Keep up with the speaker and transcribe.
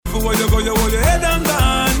For where you go, you hold your head and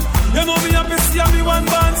gone. You know me happy see me one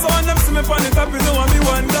band. So when them see me pan it up, you know me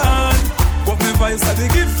one done. But me vice I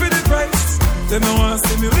they give for the price. They don't want to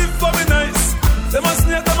see me live for me nice. They must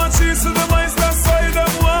snake them and cheese to the mice. That's why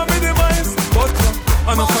them want me the mice. But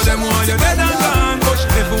I know for them want you dead and gone. But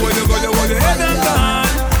everywhere you go, you hold your head and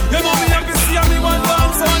gone. You know me happy see me one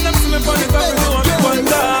band. So when them see me pan it up, you know me one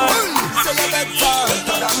done. So you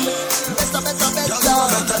better than me.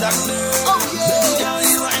 Better than me. Oh yeah.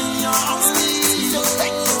 You ain't your only.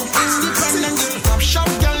 Independent girl, top shop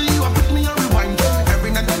girl, you a put me on rewind.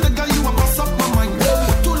 Every night and the girl you a bust up my mind.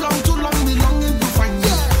 Too long, me longing to find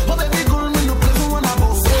you. Oh baby girl, me no play for one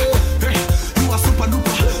about. Hey, you a super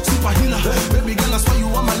duper, super healer. Baby girl, that's why you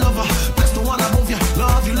are my lover. Bless the one above you,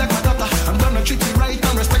 love you like my daughter. I'm gonna treat you right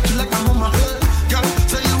and respect you like my mama. Girl,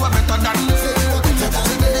 say you are better than me. Say you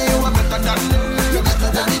are better than me.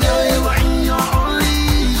 Baby girl, you are in your only.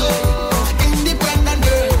 Independent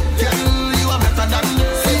girl, you are better than me.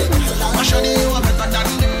 Shawty, you are better than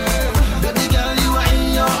me. Baby girl, you are in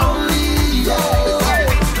your only.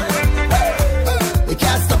 We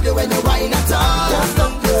can't stop you when you whine at all. Can't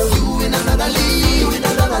stop you. You in another league. You in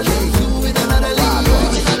another league. You in another league. You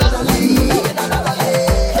in another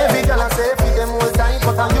league. Every girl I say feed them all tight,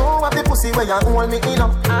 but I you have the pussy where you hold me in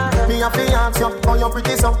up. Me have to ask you how you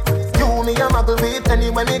pretty so. You me a muggle with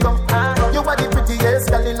anywhere me go. You are the prettiest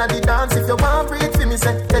girl in the dance. If you want breathe for me,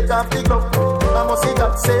 say take off the glove. I must see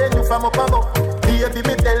God say you from up above. Baby,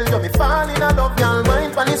 me tell you, me fall in love. Y'all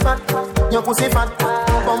mind pan is fat, your pussy fat.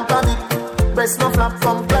 Bump a bit, breast no flap.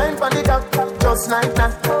 Come climb pan the top, just like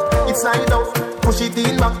that. It's slide out, push it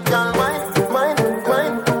in back. Y'all mind.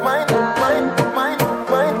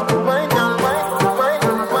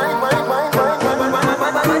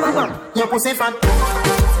 Your pussy fat.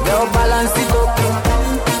 Yo, balance it up.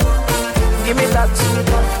 Give me that.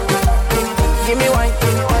 Give me wine.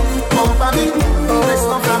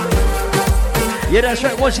 Yeah, that's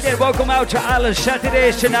right. Once again, welcome out to Island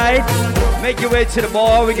Saturdays tonight. Make your way to the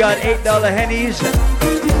bar. We got $8 Hennies.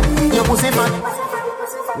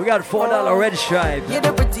 We got $4 Red Stripe.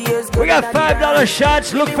 We got $5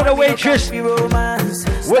 shots. Look for the waitress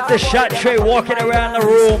with the shot tray walking around the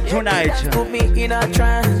room tonight. Put me in a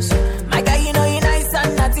trance. My guy, you know you nice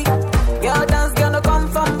and natty. Your dance gonna come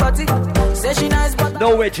from body. Say she nice, but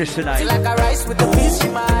no waitress tonight. she like a rice with a piece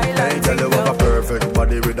in my island. Tell you have a perfect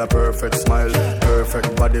body with a perfect smile.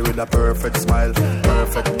 Perfect body with a perfect smile.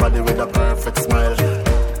 Perfect body with a perfect smile.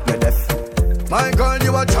 You're deaf. My girl,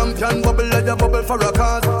 you a champion. Bubble like a bubble for a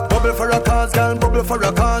cause. Bubble for a cause, girl, bubble for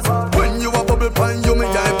a cause. When you a bubble pan, you make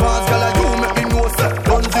I pass. Girl, like you make me know, sir.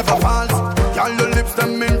 Don't give a false. Girl, your lips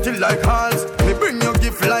them minty like hearts. Me bring you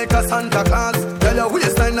gift like a Santa Claus. Girl, your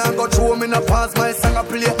waistline and go through me in a pass. My song I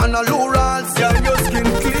play on a low rolls. Girl, your skin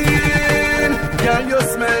clean. Girl, you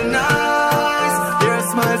smell nice. Your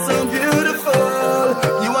smile so beautiful.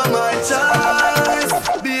 You are my choice.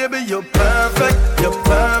 Baby, you're perfect. You're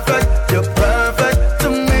perfect. You're perfect to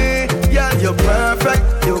me. Yeah, you're perfect.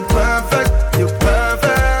 You're perfect. You're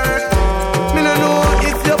perfect. Me no know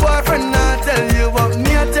if your boyfriend not tell you, but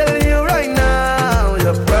me I tell you right now.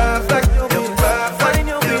 You're perfect. You're perfect.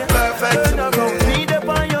 You're perfect to me. Read up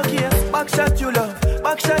on your case. Back shot you love.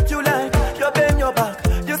 Back shot you like. You bend your back.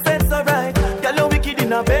 You said so right. Girl, you wicked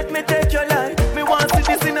in a bed. Me take your life. Me want to see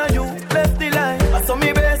this in a you. Left the line. I saw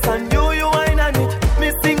me best and you wine on it.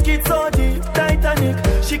 Me sink it so deep. Titanic.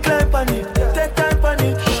 She climb on it. Take time on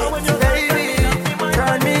it. And when you Baby,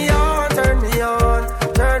 turn me on, turn me on.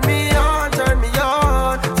 Turn me on, turn me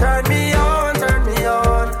on. Turn me on, turn me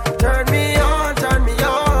on. Turn me on, turn me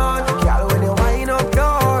on. Girl, when you wind up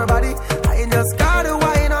your body, I just gotta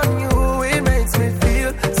wine on you. It makes me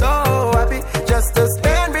feel so happy just to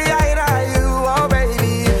stand behind you, oh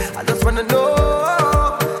baby. I just wanna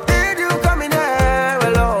know, did you come in here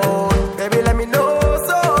alone? Baby, let me know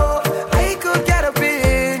so I could get up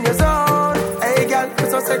in your zone. Hey girl, you're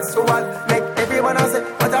so sexual. Make everyone else say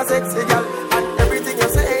what a sexy girl. And everything you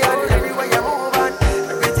say and everywhere you move and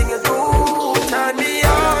everything you do. Turn me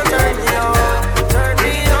on, turn me on. Turn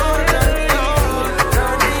me on, turn me on.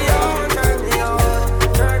 Turn me on, turn me on.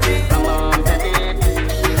 Turn me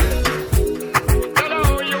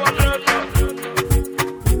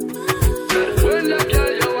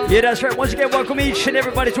on, Yeah, that's right. Once again, welcome each and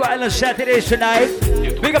everybody to Island Saturdays tonight.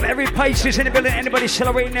 Big up every Pisces in the building. Anybody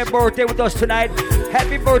celebrating their birthday with us tonight?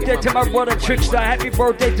 Happy birthday to my brother Trickster. Happy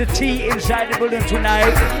birthday to T inside the building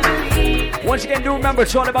tonight. Once again, do remember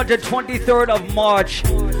it's all about the 23rd of March.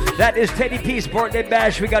 That is Teddy P's birthday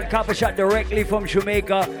bash. We got Copper Shot directly from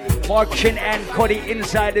Jamaica. Mark Chin and Cuddy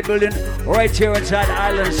inside the building. Right here inside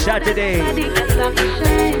Island Saturday.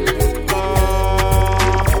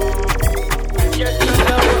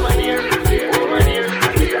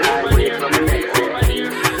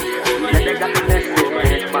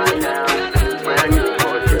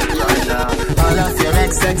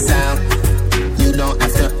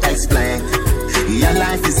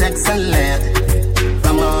 life is excellent.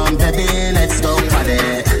 Come on, baby, let's go party.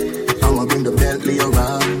 I'ma bring the Bentley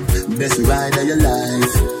around, best ride of your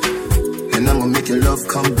life. And I'ma make your love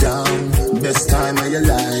come down, best time of your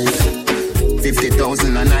life.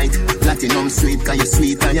 50,000 a night, platinum sweet, cause you're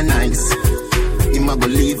sweet and you're nice. You might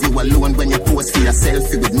believe you alone when you pose for your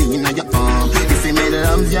selfie with me in your arm. If you made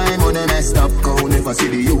love, yeah, I'm gonna messed up, go never see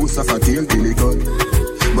the use of a tail till it cut.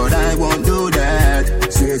 But I won't do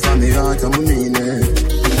that, straight from the heart, I'm mean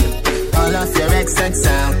it. All of your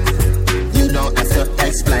XXL, you don't have to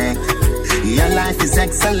explain. Your life is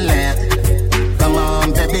excellent. Come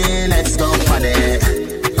on, baby, let's go party.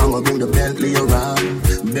 I'ma bring the Bentley around,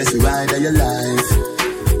 best ride of your life.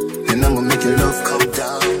 And I'ma make your love come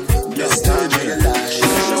down, best time of your life. She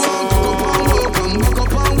said she want to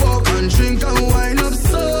walk and walk and drink and wine up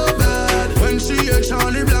so bad. When she hear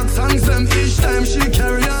Charlie Black songs, them each time she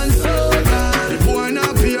carry on so bad. The boy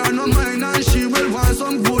not pay her no mind and she will want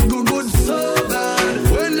some good so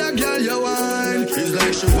bad. When that girl you wine, it's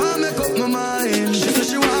like she want make up my mind. She said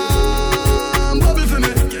she want bubble for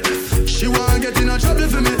me, she want get in a trouble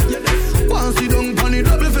for me. Want see down pon the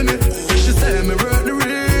double for me. She say me work the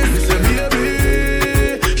race. Me say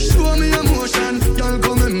baby, show me emotion. Y'all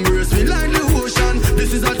come embrace me like the ocean.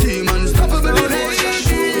 This is a team unstoppable devotion.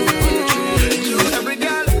 Every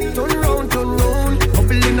girl turn round,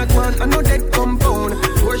 bubble in a can, I know that compound.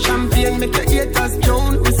 Pour champagne, make your haters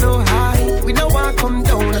drown. We so high, we don't want come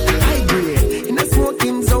down. High grade in a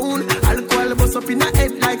smoking zone. Alcohol bust up in a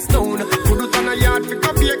head like stone. Put it on a yard, pick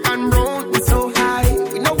up bacon and brown. We so high,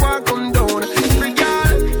 we don't want come down. Every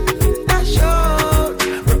girl, dash out,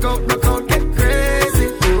 rock out, get crazy.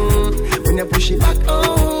 When you push it back,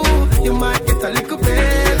 oh, you might get a little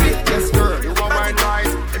baby. Yes, girl, you want my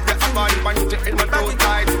noise. If you have body punch it in my toe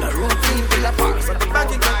tight. The routine will apart, so the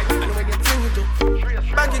back it tight. And when you sing it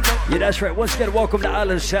up, back it up. Yeah, that's right. Once again, welcome to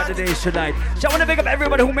Island Saturdays tonight. So I want to pick up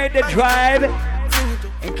everybody who made the drive.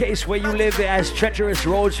 In case where you live has treacherous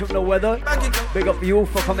roads from the weather, big up you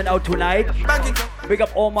for coming out tonight. Big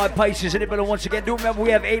up all my Pisces in the middle once again. Do remember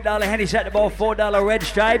we have $8 Henny's at the bar, $4 Red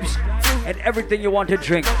Stripes, and everything you want to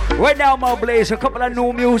drink. Right now, my blaze, a couple of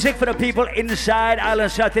new music for the people inside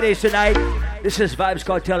Island Saturdays tonight. This is Vibes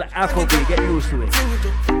Cartel Afrobeat. Get used to it.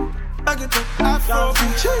 Back it up,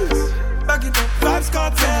 Afrobeat. Back it up, Vibes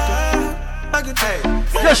Cartel. Back it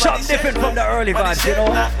up. Just something different from the early vibes, you know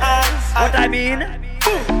what I mean?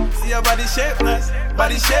 See your body shape nice,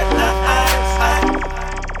 body shape nice.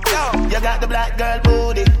 Yo, You got the black girl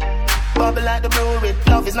booty, bubble like the brewery.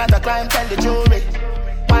 Love is not a crime, tell the jury.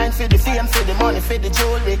 Wine for the fame, for the money, for the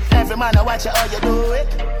jewelry. Every man I watch you how you do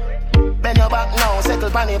it. Bend your back now,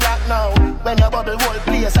 settle on the black now. When your bubble whole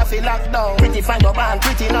place I feel locked down. Pretty find your band,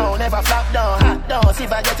 pretty now, never flop down. Hot down, see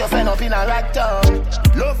if I get your friend up in a rack down.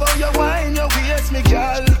 Love how you wine, your waist, me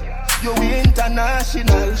girl. You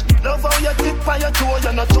international. Love how you tip on your toe,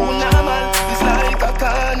 you're not too normal. It's like a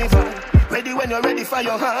carnival. Ready when you're ready for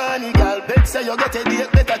your honey, girl. Bet say you get a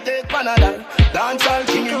date, better take Panadol. Dance all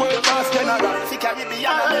king, world class general. See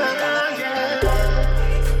Caribbean American.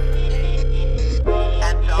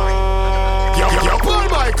 Yo, Paul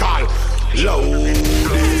Michael. Low.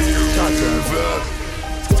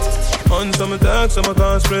 on some attacks, some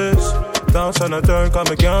can't stress. Dance on a turn, cause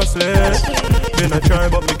me can't slip. Been a try,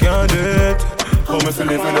 but me can't do it. How me feel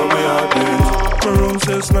living the way I did. My room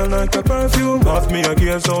still smell like a perfume. Off me a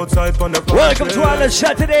gears outside on the porch. Welcome to Island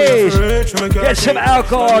Saturdays. Get some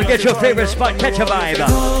alcohol, get your favorite spot, catch a vibe.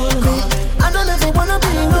 I don't ever wanna be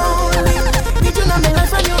lonely. Need you know me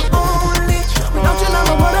life and you only. Without you now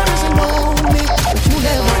my water doesn't know me. But you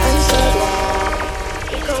never answer.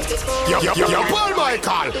 Yo, Paul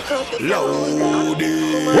Michael.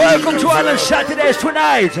 Loaded. Welcome to Island Saturdays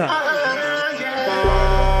tonight.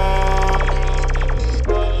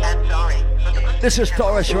 This is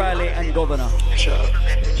Taurus Riley and Governor.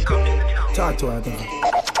 Talk to her,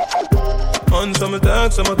 on some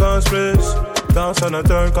attacks, some can't stress. Dance on a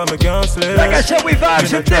turn, cause me can't slip. Like I said, we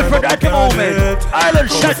vibes are different at the moment. Island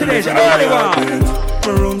Saturdays, early round.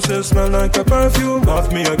 My room still smell like a perfume.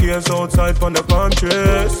 Off me a gears outside on the palm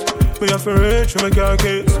trees. We have to reach for my car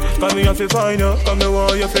keys. Cause me have to find you, cause me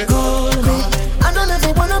want you fit. I don't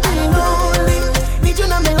ever wanna be lonely. Need you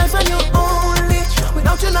now my life and you only.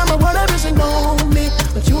 Without you now my water doesn't know me.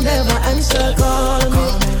 But you never answer, call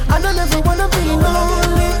me. I don't ever wanna be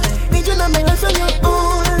lonely. Need you now my life and you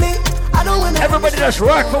only. I don't wanna. Everybody just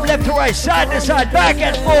rock from left to right, side to side, back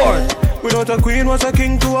and forth. Without a queen, was a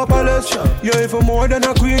king to a palace. You're even more than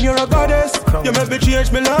a queen, you're a goddess. You make me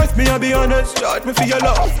change my life, me, I'll be honest. Charge me for your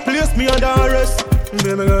love, place me under arrest.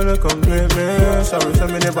 Baby, gonna complete me. Sorry, so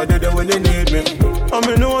me never did it when you need me. And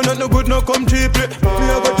me know that no good no come cheaply. Me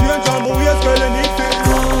a go change all my ways, girl, you need it.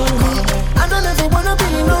 I don't ever wanna be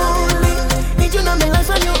lonely. Need you in my life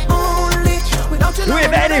and you only. Without you, do we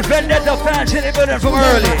have any vendetta fans in the building from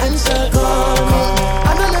early? I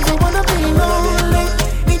don't ever wanna be lonely.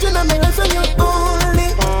 Need you in my life and you only.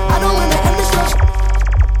 I don't wanna end this love.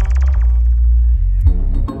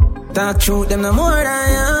 Talk truth, them no more than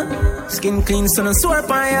ya. Skin clean, so no sore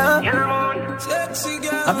by ya.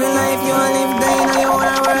 Happy life you live there, now you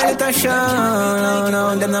wanna world it a show.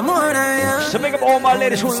 No, them no more than ya. So make up all my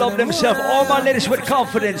ladies who love themselves, all my ladies with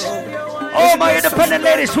confidence, all my independent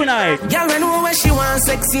ladies tonight. Girl, I know where she want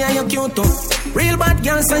sexy and you cute too. Real bad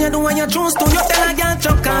girl, so you do what you choose to. You tell a girl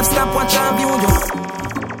chuck off, stop watch her view you.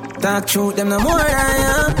 Talk truth, them no more than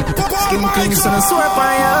ya. Skin clean, so no sore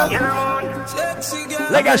by ya.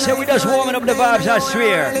 Like I said, we just warming up the vibes, I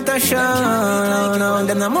swear. Little show, no,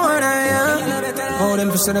 them no more than ya. Oh,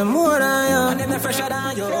 them for them more than ya.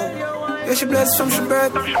 Yeah, she blessed from she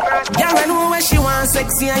birth. Girl, I know where she want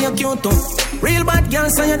sexy and you cute too. Real bad girl,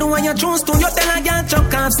 so you do what you choose to. You tell a girl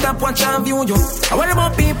chuck off, stop watch her view you. I worry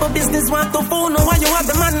about people, business want to fool. No, why you have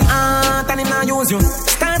the man heart and him not use you.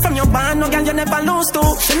 Start from your band, no girl you never lose to.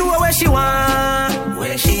 She know where she want,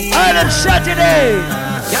 where she Island Saturday.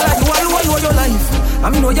 Girl, you all know your life. I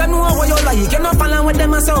mean, you know what you like. You know, follow with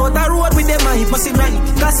them, I saw the road with them, I must be right.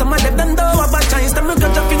 Cause some of them don't know about chance. Them no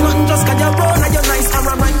judge up in nothing just cause you're wrong and you're nice,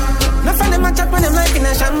 I'm right. No friend them a chat when them like in a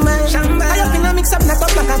shamba. I up in a mix up, not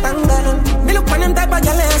up like a tangle. Me look when them type of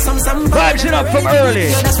girl some vibes it up from early.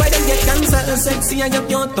 Yeah, that's why them get cancer, sexy and you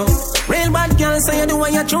cute too. Real bad girl, so you do what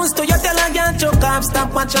you choose to. You tell a girl choke up, stop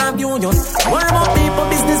watch her view you. What about people,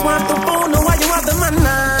 business want to phone. No, why you have the man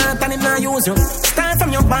not and him not use you. Start from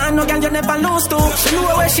your band, no girl you never lose to. She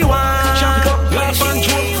know where she want. Champ it up, laugh and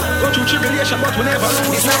joke. Go through tribulation, but we never lose.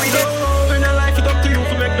 It's not really in a life, it up to you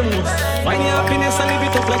to make the moves. Find your happiness and live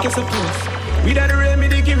it up like you're supposed. We got the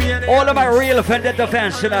remedy, give me all of my real vendetta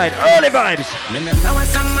fans tonight. Early vibes. Now I'm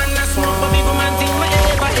some man that smoke, but people man think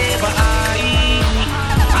whatever I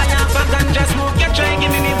have a ganja smoke, you try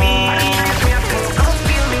give me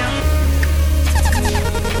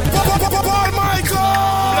Paul Michael.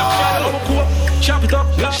 Chop it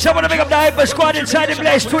up. Someone to make up the hyper squad inside the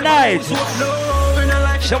place tonight.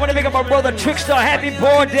 Someone to make up my brother Trickster. Happy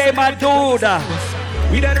birthday, my dude.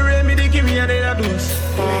 We got the remedy, give me a little boost.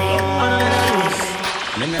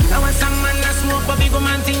 Now I'm some man that smoke, but people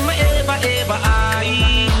man think whatever I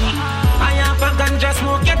have a ganja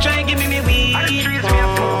smoke, you try give me weed.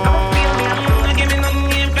 Give me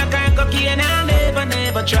nothing in paper, cocaine, I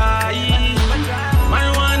never try.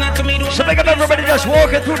 Marijuana to me do. So make up everybody just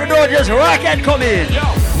walking through the door, just rock and come in. Yo,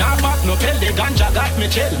 nah back no tell, the ganja got me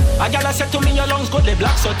chill. A gal said to me your lungs got the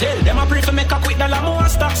black so tell. Them a pray for make a quick dollar more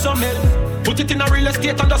stock some hell. Put it in a real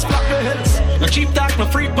estate and just flap your heads. No cheap talk, no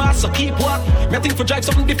free pass, so keep walk. Me think for drive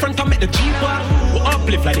something different to make the cheap walk. We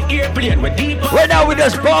uplift like the airplane, we're deeper. Right now we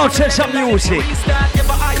just bouncing some music. We start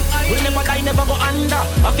never high, we never die, never go under.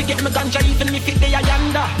 I forget me ganja even if it they a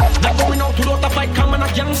yonder. Not going out without a fight, come on a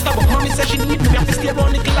youngster. But mommy says she need me, we have to stay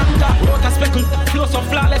around little longer. Without a speckle, flow so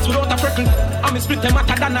flawless without a freckle. I'm a split them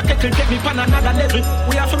hotter than a kettle, take me pan another level.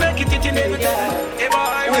 We have to make it in every day.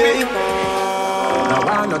 No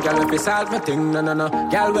one, no girl if you solve my thing, no.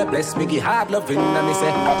 Girl we bless me, give hard loving, and me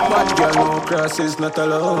say, but girl no cross is not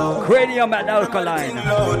alone. Cranium and alkaline.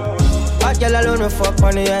 Hot girl alone me fuck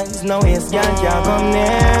on the ends, no waste girl can't come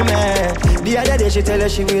near me. The other day she tell her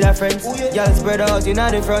she with her friends. Girl spread out in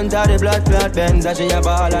the front of the blood clot bends. And she a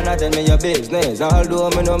ball and I tell me your business. Although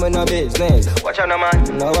me know me no business. Watch out no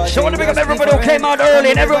man. No, so I want to pick up everybody who came out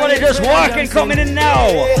early and everybody just walking, coming in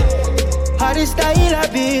now. How the style a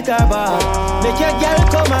beat her back. Make your girl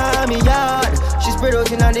come on me yard. She spread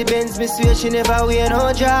out in the Benz, me swear she never wear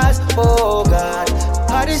no dress. Oh God.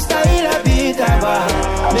 How the style a beat her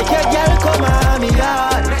back. Make your girl come on me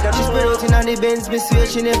yard. She spread out in the Benz, me swear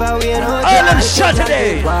she never wear no dress. Island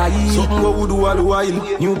Saturday. Something what we do all the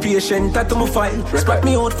while. New patient at my file. Spread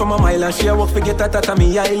me out from a mile and she a walk forget that at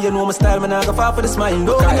me aisle. You know my style, man I go far for the smile.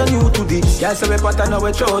 No you're new to this. Girl say we pattern now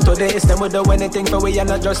we throw today. Stem we do anything for we and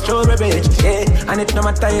not just throw revenge. Yeah, and it no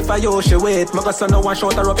matter if I yo she wait. My son no one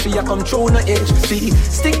shot her up, she a come through no edge. She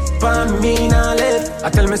stick by me now left. I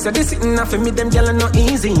tell me say this sitting off for me them gyal no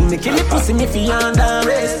easy. Me kill it pussy me fi under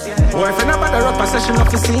rest. Boyfriend a bother up a session up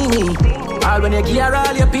to see me. All when you give her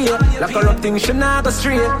all you pay. Like her up thing she not go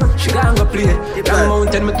straight. She gon' go play. Down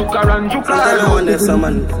mountain me took her and juke her. I don't want that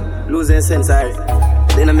someone losing sense alright.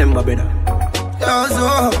 Then I remember better. Yo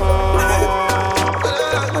so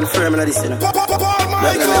I'm firm in this, you know.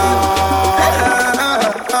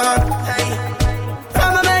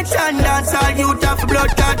 From a mention, that's all you have blood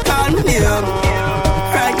that can name.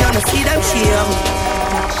 no see them shame.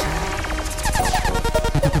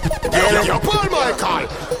 Yo, Paul Michael.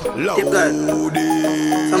 Keep going.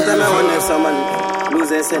 Sometimes I wonder if someone lose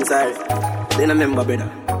their sense of they don't remember, brother.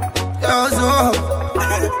 Yo, so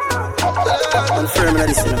I'm firm in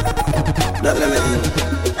this, you know. Don't let me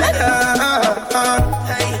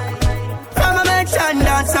from a mention,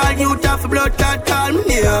 that's all you have blood that call me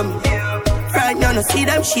name. Right now, no see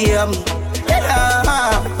them shame.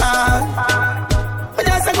 But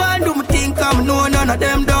just I go and do my thing, come know none of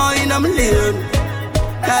them doing in a million.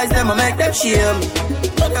 Guys, them I make them shame.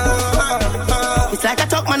 It's like a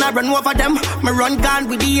truck man, I run over them. Me run gun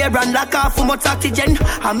with the air and lock off for much oxygen.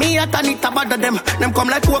 And me at a need to bother them. Them come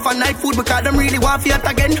like overnight food because them really want fight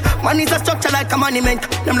again. Man is a structure like a monument.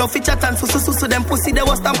 Them love feature and so them pussy they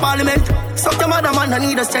was in parliament. Suck them other man, I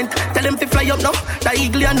need a strength. Tell them to fly up now. The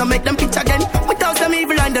eagle and no make them pitch again. Without them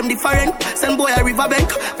evil and them different. Send boy a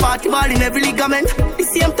riverbank. Party ball in every ligament. The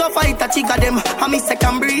same tough fight a chick of them. And me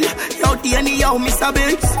second breed. Yo, the anyhow, Mr.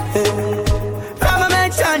 Bills. From a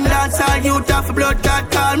mention, that's all you have blood that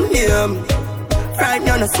call me name. Right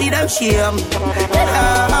now, no see them shame.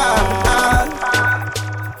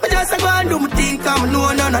 But just I go and do my thing, come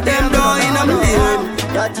know none of them doing a million.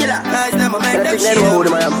 Guys, never make them shame.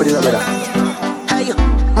 Hey,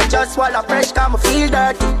 I just swallow fresh, cause I feel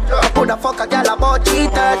dirty. I put a fuck a girl about 3:30.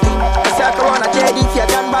 I say I want a JD if you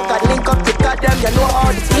can back and link up to goddamn, you know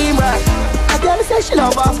how the team right. Girl say she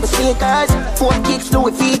love off my sneakers. 4 kicks,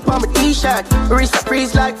 Louis feet on my t-shirt. Wrist a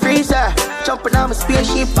freeze like freezer. Jumping on my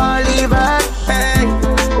spaceship and leave her. Hey,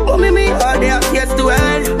 what me all day up yes to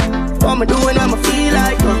hell. What me doing I'ma feel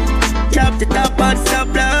like drop the top and stop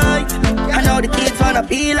light. I know the kids wanna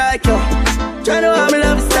be like you. Tryna have me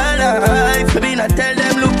love style life. Maybe not tell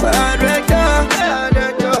them look hard right now.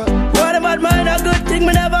 What about mine a good thing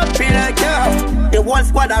me never feel like you. The whole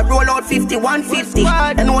squad I roll out 5150.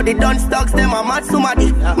 I know the done stocks, them a mad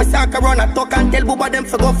somebody. Me sack around a talk and tell Booba them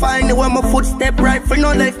for go find the way my footstep rifle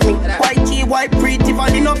no left me. White tea, white pretty,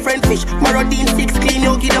 only no friend fish. Marodine 6 clean,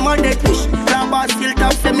 you give them a dead fish. Grab still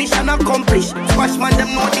top, the mission accomplished. Squash man,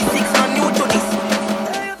 them know the 6 not new to this.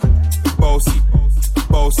 Bossy,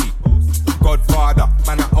 bossy, Godfather,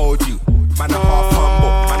 man a OG, man a half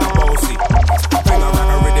humble, man a bossy. Bring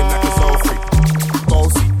around a rhythm like it's all free.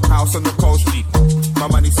 Bossy, house on the coast G. My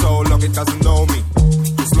money so long it doesn't know me.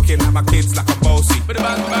 Just looking at my kids like a bossy. Bang,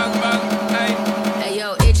 bang, bang, hey. Hey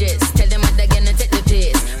yo, Idris, tell them what they're gonna take the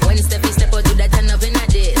piss. When step out, do that turn up in a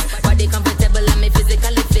dish. Body comfortable, I'm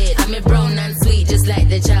physically fit. I'm brown and sweet, just like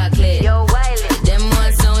the chocolate. Yo, Wiley, them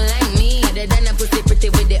ones sound like me. Other than a pussy pretty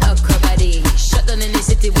with the upper body. Shut down in the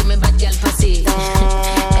city with me bad girl pussy.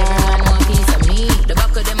 Everyone want piece of me. The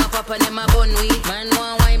back of them a pop and them a bun weed. Man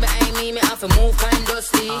want wine behind me have to move kind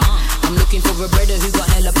dusty. I'm looking for a brother who got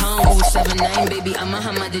hella pound. 079, baby, I'm a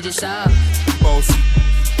hammer, did you shop? Bossy,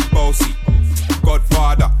 bossy,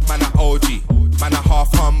 Godfather, man a OG, man a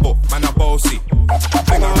half humble, man a bossy.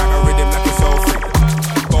 Bring around a rhythm like it's all free.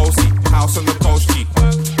 Bossy, house on the coast G.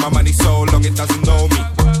 My money so long it doesn't know me.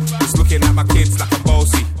 Just looking at my kids like a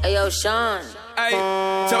bossy. Hey yo, Sean. Hey,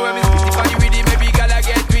 so when me spitty for the rhythm, maybe gala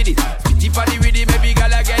get with it. Spitty for the rhythm, maybe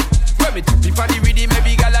gala get. When me tippy for the rhythm,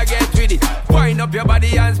 maybe gala get with it. Wind up your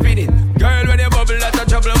body and spin it. Girl, when you bubble, that's a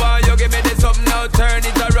trouble. Why you give me this something now? Turn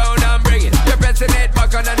it around and bring it. You're pressing it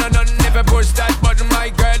back on and on. If you push that button, my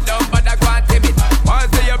girl down, but I can't tip it.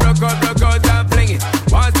 Once you broke out and fling it.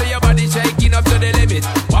 Once your body shaking up to the limit.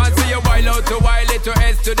 Once you wild out to wild it to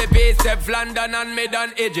S to the base, step London and mid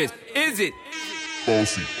on edges. Is it?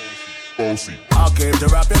 Bossy, bossy. I came to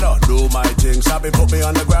rap it up, do my thing. Sabi put me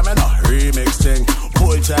on the gram and a remix thing.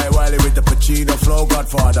 Pull tight Wiley with the Pacino flow.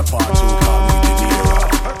 Godfather part 2, call me the hero.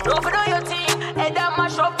 Don't do your thing, head down my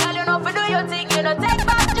shop, girl, you know for do your thing, you know take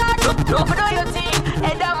back charge. Don't do your thing,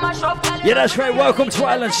 head down my shop, girl. Yeah, that's right. Welcome to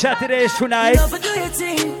Island Saturdays tonight. Don't do your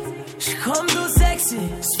thing. She come too sexy,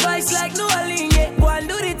 spice like New Orleans. Yeah, go and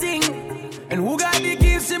do the thing. And who got the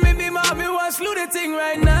keys to me, mommy, wants to do the thing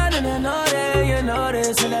right now. And I know that, you know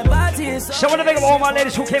this, and that body is so. So I want to thank all my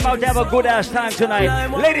ladies who came out to have a good ass time tonight.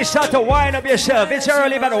 Ladies, start to wind up yourself. It's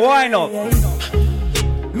early, but wind up.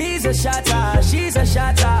 Me's a shatter, she's a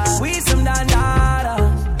shatter. We some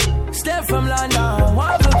dandada. Step from London,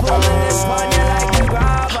 walk up on this one, you like the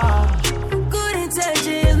grabber. Good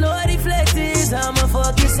intentions, no deflectors. I'm a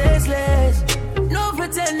fucking senseless. No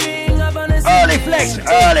pretending, I'm on a early flex,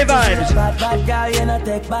 early vibes. Bad girl, you know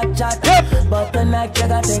take back chat. Yep. But the night you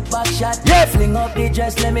gotta take back shot. Yep. Fling up the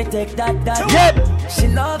dress, let me take that. Yep. She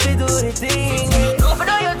love to do the thing. Don't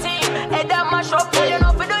do your thing, head down my shop, girl, you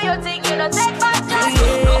know for do your thing, you know take back charge.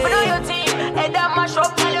 Don't do your thing, head down my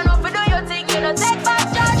shop, girl, you know for do your thing, you know take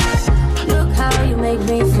back charge. Look how you make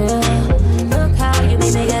me feel.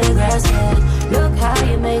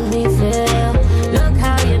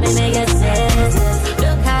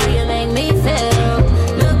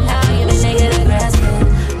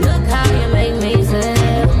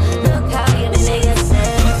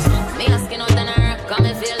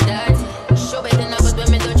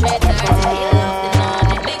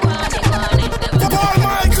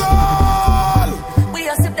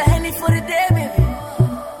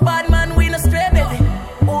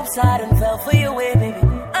 for you, baby.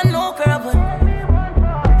 I know, girl, but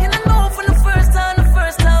and I know from the first time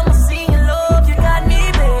I seen your love, you got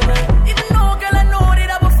me, baby. Even though, girl, I know that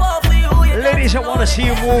I would fall for you. Ladies, I want to see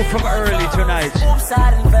you move from early tonight. Oops,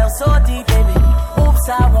 I done fell so deep, baby. Oops,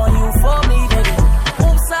 I want you for me, baby.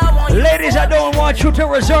 Oops, I want you. Ladies, I don't want you to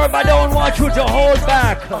reserve. I don't want you to hold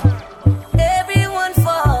back. Everyone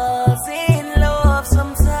falls in love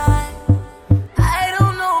sometime. I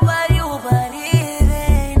don't know about you, but it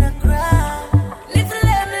ain't a crime. If you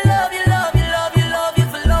let me love you, love you, love you, love you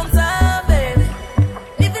for a long time, baby.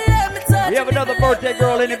 If you let me touch We have another birthday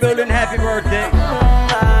girl in the building. Happy birthday.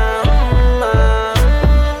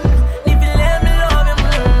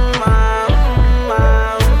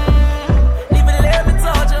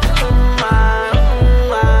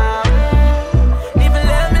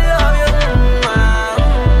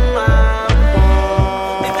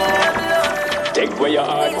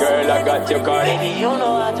 Your card. Baby, you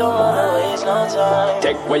know I don't wanna waste no time.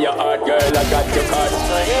 Take away your heart, girl, I got your card.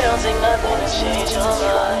 But it don't take nothing to change your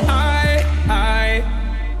mind.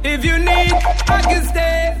 If you need, I can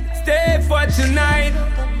stay for tonight.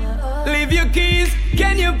 Leave your keys,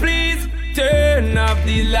 can you please turn off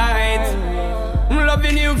the lights? I'm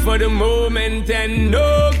loving you for the moment and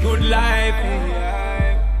no good life.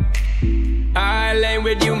 I lay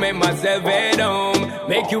with you, make myself at home.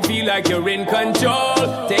 Make you feel like you're in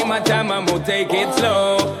control. Take my time, I'm gonna take it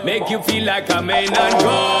slow. Make you feel like I may not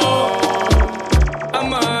go.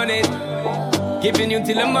 I'm on it, giving you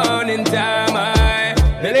till the morning time.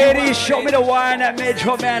 Ladies, show me the wine that made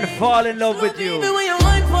your man fall in love with you. Baby, when you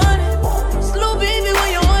wine pon it. Slow baby,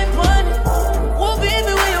 when you wine pon it. Whoa,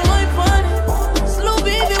 baby, when you wine pon it. Slow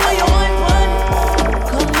baby, when you wine pon it.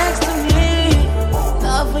 Come next to me.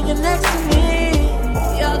 Love when you're next to me.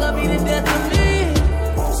 Y'all gonna be the death of me.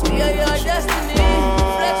 We are your destiny.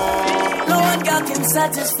 Flex to me. No one girl can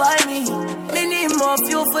satisfy me. Me need more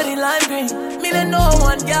fuel for the lime green. Me no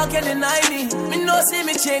one girl can deny me. Me no see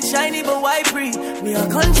me change shiny, but why free? Me a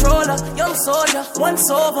controller, young soldier, once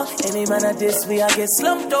over. Any man at this, we I get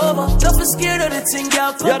slumped over. Don't be scared of the thing,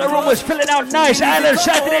 girl. Yeah, the room was filling out nice. Island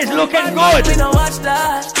Saturday's looking good. We don't watch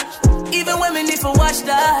that. Even when we need to watch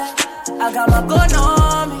that, I got my gun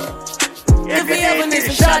on me. If we ever need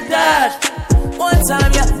to shot that. One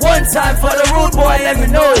time, yeah, one time for the rude boy, let me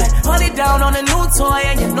know it. Hold it down on a new toy,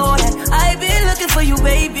 and you know that I've been looking for you,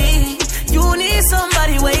 baby. You need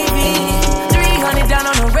somebody wavy. 300 down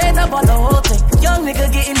on the red, I bought the whole thing. Young nigga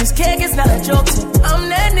getting this cake, it's not a joke thing. I'm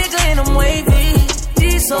that nigga and I'm wavy.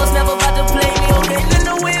 These souls never about to play me, okay? In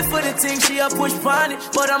the way for the thing, she a push pon it.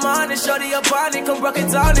 But I'm on it, shorty up on it. Come rock it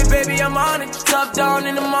down it, baby, I'm on it. Top down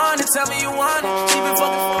in the morning, tell me you want it. She been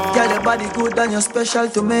fucking. Girl, your body good and you're special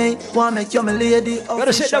to me. Wanna make you my lady.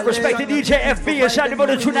 Gotta sit up, respect the DJ FB inside the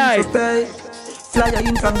body tonight. Fly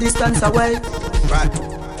in from distance away. Right.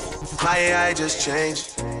 My AI just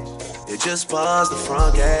changed. It just buzzed the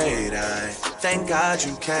front gate. Thank God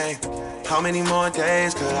you came. How many more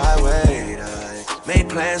days could I wait? I made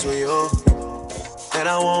plans with you, and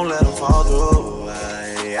I won't let them fall through.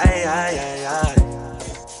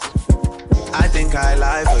 I think I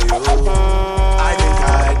lie for you. I think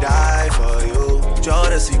I die for you.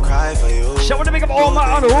 Jodeci cry for you. So I want to make up all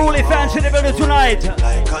my unruly fans in the building tonight.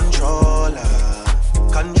 Like controller.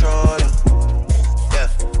 Yeah,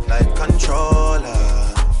 like controller.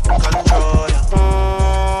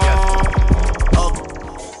 Yeah. Oh.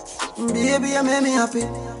 Baby, you make me happy.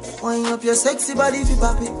 Wind up your sexy body fi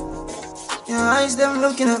pop it. Your eyes them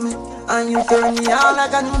looking at me, and you turn me on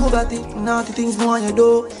like a new Bugatti. Naughty things more on your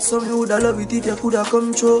door, so me woulda love it if you coulda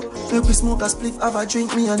come true. Make we smoke a spliff, have a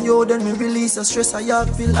drink, me and you, then me release the stress I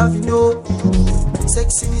have, feel have you know.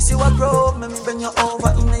 Sexy, me see what grow, me bring you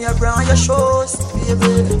over in your bra and your shoes,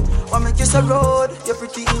 baby. Wanna make you so road, you're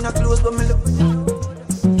pretty in a clothes, but me look.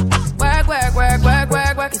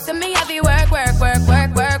 Work. You see me heavy work.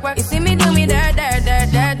 You see me do me dirt.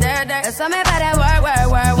 So me better work.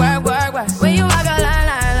 When you walk a line.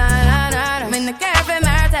 I'm in the cafe,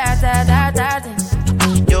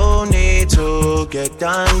 You need to get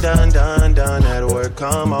done. At work,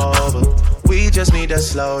 come over. We just need to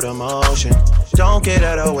slow the motion. Don't get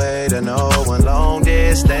out of the way to no one. Long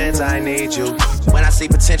distance, I need you. When I see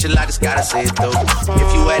potential, I just gotta see it through.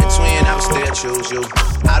 If you had a twin, I would still choose you.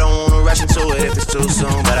 I don't wanna rush into it if it's too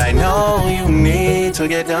soon, but I know you need to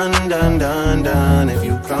get done. If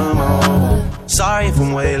you come over, sorry if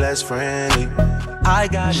I'm way less friendly. I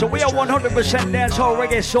got so we are 100% dancehall,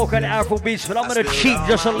 reggae, soca, and Afro beats, but I'm gonna cheat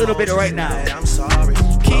just a little bit right now. I'm sorry,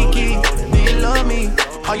 Kiki, do you love me?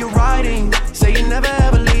 Are you riding? Say you never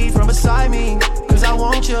ever leave from beside me. Cause I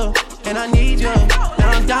want you, and I need you, and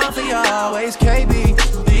I'm down for you always, KB.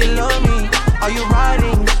 Do you love me? Are you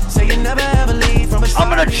riding? Say you never ever leave from a I'm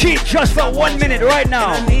gonna cheat just for 1 minute right now.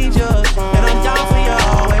 I need you, and I'm down for you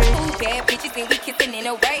always. Bad bitches and we kissing in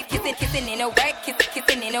a way, kissing in a way,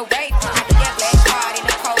 kissing in a way. Yeah, black card in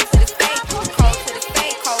the cold to the state, cold to the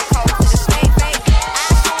state, cold to the state. I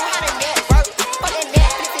show how to network, but that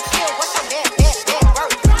Netflix and chill. What's your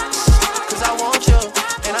network? Cause I want you,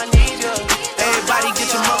 and I need you. Everybody get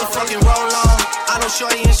your motherfucking roll on. I know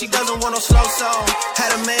shorty and she doesn't want no slow song.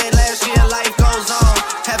 Had a man last year, life goes on.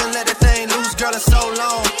 Haven't let that thing loose, girl, in so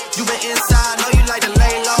long. You been inside, know you like to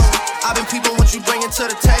lay low. I've been peeping what you bringing to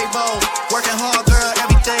the table. Working hard, girl,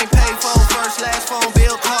 everything paid for. First, last phone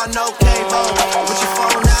bill, car, no cable. With your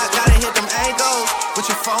phone out, gotta hit them angles.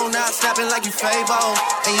 With your phone out, snapping like you Fable.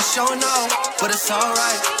 And you showing off, but it's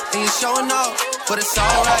alright. And you showing off, but it's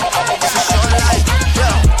alright. It's a short life,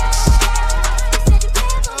 yeah.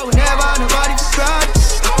 Never nobody to cry.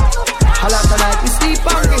 All after night we sleep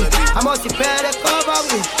on me. I must prepare the cover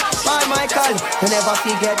with Paul Michael. You never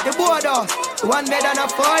forget the border. The one bed and a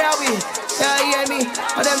fire with. Yeah, you hear me?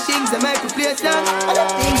 All them things that make you play strong. All them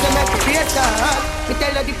things that make you play strong. Me tell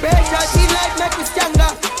you the pressure, see life make you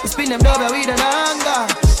stronger. You spin them double with an anger.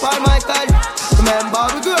 Paul Michael, remember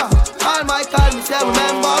we grow. Paul Michael, me say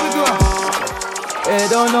remember we grow. They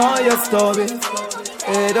don't know your story.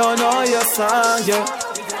 They don't know your song, yeah.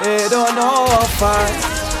 They don't know how far.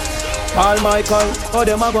 Paul Michael, oh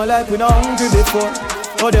them a go like we not hungry before.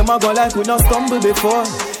 Oh them a go like we not stumble before.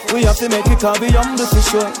 We have to make it cause we humble for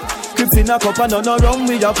sure. Crips in a cup and no rum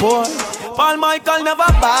we a pour. Paul Michael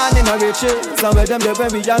never born in a riches. And where them there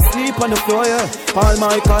when we just sleep on the floor, yeah. Paul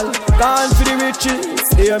Michael, gone for the riches.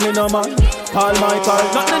 Hear me no man. Paul Michael,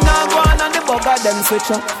 nothing now go on and the bugger them switch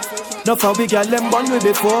up. No for we get them born with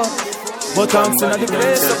before. But I'm still at the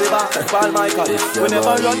place of the back, Paul Michael. We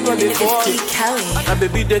never run from before. And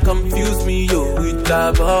baby, they confuse me, yo, with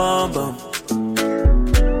that bomb bomb.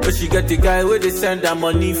 But she got the guy where they send her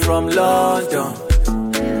money from London.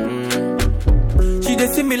 She they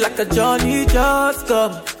see me like a Johnny just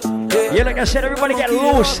come. Yeah, like I said, everybody get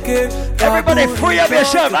loose. Everybody free up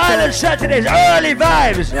yourself. Island Saturdays, early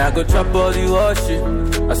vibes. Yeah, I go chop all the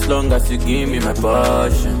washing, as long as you give me my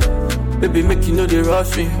passion. Baby, make you know they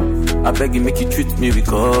rush me. I beg you, make you treat me with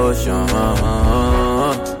caution.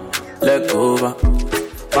 Leg over,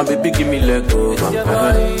 my baby, give me leg over.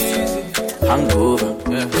 Hangover,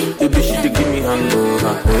 yeah. Baby, she give me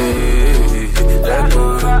hangover. Hey, leg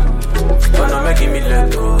over, gonna make me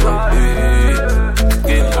leg over. Hey,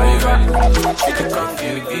 get over. She can come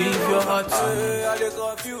give your heart to.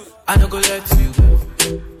 I no go let you go.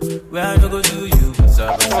 Where I no go do you,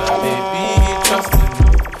 baby, trust me.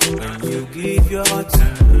 When you give your heart to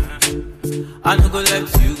me, I no go let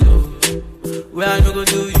you go. Where I no go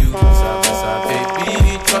do you,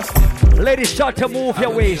 baby, trust me. Ladies, start to move your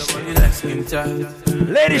waist.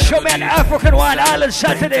 Ladies, show me an African wine, Island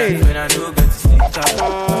Saturday. When I no get to sleep tight,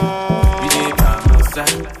 we dey by my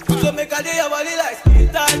side. So make a day your body like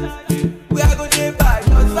sleep tight. We are gonna dey by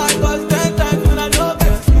your side, 'cause 10 times when I no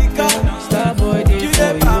get to sleep tight. Star boy, you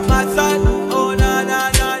dey by my side. Oh na na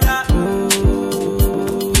na na.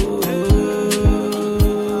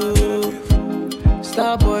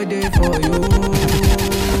 Star boy day for you.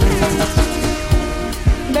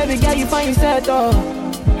 Baby girl, you find yourself oh.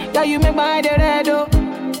 Girl, you make my head red oh.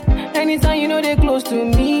 Anytime you know they close to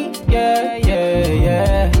me, yeah, yeah,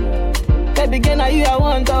 yeah. Baby girl, now you I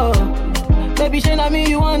want oh. Baby, shey na me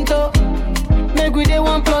you want oh. Make we dey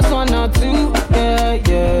 1 + 1 or 2, yeah,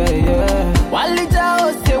 yeah, yeah. 1 liter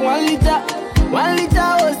oh say 1 liter. 1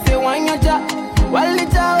 liter oh say 1 yacha. 1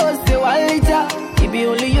 liter oh say 1 liter. It be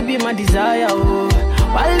only you be my desire oh.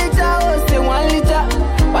 1 liter oh say 1 liter.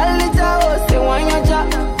 1 liter oh say 1 yacha.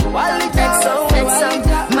 1 liter XO,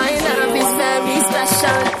 my love is very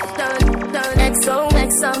special.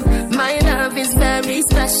 XO, my love is very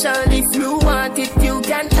special. If you want it, you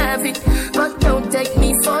can have it. But don't take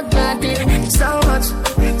me for granted. So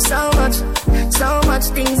much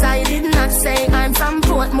things I did not say. I'm from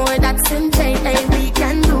Portmore, that's in J.A. We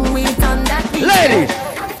can do it on that beat. Ladies!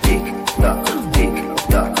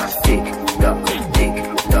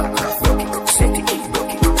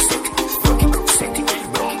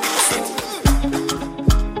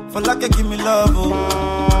 For like give me love, oh.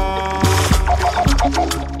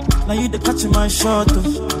 Now you the catch my shot, oh.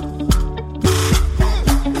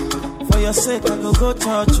 For your sake, I go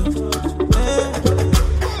touch you. Hey.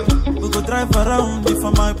 We go drive around it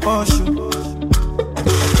for my Porsche.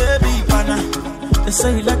 Baby, pana, they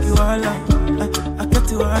say you like you all, I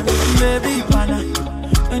get you all. Baby, pana,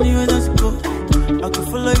 anywhere that you go, I can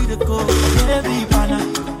follow you to go. Baby, pana,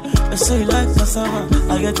 they say you like cassava,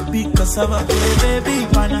 I get to big cassava. Hey baby,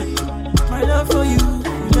 pana, my love for you,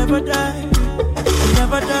 you never die, you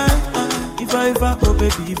never die. If I ever, oh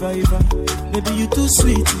baby, if I ever, baby you too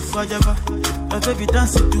sweet, if I ever, my baby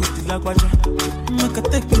dance it to the lagwaja, make I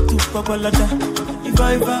take you to Papalada. If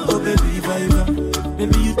I ever, oh baby, if I ever,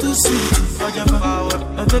 baby you too sweet, if I ever,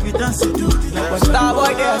 my baby dance it to the lagwaja.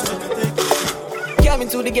 Starboy there. Came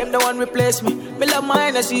into the game, no one replace me. Me love my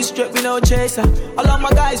energy, straight, me no chaser. All of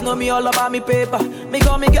my guys know me all about me paper. Me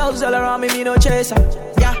got me girls all around me, me no chaser.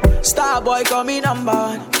 Yeah, Starboy call me number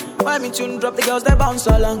one. When me tune drop, the girls they bounce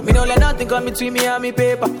along. Me don't let nothing come between me and me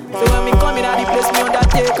paper. So when me come in, I replace me on that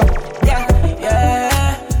taker. Yeah,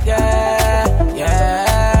 yeah, yeah,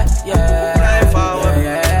 yeah, yeah.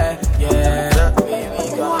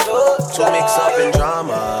 To mix up in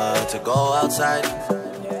drama, to go outside.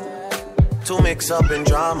 To mix up in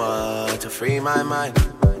drama, to free my mind.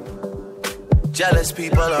 Jealous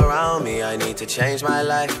people around me, I need to change my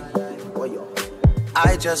life.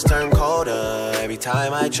 I just turn colder every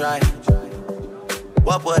time I try.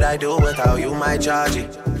 What would I do without you, my Georgie?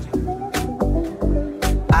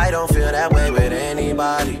 I don't feel that way with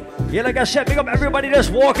anybody. Yeah, like I said, big up everybody that's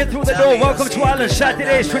walking through the door. Welcome to Island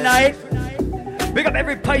Saturdays tonight. Big up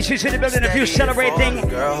every Pisces in the building. If you're celebrating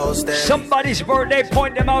somebody's birthday,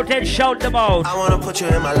 point them out and shout them out. I wanna put you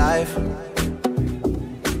in my life.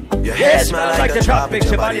 Your hair smells like the tropics,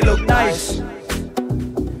 your body look nice.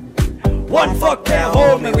 One fuck can't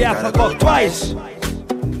hold me, we have to fuck twice.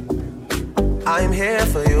 I'm here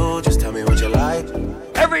for you, just tell me what you like.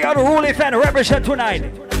 Every unruly fan represent tonight.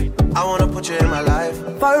 I wanna put you in my life.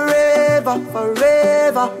 Forever,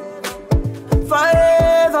 forever,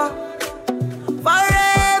 forever, forever.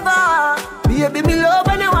 Baby, me love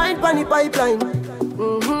when you wine pon the pipeline.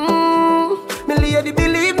 Me lady,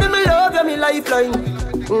 believe me, me love you, me lifeline.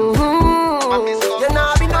 You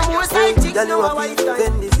nah be no more side chicks, no a white time.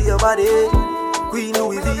 Fendi for your body, Queen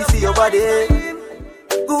Louis V for your body,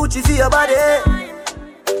 Gucci for your body.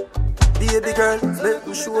 Baby girl, let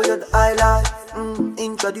me show you the high life.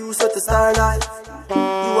 Introduce you to star life. You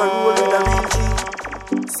are rolling the real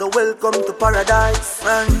G, so welcome to paradise.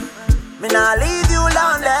 Man, me nah leave you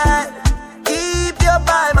lonely. Keep you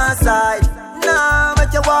by my side. Nah,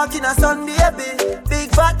 make you walk in a sun, baby. Big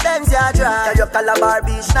fat Benz you drive. You Calabar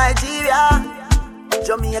Beach, Nigeria,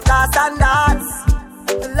 Jamaica standards.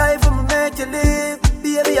 The life I'ma make you live,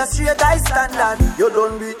 baby, a straight high standard. You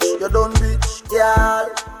done rich, girl.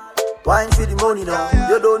 Wine for the money now.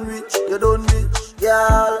 You done rich,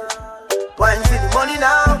 girl. Wine for the money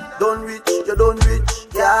now. Done rich,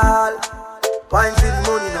 girl. Wine for the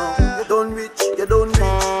money now. You done rich,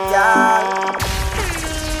 girl.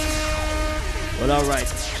 Well, all right.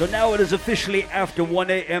 So now it is officially after 1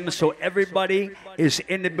 a.m. So everybody is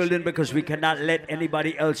in the building because we cannot let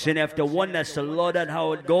anybody else in after 1. That's the law. That's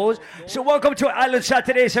how it goes. So welcome to Island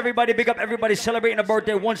Saturdays, everybody. Big up everybody celebrating a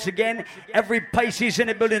birthday once again. Every Pisces in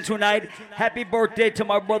the building tonight. Happy birthday to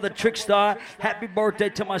my brother Trickstar. Happy birthday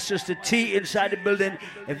to my sister T inside the building.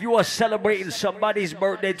 If you are celebrating somebody's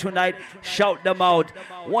birthday tonight, shout them out.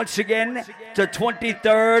 Once again, the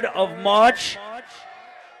 23rd of March.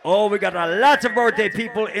 Oh, we got a lot of birthday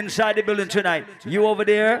people inside the building tonight. You over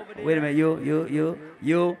there? Wait a minute.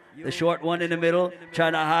 You. The short one in the middle,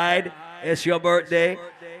 trying to hide. It's your birthday.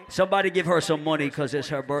 Somebody give her some money because it's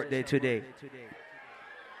her birthday today.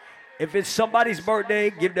 If it's somebody's birthday,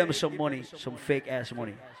 give them some money. Some fake ass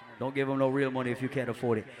money. Don't give them no real money if you can't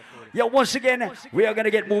afford it. Yo, once again, we are going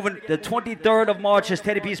to get moving. The 23rd of March is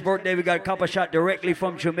Teddy P's birthday. We got Copper Shot directly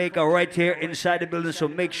from Jamaica right here inside the building. So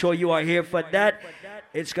make sure you are here for that.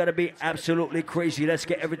 It's going to be absolutely crazy. Let's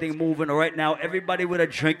get everything moving right now. Everybody with a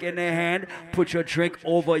drink in their hand, put your drink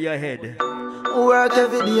over your head. Work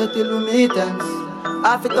every day till we meet ends.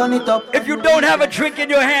 I fit on it up. If you don't have a drink in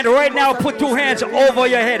your hand right now, put 2 hands over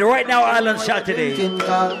your head. Right now, Island Saturday.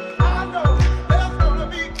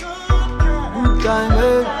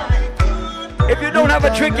 If you don't have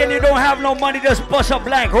a drink and you don't have no money, just bust a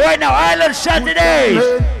blank. Right now, Island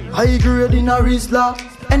Saturdays. High grade in a Rizla.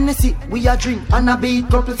 NSC, we a drink and a beat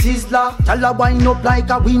couple sizzler. Tell her wind up like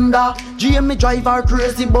a window. GM drive her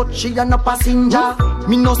crazy but she a no passenger.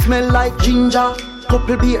 Me no smell like ginger.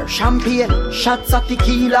 Couple beer, champagne, shots of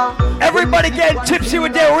tequila. Everybody getting tipsy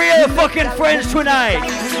with their real fucking friends tonight.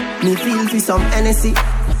 Me feel for some NSC.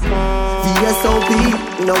 VSOP,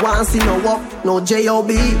 you know want see no walk, no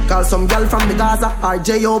JOB. Call some girl from the Gaza or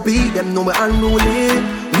JOB. Them know me unruly,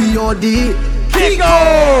 BOD. Kick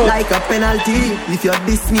like a penalty. If you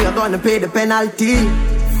diss me, you're gonna pay the penalty.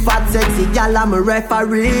 Fat sexy gal, I'm a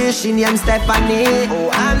referee. She named Stephanie. Oh,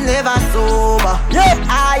 I'm never sober. Yep.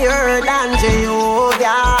 Higher than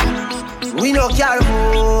Jehovah. We no care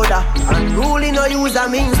for and ruling no use a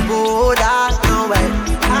means for that. No way,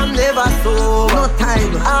 I'm never sober. No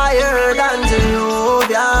time higher than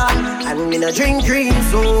Jehovah. And me no drink green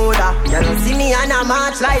soda. You don't see me and I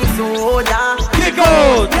march like soda. Kick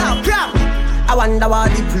out. I wonder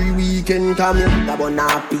what the pre-weekend coming. The one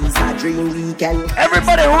piece of dream weekend.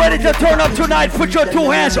 Everybody who ready to turn up tonight, put your two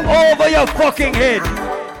hands over your fucking head.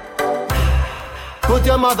 Put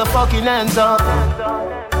your motherfucking hands up.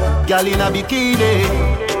 Girl in a bikini.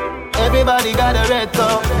 Everybody got a red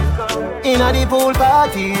cup. In a the pool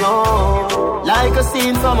party, oh. Like a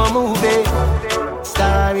scene from a movie.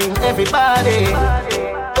 Starring everybody.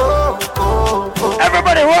 Oh, oh, oh.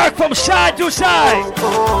 Everybody work from side to side.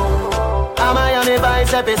 Am I on the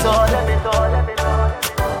Vice episode?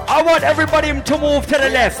 I want everybody to move to the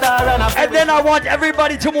left. And then I want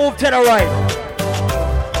everybody to move to the right.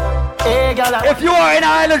 If you are in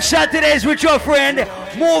Island Saturdays with your friend,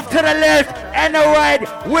 move to the left and the right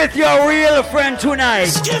with your real friend tonight.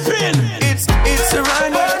 Skipping. It's a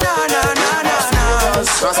run, na na na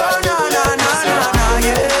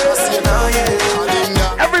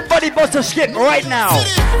yeah. Everybody bust a skip right now.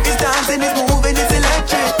 It's dancing, it's moving, it's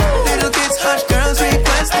electric. Little kids, hot girls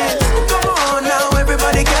request it. Come on now,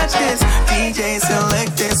 everybody catch this. DJ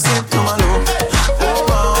select this, skip to my loop.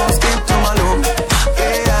 Oh, skip to my loop.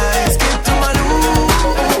 Yeah, skip to my loop.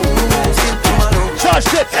 Skip to my loop. Start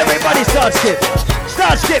skip, everybody start skip.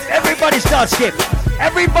 Start skip, everybody start skip.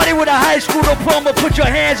 Everybody with a high school diploma, put your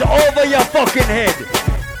hands over your fucking head.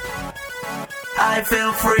 I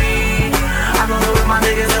feel free. I'm rolling with my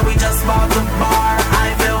niggas and we just bought the bar. I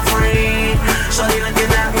feel free. Shorty looking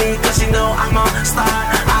at me cause she know I'm a star.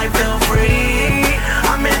 I feel free.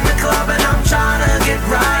 I'm in the club and I'm trying to get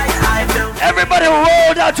right. I feel free. Everybody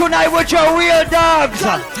roll down tonight with your real dogs.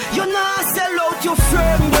 You not sell out your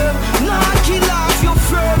friend them. Not kill off your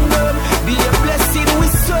friend them. Be a blessing we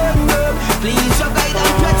serve them. Please your guide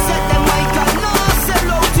and pet set them. Michael not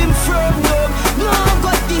sell out him from them. No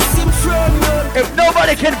got this him from them. If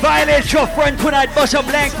nobody can violate your friend tonight, bust a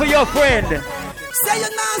blank for your friend. Say you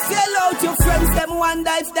not sell out your friends, them wonder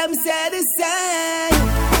if them say the same.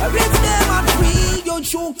 Or if them are free, you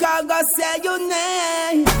true can go say your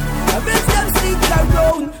name. Or if them stick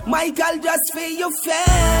around, Michael just feel your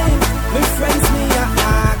fame. My friends me a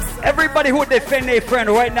ask. Everybody who defend their friend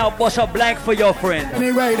right now, bust a blank for your friend.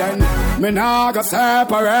 Anyway then, me nah go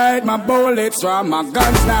separate my bullets from my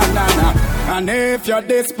guns, nah, nah, nah. And if you're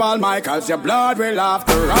this Paul Michaels, your blood will have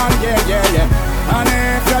to run, yeah, yeah, yeah. And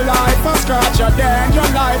if your life was scratch, then your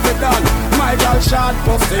life is done. Michael shot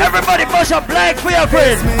pussy. Everybody bust a blank for your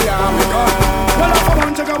friend. Me and me gun. Well, if I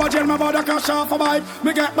want to go to jail, my brother cash off a bike.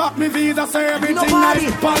 Me get back me visa, say everything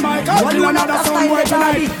nice. Paul Michael, kill another somewhere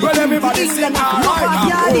tonight. Well, everybody sing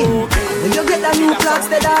alright. When you get the new clocks,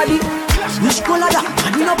 the daddy. Which color that? I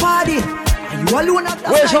do no party.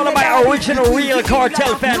 Where's all of my original real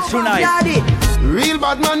cartel fans tonight? Real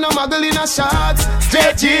bad man, no muggle in a shots.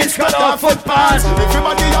 Straight jeans, cut off footpaths.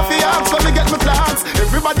 Everybody have the axe when me get my clocks.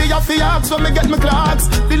 Everybody have the axe when me get my clocks.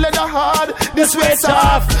 The leather hard, the sweat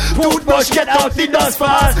soft. Toothbrush, get out the dust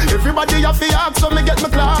fast. Everybody have the axe when me get my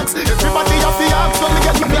clocks. Everybody have the axe when me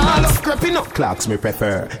get my clocks. Scrapping up. Clocks me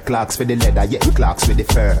prefer. Clocks for the leather, yeah. Clocks for the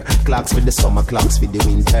fur. Clocks for the summer, clocks for the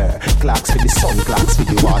winter. Clocks for the sun, clocks for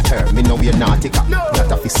the water. Me know we're nautica,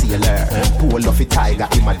 not a sailor. Pull off a tiger,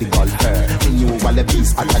 him a the golfer. Me knew all the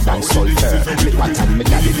beast hotter than sulfur. Me pattern me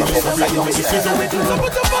daddy from over like youngster.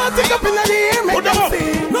 Put the party up in the air, make them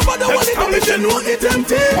see. Nobody want it, but you know it's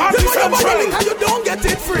empty. You know you're running and you don't get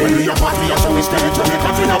it free. When you party, you show me spirit, you make a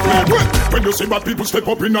play. When you see bad people step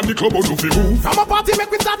up in the club, you feel move. From a party, make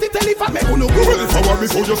me start it, tell if I make you look good. Well, if I want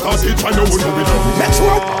before you start it, I know you will know. Next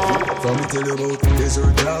one. From me tell you about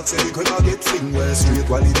desert dark, say you could not get fling where straight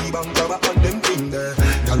while the bank cover and them thing there.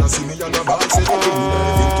 Y'all see me on the bar, say the thing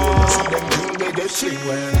there. Think you will see them thing they get fling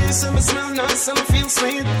where. Some smell nice, some feel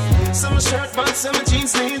sweet. Some shirt pants, some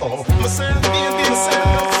jeans neat. Myself being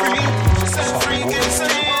myself free. Myself free, can say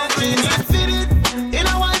it. Jeans fit it. In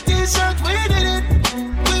a white t-shirt, we did it.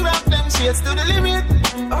 We rock them shades to the limit.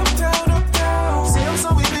 Uptown, uptown. See them so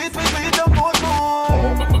we beat up both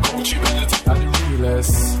more. But my Gucci belt are the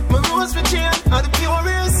realest. My rose for chain are the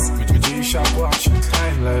purest. With my G-Shock watch,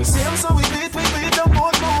 timeless. See them so we beat up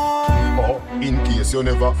both more. In case you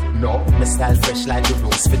never know. My style fresh like the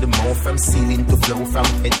rose for the mouth. From ceiling to flow, from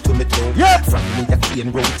head to my toe. Yep. From me a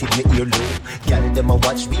clean road till me ear low. Girl them a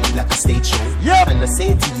watch me like a stage show. Yep. And I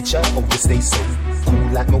say teacher, how you stay so. Cool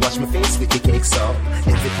like me wash my face with the cake soap.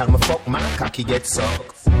 Every time I fuck, my cocky gets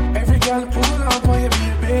sucked. Every girl pull up on your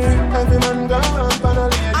baby. Every man go up on a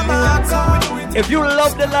lady. If you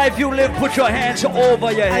love the life you live, put your hands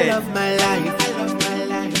over your head. I love my life.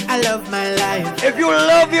 I love my life. If you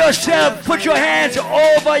love yourself, put your hands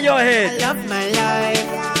over your head. I love my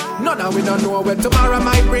life. No, no, we don't know when tomorrow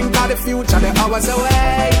might bring, cause the future, the hours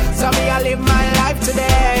away. So me, I live my life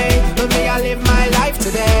today. Me, I live my life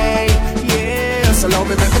today. Yeah, so love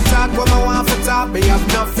me, make me talk what I want for talk. Me have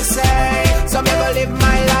enough to say. So me, I live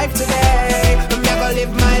my life today. Me, I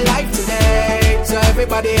live my life today. So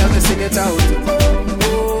everybody else, sing it out.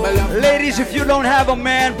 Ladies, if you don't have a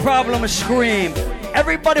man problem, scream.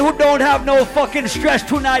 Everybody who don't have no fucking stress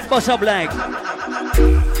tonight, bust a blank.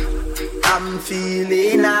 I'm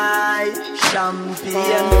feeling high,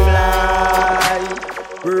 champagne fly.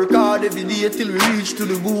 Work hard every day till we reach to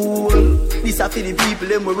the goal. This are for the people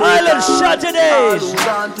them we work Island Saturdays. All who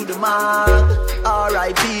gone to the mark.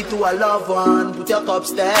 R.I.P. to a loved one. Put your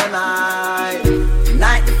cups down high.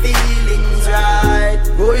 Tonight the feeling's right.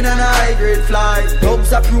 Going on a high grade flight.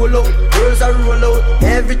 Clubs are roll out, girls are roll out.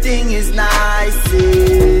 Everything is nice.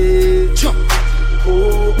 Yeah.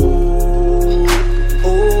 Oh, oh,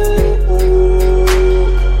 oh,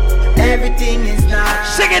 oh. Everything is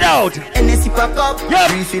nice. Sing it out. NSC pack up,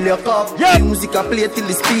 yep. Refill your cup, yep. Music I play till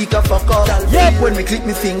the speaker fuck up, yep. When me click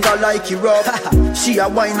me finger like it rub. She a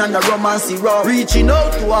wine and a romance rub. Reaching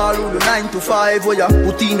out to all who do 9 to 5, where you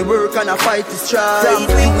put in the work and a fight to strive. From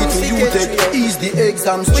do it to you take, ease the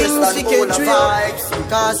exam stress and all the vibes.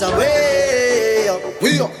 Cause I'm way up,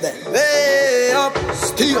 we up there, way up,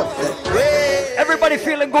 stay up there, way. Everybody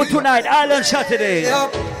feeling good tonight, Island Saturday.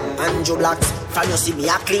 Andrew Blacks. From you see me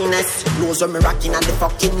a cleanest. Clothes when me rocking and the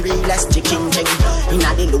fucking realest. Chicken jing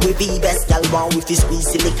inna the Louis V best. Y'all want with this squeeze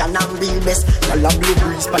silicon and real best. Y'all a blue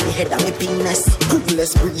breeze pon the head of me penis.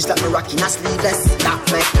 Coolest breeze like me rocking a sleeveless. That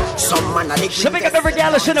make some man a the so pick up every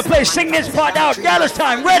gallus in the place. Sing this part out. Gallus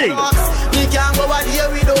time, ready. Me can't go out here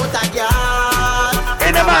without a girl.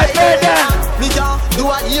 Inna my bed. Me can't do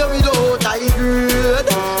out here without a girl.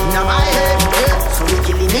 Inna my head. So we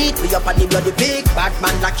killing it. We up on the bloody pig. Bad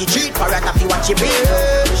man lucky treat. Parrot if you watch it big.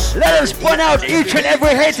 Let us point out each and every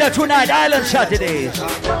hater tonight. Island Saturdays.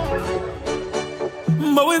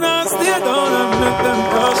 But we not stay down and make them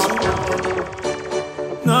crush.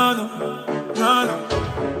 No, no, no, no.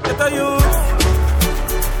 Get a youth.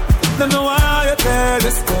 Don't know why you tell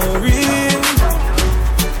the story.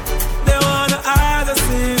 They wanna hide us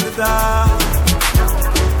in the dark.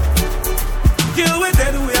 Kill with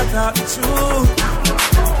them, we are talking the truth.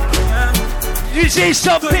 You see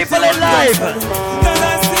some people in life.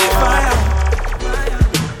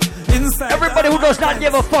 Everybody who does not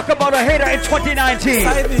give a fuck about a hater in 2019.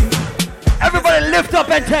 Everybody lift up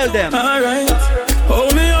and tell them. Alright. Oh,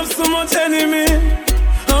 me have so much enemy.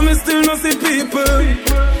 And me still not see people.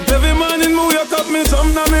 Every morning me wake up, me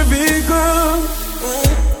jump down my vehicle.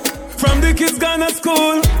 From the kids gone to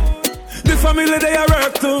school, the family they are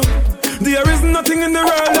work to. There is nothing in the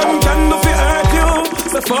world that can do for hurt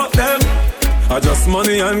you. So fuck them. I just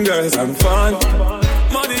money and girls and fun.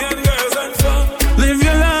 Money and girls and fun. Live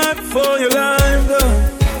your life for your life, though.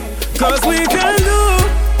 Cause we can do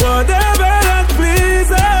whatever that pleases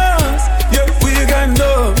us. Yeah, we can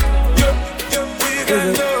do. Yeah, we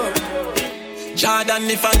can do. Jordan,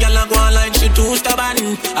 if a girl a go online, she too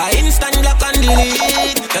stubborn. I instant block and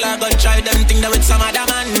delete. Tell her go try them thing that with some other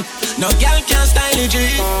man. No girl can style it.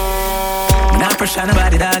 Not pressure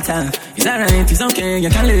nobody that time. It's alright, it's okay, you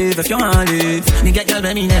can live if you want to live. Nigga, girl,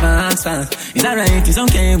 baby, never answer. It's alright, it's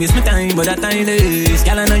okay, waste my time, but that time is.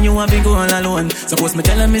 Girl, I know you want to go all alone. Suppose me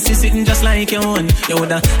tell her, missy sitting just like your own. Yo,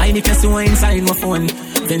 the I need to see one inside my phone.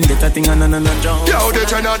 Vendetta thing on another job. Yo, the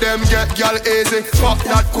ten of them get girl easy. Fuck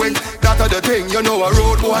that quick, that are the thing, you know a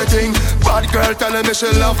road boy thing. Bad girl telling me she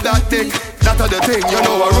love that thing. That are the thing, you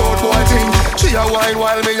know a road boy thing. She a wine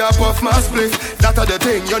while me a puff my split. That are the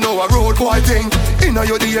thing, you know a road boy thing. Inna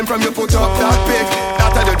your DM from you put up that pic.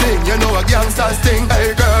 That are the thing, you know a gangster's thing.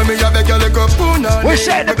 Hey girl, me a beg you like a puna. We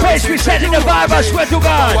set the place, we set in the vibe, I swear to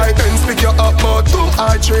God. White and spit you up more 2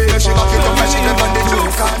 or 3. She back it up and she never the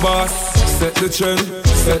joke. Boss, set the trend,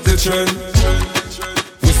 set the trend.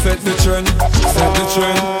 We set the trend, set the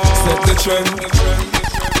trend, set the trend.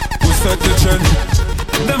 We set the trend.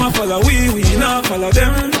 Them a follow we not follow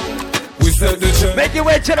them. We set the trend. Make your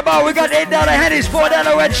way to the bar. We got $8 Henny's, $4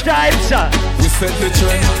 red stripes. We set the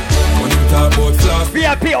trend. When you talk about flash,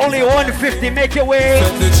 VIP only $150. Make your way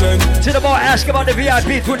set the trend. to the bar. Ask about the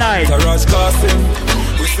VIP tonight. Garage casting.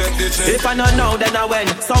 If I not know, then I win.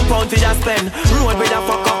 Some pound to just spend. Road with a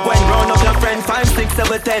fuck up when. Round up your friend. 5, 6,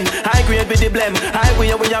 7, 10. High grade with the blem. High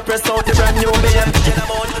way when you press out the brand new BM.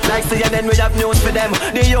 Like CNN, we have news for them.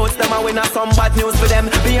 The youths, them are winner, some bad news for them.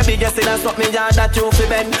 Be a biggest in and stop me, yeah, that you fi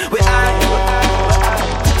bend. We are.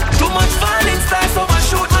 Too much violence, stars over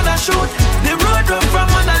shoot, man, I shoot. The road run from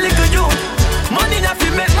man, a little youth. Money na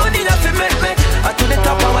fi make, money na fi make. I to the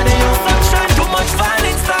top of the youth, sunshine. Too much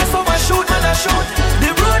violence, stars over shoot, man, I shoot. The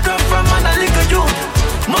road run from man, a little youth.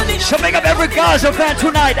 So make up every Gaza fan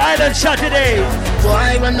tonight, Island Saturday. Boy,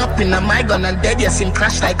 I run up in a my gun and dead, yes, him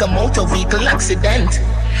crash like a motor vehicle accident.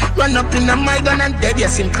 Run up in a my gun and dead,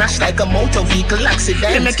 yes, him crash like a motor vehicle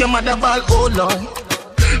accident. You make your mother ball, oh Lord.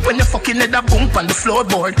 When you fucking head a bump on the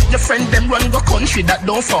floorboard, your friend them run go country that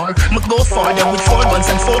don't fall. Me go for them with 4 guns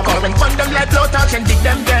and 4 car and run them like blow touch and dig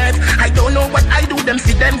them dead. I don't know what I do, them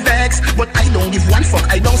feed them vex, but I don't give one fuck,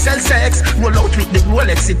 I don't sell sex. Roll out with the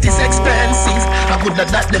Rolex, it is expensive. I would have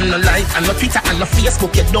that them no like, and no Twitter and no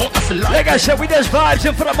Facebook, you don't have to like. Like I said, we just vibes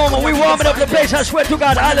in for the moment, we warming up the place, I swear to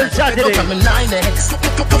God, Island Saturday. Look at me 9X,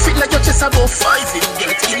 to feel like your chest about 5 in,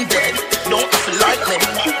 get in dead, don't have to like me.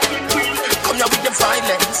 With the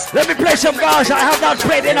violence. Let me play some Gaza. I have not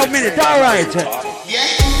played in a minute. All right. Yeah.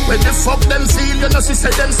 When the fuck them feel, you know, she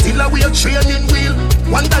said them still a wheel training wheel.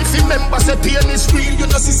 One time if members say pain is real, you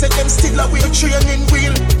know, she said them still a wheel training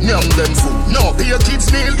wheel. Nyam them food, no pay your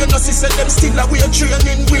kids meal, you know, she said them still a wheel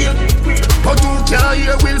training wheel. But who can't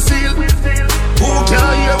hear will feel? Who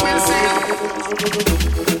can't hear will feel?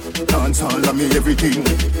 Dance all of me everything.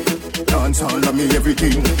 Dance all of me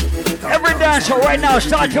everything. Every dancer right now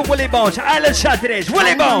starting Willie Bones. Island Saturdays.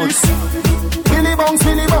 Willie Bones. Willie Bones,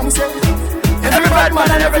 Willie Bones. Every bad man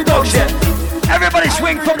and every dog shit. Everybody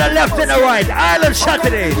swing from the left and the right. Island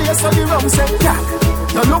Saturdays.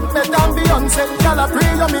 You look better than Beyonce. Y'all a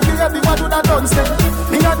pray you me baby, what do that done say?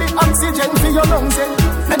 Me got the oxygen for your lungs,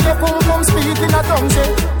 and the boom boom speak in a tongue, say.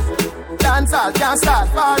 Dance all can't start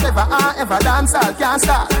forever and ever. Dance all can't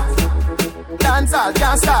start. Dance all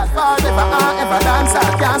can't start forever and ever. Dance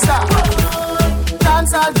all can't start.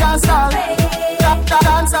 Dance all can't start.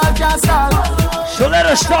 Dance all can't start. So let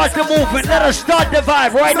us start the movement. Let us start the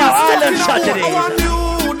vibe right now. Island Saturday. I want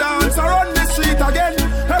you dance around the street again.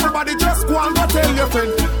 Everybody just go and go tell your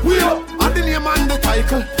friend. We up on the name and the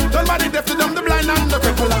title. Somebody deaf to them, the blind and the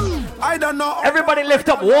cripple. I don't know. Everybody lift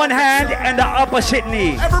up one hand and the opposite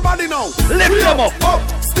knee. Everybody know. Lift them up. Up,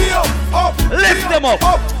 still up. Lift them up.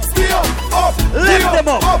 Up, still up. Lift them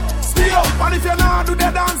up. Up, still up. And if you not do the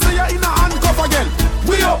dance, you're in a handcuff again.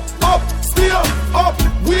 We up, still up.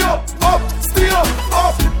 We up, still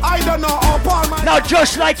up. I don't know how Paul man. Now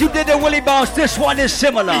just like you did the Willie Bounce, this one is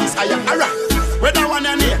similar. Whether one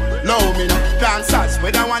and eight, love me now. Dancers,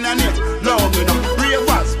 whether one and eight, love me now.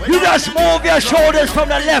 Ravers. You just move your shoulders from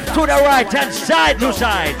the left to the right and side to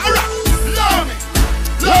side. Love me.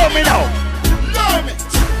 Love me now. Love me.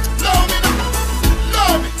 Love me now.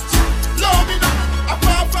 Love me. Love me now.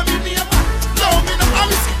 Apart from me name, love me now. I'm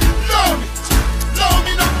missing. Love me. Love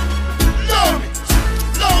me now. Love me.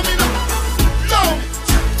 Love me now. Love me.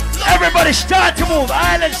 Everybody start to move.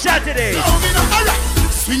 Island Saturday. Love me now. All right.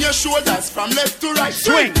 Swing your shoulders from left to right.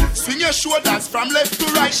 Swing. Swing your shoulders from left to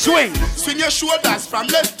right. Swing. Swing your shoulders from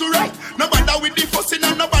left to right. No bother with the fussing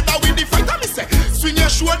and no bother with the fight. Let me say, swing your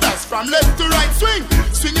shoulders from left to right. Swing.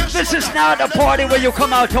 Swing your. This is not a party where you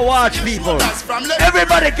come out to watch people.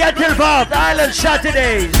 Everybody get involved. Island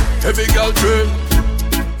Saturdays. Every girl train.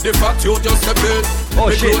 The fact you just step in. Oh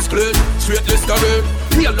the shit. Close clean. Straight Listerine.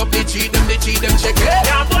 Heal up the cheat them check it.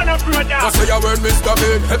 Yeah, I'm gonna throw down. That's how you earn Mr.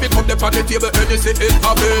 Bean. Heavy cup the on the table and you sit in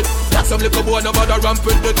a bed. That's some little boy no bother ramp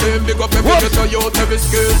with the team. Big up every little youth, every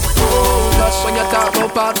skill. Oh, gosh, when you talk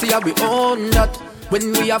about party, yeah, we own that.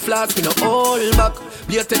 When we are flash, we no hold back.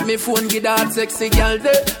 You take me phone, get that sexy girl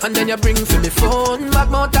there, and then you bring for me phone back.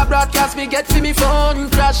 Mount a broadcast, me get for me phone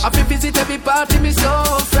crash. Happy visit every party, me so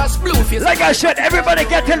fresh blue face. Like I said, everybody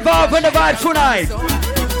get involved in the vibe tonight.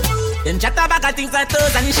 Them chat about things like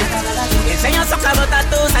toes and shit. They say you suck about that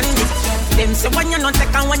toes and it. Them say when you not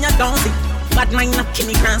take and when you don't see. But mine not kill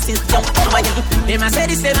me Francis don't know why. Them a say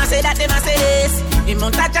this, them a say that, them a say this. Them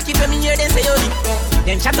mount a jacket when me hear them say Oli.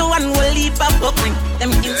 Them chat to one will leave a book ring.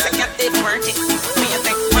 Them insecure they work it. Me a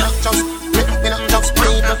think well. Just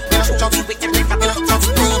people.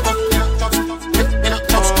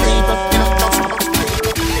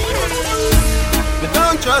 Me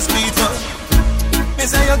don't trust people. Me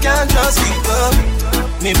say you can't trust people.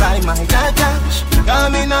 Me buy my dad cash.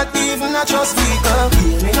 Cause me not even a trust people.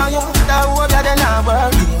 Give me no yo, that hope ya then I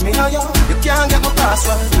work. Give me no yo, you can't get my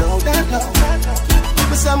password. No, that no.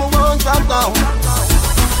 Me say me won't drop down.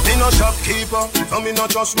 Me Me no shopkeeper, so me no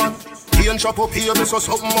trust man. He and chop up here, so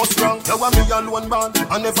something must wrong. You want me alone man,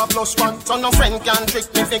 I never plus one. So no friend can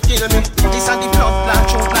trick me, they kill me. This and the blood black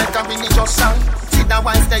truth like a religious song. See the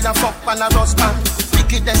wife they a fuck and a rust man.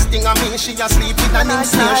 Wickedest thing of me, she a sleep with an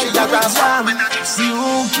insane, she a grab up.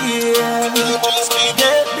 You can't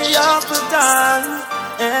get me off the gun.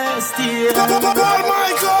 Still Bookpaul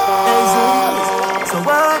Michael. So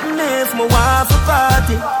what if my wife a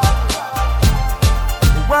party?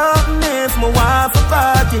 What if my wife a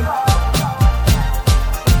party?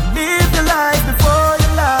 Live your life before you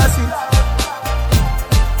lost it.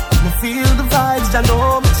 Me feel the vibes, I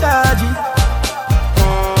know me charge it.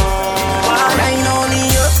 Right on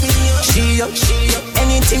me up, she up.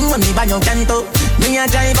 Anything when me buy your canto. Me a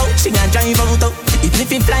drive out, she a drive out. Even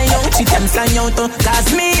if you fly out, she can fly out.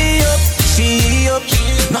 Cause me up, she up.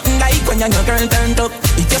 Nothing like when your girl turned up.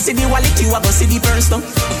 If you see the wallet, you a go see the purse though.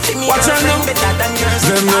 Watch out now. Better than yours.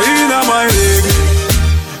 Them no inna my leg,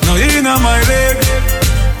 no inna my leg.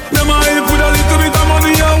 Them a help with a little bit of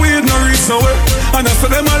money and weed, no reach nowhere. And I say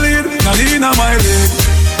them a lead, no inna my leg,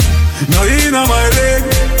 no inna my leg.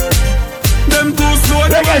 Them too slow.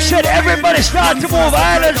 Like I said, everybody start to move.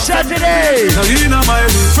 Island Saturday. No inna my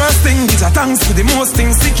leg. First thing, it's a thanks for the most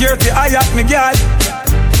things. Security, I at me girl.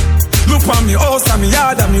 Look on me house and me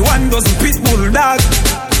yard and me 1 dozen pit bull dog.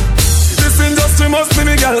 This industry must be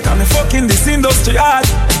me girl, cause me fucking this industry hard.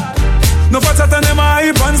 No better than them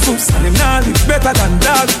hype and soups, and them nah live better than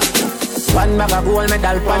dog. One bag of gold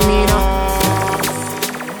medal for me now.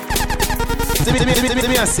 See me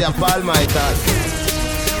I say Paul Michael.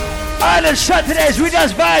 Island Saturdays, we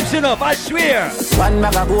just vibes enough, I swear. One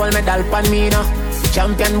bag of gold medal for me now.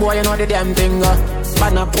 Champion boy, you know the damn thing.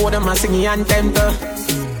 Man, I pour them a singing anthem.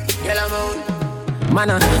 Man,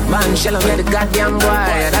 shell on the goddamn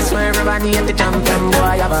boy. That's why everybody at the champion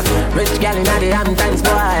boy. Have a rich gal in the Hamptons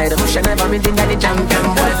boy. The bush never meet in the champion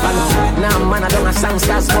boy. Now man, I don't have songs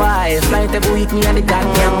that's boy. Flight every week me at the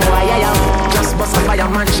goddamn boy. Yeah. Just bust up by your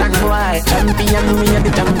mansion boy. Champion me at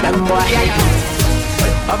the champion boy. Yeah.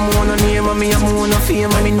 I'm on a name and me, I'm on a fame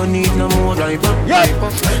and me no need no more drive up.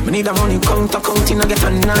 Me need a money counting, I get a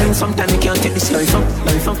 9. Sometimes me can't take this life up.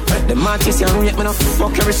 Them artists, you rate me no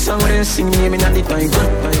fuck every song they sing me in at the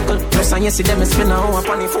title. Plus and you see them spend a hour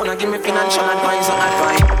upon the phone and give me financial advice on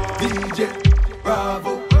that DJ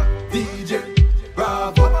Bravo, DJ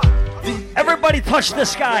Bravo. Everybody touch the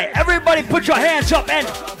sky. Everybody put your hands up and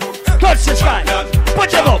touch the sky.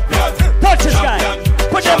 Put them up. Touch the sky.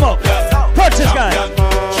 Put them up. Touch the sky.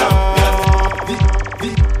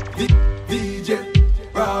 DJ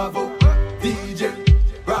Bravo, DJ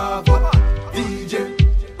Bravo, DJ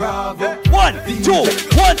Bravo. 1, 2,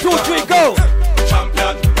 1, 2, 3, go.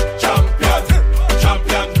 Champion, champion,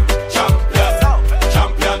 champion, champion,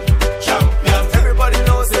 champion, champion. Everybody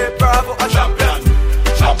knows say Bravo a champion,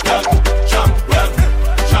 champion, champion,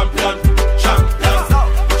 champion, champion,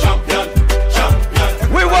 champion, champion.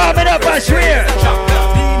 We warming up, I swear.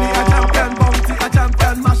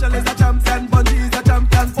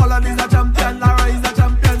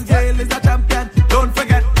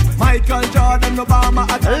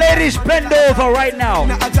 Ladies, bend over right now.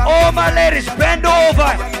 All my ladies, bend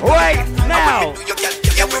over right now.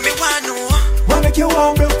 Wanna make you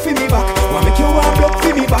warm block for me back. Wanna make you warm block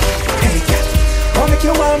for me back. Hey, girl. Wanna make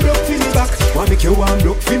you warm block for me back. Wanna make you warm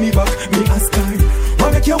block for me back. Me ask her.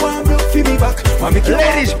 Wanna make you warm block for me back. Wanna make you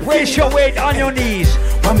ladies, place your weight on your knees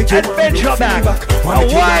and bend your back. Now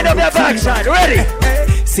wind up your backside. Ready?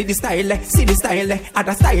 See the style,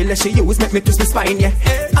 other style she use make me twist my spine, yeah.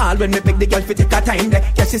 All when me make the girl fit take her time, there.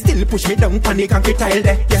 Yeah, she still push me down on the concrete tile,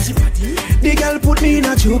 there. Yeah, the girl put me in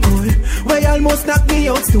a chokehold, where almost knocked me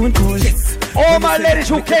out stone cold. Yes. All my ladies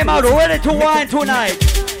who came out ready to wine tonight.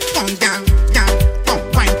 Wine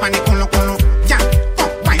pan the colo colo,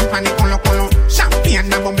 wine pan the colo colo. Champagne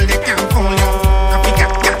na bubble they can't call you. Copy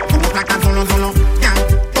cat, come like a zolo zolo.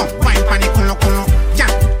 Wine pan the colo colo,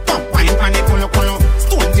 wine pan the colo colo.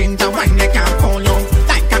 Stone ginger wine they can't call you.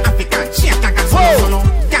 Like a African shake like a zolo zolo.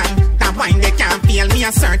 That wine they can't feel me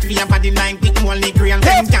a search for your body like with only grail.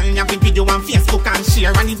 Then girl you have video on Facebook and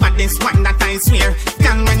share. And the baddest wine that I swear.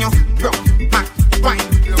 Girl when you broke back wine,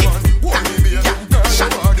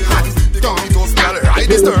 ride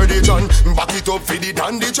the sturdy John, back it up for the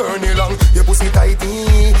dandy journey long. Your pussy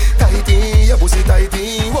tighty, tighty, your pussy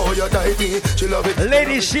tighty, oh you tighty, she love it.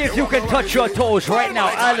 Ladies, see if you can touch your toes right now.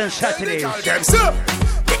 Island Saturdays. Them sir,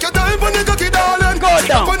 take your time on the cocky darling. Go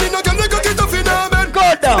down. Go down.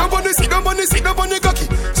 Go down. Sit down on the cocky.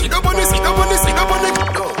 Sit down on the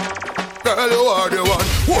cocky. girl, you are the one.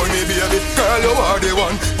 Hold me, baby, girl, you are the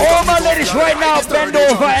one. All my ladies right now, bend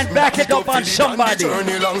over and back it up on somebody.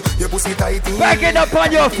 Back it up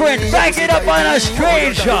on your friend. Back it up on a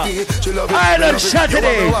stranger. Island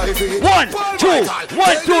Saturday. 1, 2,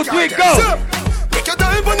 1, 2, 3, go. Take your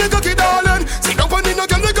time on the cocky, darling. Sit down on the no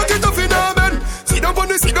girl, the cocky tough in her man. Sit down on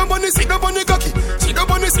the, sit down on the, sit down on the cocky. Sit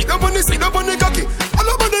down on the, sit down on the, sit down on the cocky. All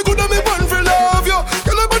about the good of me born for love you.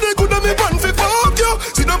 All about the good of me born for fuck you.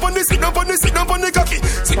 Sit down on the, sit down on the, sit down on the cocky.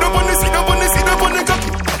 Sit down on the, sit down on the, sit down on the cocky.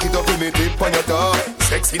 Cock it up with me tip on your top.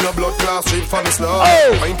 Sex in a blood class strip for me slow.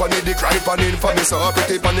 Wine pon the dick, right pon in for me so.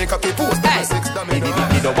 Pretty pon the cocky post.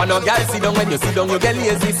 You don't want no girl sit down when you sit down, you get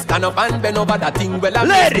lazy. Stand up and bend over that thing. Well,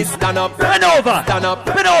 ladies, stand up, bend over, stand up,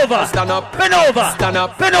 bend over, stand up, bend over, stand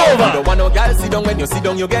up, bend over. You don't want no girl sit down when you sit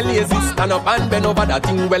down, you get lazy. Stand up and bend over that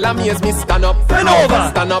thing. Well, amaze me. Stand up, bend over,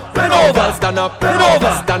 stand up, bend over, stand up, bend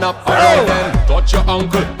over, stand up. Alright then, touch your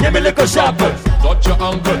uncle, give me a little sample. Touch your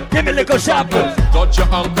uncle, give me a little sample. Touch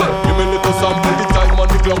your uncle, give me a little sample. The time on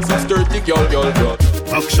the clock 6:30, girl.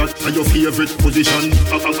 Back shot to your favorite position.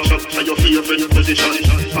 Back shot to your favorite position.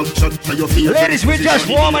 Back shot to your favorite. Ladies, we just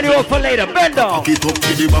warming you up for later. Bend down. Back it up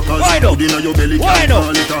to the backers. Wind up. Put in your belly. Wind up.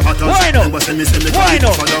 Wind up. Never send me Wind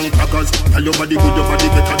up. for down crackers. Tell your body good, your body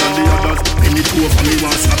better than the others. Penny two for me,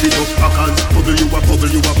 want slap it up packers. Bubble you a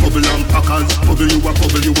bubble, you a bubble and packers. Bubble you a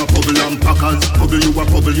bubble, you a bubble and packers. Bubble you a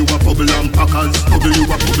bubble, you a bubble and packers. Bubble you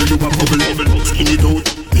a bubble, you a bubble. Skin it out,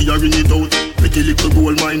 me a ring it out. Pretty little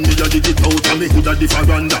gold mine, me a dig it out. And me hood a the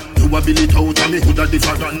faranda. You a bill it out, and me hood a the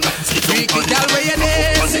faranda. Freaky girl where you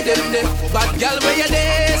there, see them there. Bad girl where you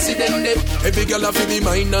there, see them there. Every girl a fi me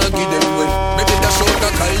mine and give them way. Maybe the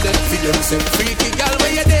shoulder call them, fi them say. Freaky girl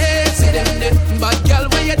where you there, see them there. Bad girl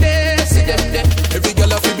where you there, see them there. Every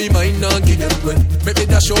girl a fi me mine and give them way. Maybe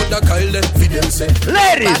the shoulder call them, fi them say.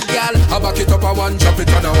 Ladies, bad girl, I back it up a one, drop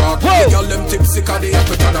it on a walk. The girl them tipsy 'cause they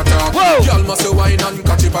have it on a talk. Girl must wine and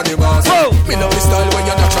catch it on the bars. Me love the style when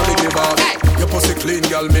you naturally give up. Your pussy clean,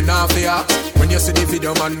 girl, me nah fear. When you see the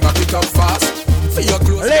video, man, back it up fast. For your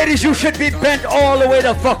clothes. Ladies, you should be bent all the way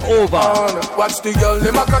the fuck over. Watch the girl,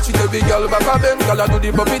 them a catch it, every girl back of them. Girl, I do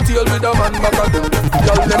the puppy tail with a man back of them.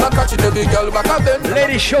 Girl, them a catch it, every girl back of them.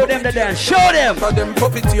 Ladies, show them the dance, show them. For them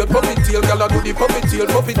puppy tail, girl, I do the puppy tail,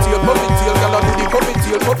 puppy tail, puppy tail. Girl, I do the puppy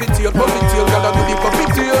tail, puppy tail, puppy tail. Girl, I do the puppy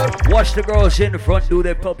tail. Watch the girls in the front do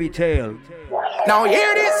their puppy tail. Now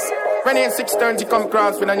hear this. When it's 6:30 come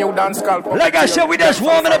cross with a new dance call. Like I said, we just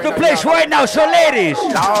warming up the place right now, so ladies.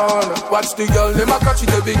 Watch the girl, them a catch it,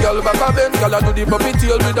 every girl back of them. Girl, I do the puppy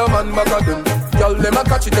tail with a man back of them. Girl, them a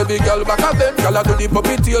catch it, every girl back of them. Girl, I do the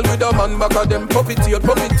puppy tail with a man back of them. Puppy tail,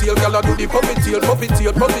 girl, I do the puppy tail, puppy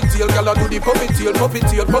tail, puppy tail. Girl, I do the puppy tail, puppy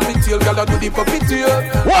tail, puppy tail. Girl, I do the puppy tail.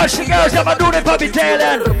 Watch the girls ever do the puppy tail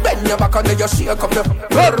then. Bend your back and then you shake up your.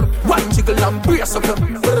 One jiggle and brace up your.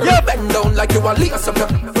 You bend down like you a lace up your.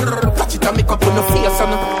 Catch it and make up on the face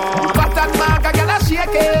and. Got that mark, I gotta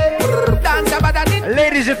shake it. Dance about that.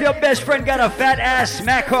 Ladies, if your best friend got a fat ass,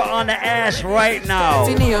 smack her on the ass right now.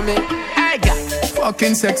 I got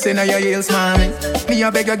fucking sex in your heels, mommy. Me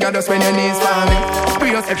a beg you, girl, just when your knees for me.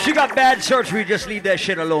 If she got bad surgery, just leave that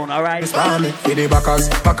shit alone, alright? For the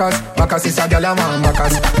backers is a gal a man,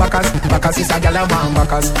 backers is a gal a man,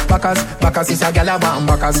 backers is a gal a man,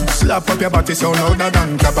 backers. Slap up your body so louder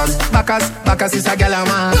than clappers. Backers is a gal a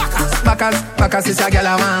man, backers is a gal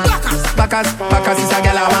a man, backers is a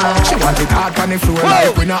gal a man. She want it hard on the floor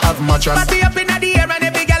like we not have mattress. Party up in the air and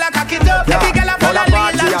every gal a cock it up, every gal a fall a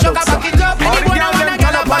lean and chuck a back it up. Anyone a wanna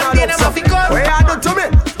gal a pan, they never fi cut. Where you do to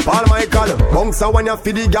me? Paul Michael, bounce when you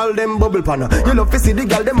feed the gal them bubble pan. You love to see the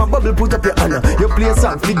gal them a bubble, put up your hand. You play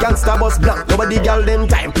song fi gangsta boss blank. Nobody gal them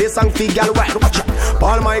time, play song fi gal white. Watch it.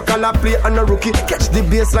 Paul Michael a play on a rookie. Catch the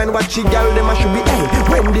baseline, watch the gal them a should be.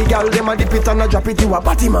 Hey, when the gal them a dip it and a drop it, you a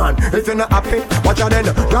batty man. If you not happy, watch out then.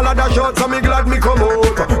 Gal a dash out, so me glad me come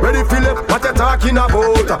out. Ready Philip, what you talking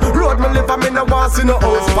about? Road me live and me no want see no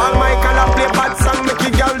house. Paul Michael a play bad song, make the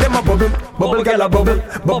gal them a bubble. Bubble gal a bubble,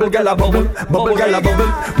 bubble gal a bubble, bubble gal a bubble.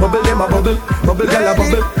 Bubble them a bubble, bubble gal a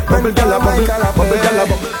bubble, bubble gal a bubble, bubble gal a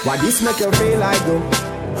bubble. Why this make you feel like though?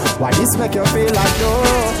 Why this make you feel like though?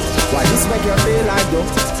 Why this make you feel like though?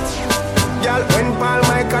 Girl, when Paul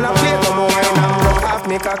Michael a play, come on and broke off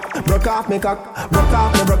me cock, broke off me cock, broke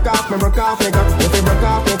off me, broke off me, broke off me cock. If you broke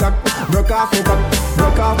off me cock, broke off me cock,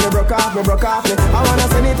 broke off me, broke off me, broke off me. I wanna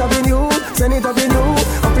send it up in you, send it up in you,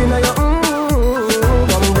 up in your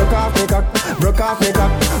come broke off me cock, broke off me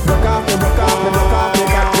cock, broke off me, broke off me, broke off me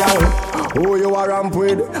cock, girl. Who you are ramp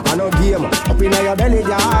with? I no game. Up in your belly,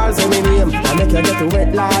 girl, say me name. I make you get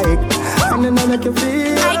wet like, and then I make you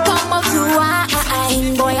feel. I come up to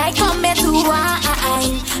wine, boy, I come here to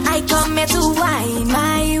wine. I come here to wind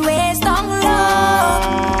my waist down low.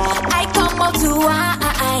 I come out to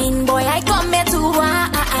wine, boy. I come here to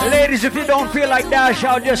wine. Ladies, if you don't feel like dash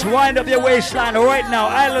out, just wind up your waistline right now.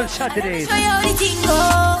 Island Saturdays. Show you how the thing go.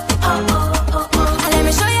 Let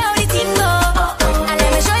me show you how the thing go.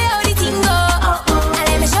 Let me show you how the thing go.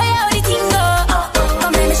 Let me show you how the thing go.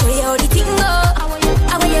 Come let me show you how the thing go. I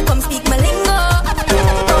want you come speak my lingo.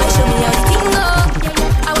 Boy, show me how the thing go.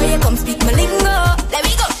 I want you come speak my lingo. Let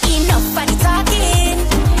me go. Enough for the talking.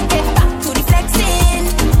 Get back to the flexing.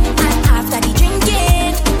 And after the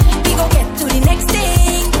drinking, we go get to the next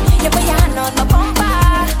thing. You put your hand on my bumper.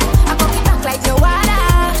 I pop it back like no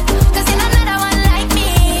water. Cause you're another one like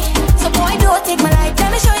me. So boy, don't take my life.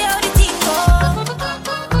 Let me show you how the thing go.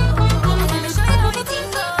 Let me show you how the thing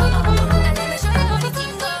go. Let me show you how the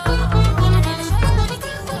thing go. Let me show you how the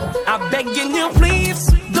thing go. I'm begging you,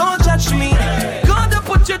 please, don't judge me. Gonna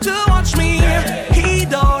put you to watch me. He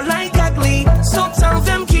don't like ugly, so tell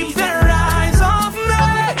them keep their eyes off me.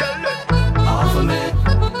 Off of me.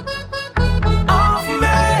 Off me.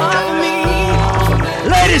 Off me.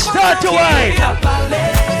 Ladies, start to wine.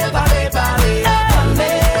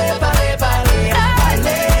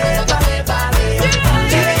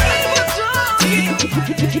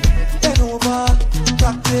 Bend over,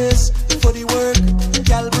 practice for the work,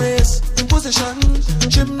 gal brace, position,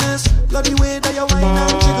 gymnast, love the way that you whine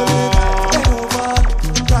and jiggle it. Bend over,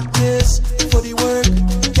 practice for the work,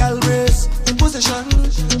 gal brace, position,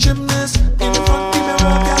 gymnast, in front the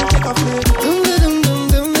mirror, gal take a flip.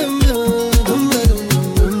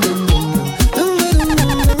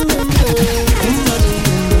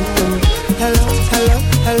 Hello, hello,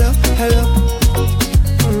 hello,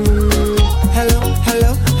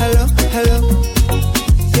 hello.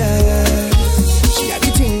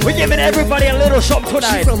 We're giving everybody a little something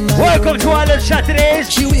tonight. Welcome to Island Saturdays.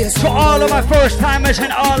 To all of my first timers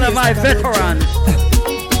and all of my veterans.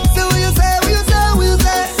 So what you say, what you say, what you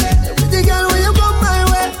say? Pretty girl, when you come my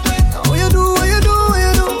way, what you do, what you do, what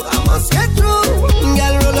you do, I must get through.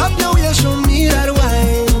 Girl, roll up now, you show me that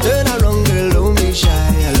wine. Turn around, girl, don't be shy.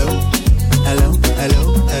 Hello, hello, hello,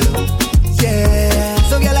 hello. Yeah,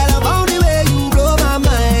 so girl, I love how the way you blow my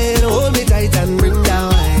mind. Hold me tight and bring that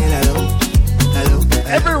wine. Hello, hello, hello.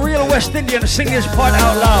 Every real West Indian sing his part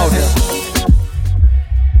out loud.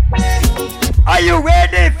 Are you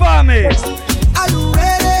ready for me? Are you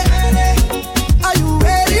ready? Are you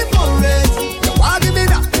ready for it? You want give me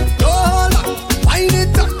that? No, hold on. Wind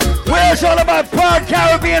it up. Where's all of my proud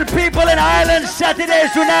Caribbean people in Island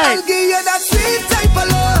Saturdays tonight? I'll give you that sweet type of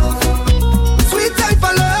love. Sweet type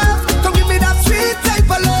of love. Come give me that sweet type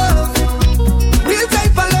of love. Real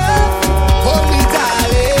type of love. Hold me,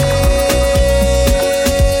 darling.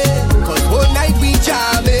 Cause whole night we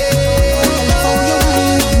jamming.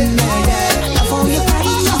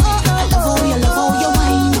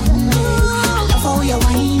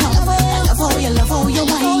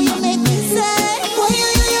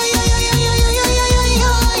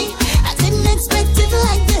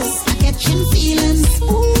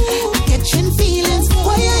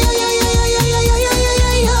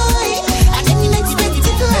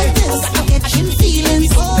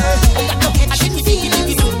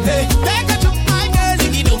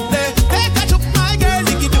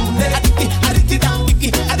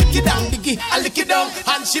 I lick it down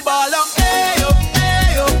and she ball up. Ayo,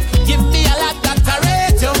 ayo, give me a lot that I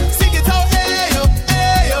rate you. Sing it out, ayo,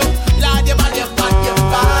 ayo. Lord, your body, your body, your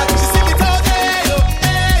body. She sing it out, ayo,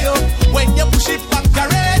 ayo. When you push it back, I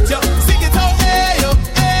rate you. Sing it out, ayo,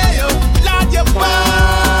 ayo. Lord, your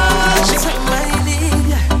body. She take my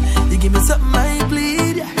lead. You give me something I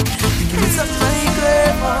bleed. You give me something I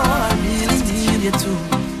crave. Oh, I really need you too.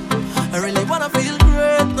 I really wanna feel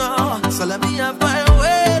great now. So let me have my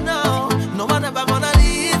way now. No one ever gonna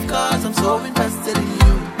leave, cause I'm so invested in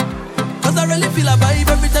you. Cause I really feel a vibe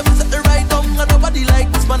every time you set the right tongue. And nobody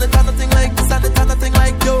like this, man, it's nothing like this, and it's nothing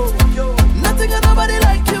like you. Nothing and nobody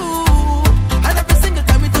like you. And every single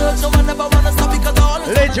time we touch, no one ever wanna stop because all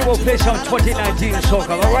Legend will play some 2019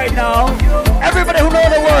 soca, but right now, everybody who know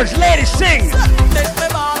the words, ladies, sing. Make me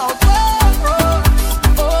ball out.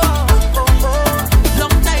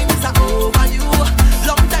 Long time is over you.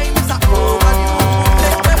 Long time is over you.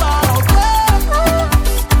 Make me ball out.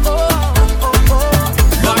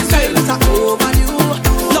 Long time is over you.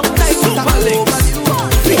 Long time is over you.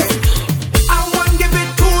 I want give it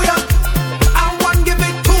to ya. I want give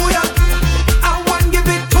it to ya. I want give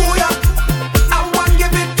it to ya. I want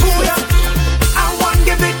give it to ya. I want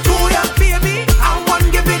give it to ya, baby. I want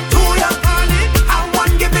give it to ya. I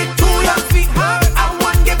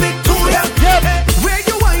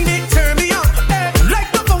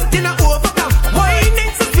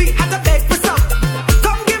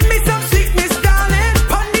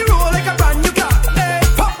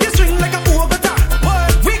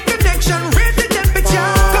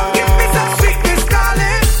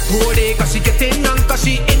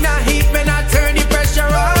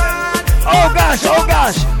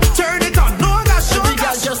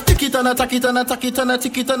and attack it and attack it and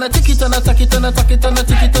attack it and attack it and attack it and attack it and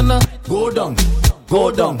attack it and go down, go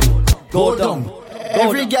down, go down.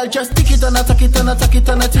 Every girl just tick it and attack it and attack it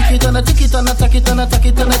and attack it and attack it and attack it and attack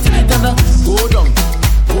it and attack it and go down,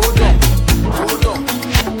 go down, go down.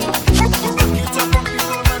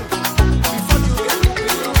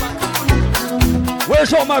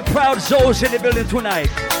 Where's all my proud souls in the building tonight?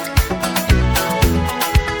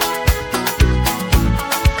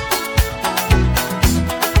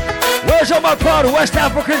 Where's all my proud West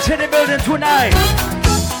Africans in the building tonight?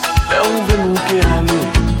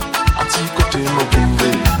 Anti-côté m'a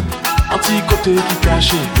prouvé, anti-côté qui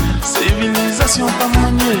caché, civilisation pas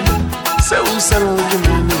maniée, c'est où ça l'on qui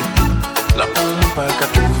mène, la pomme pas qu'à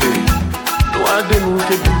trouver, doit de nous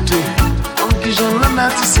que goûter, en qui j'en la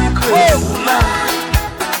nati secret, oula,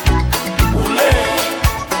 oulé,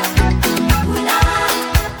 oula,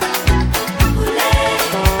 oulé,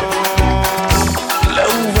 là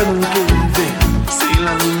où va nous que vivre, c'est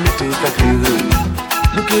la limite qu'à créer,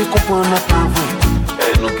 nous qui comprenons pas vrai.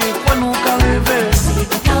 Nous qui croyons nous qu'à rêver.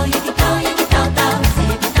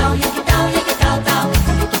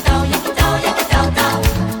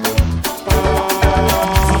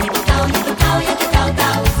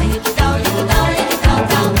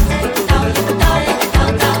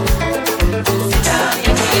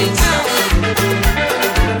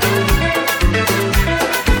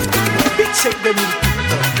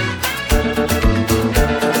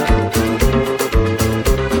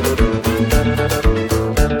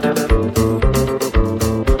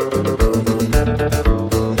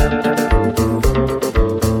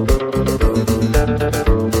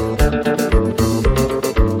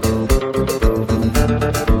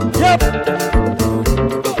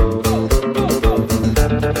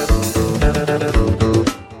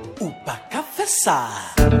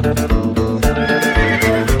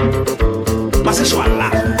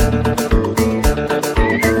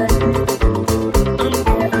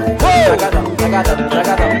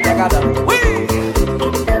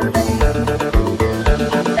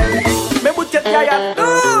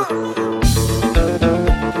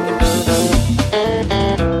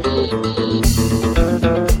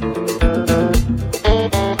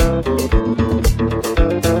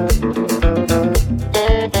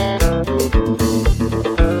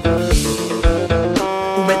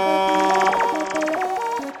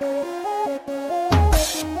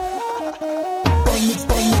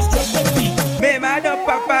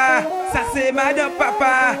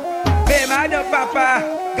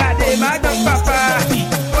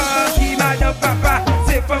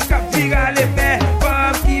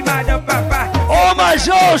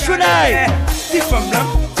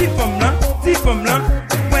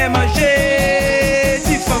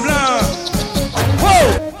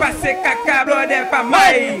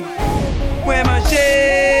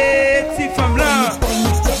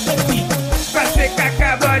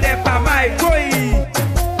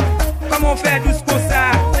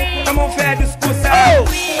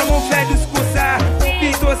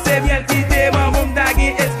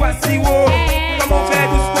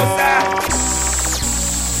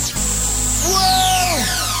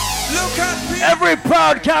 Every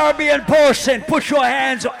proud Caribbean person, put your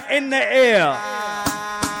hands in the air.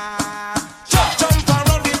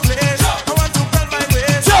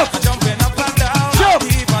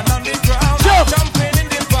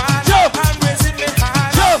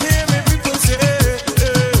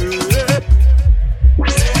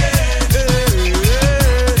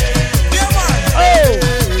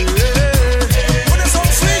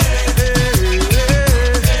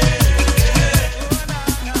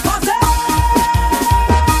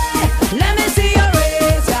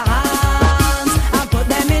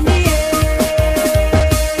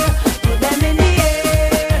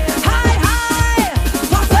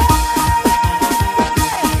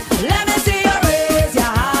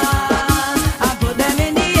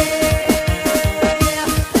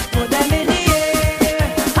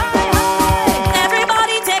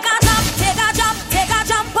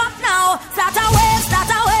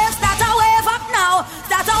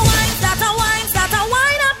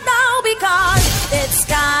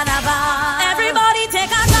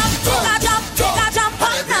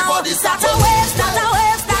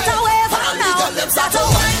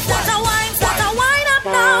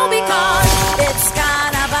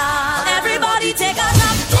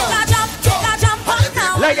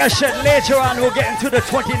 Like I said, later on we'll get into the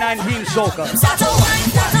 2019 soca.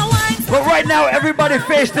 But right now, everybody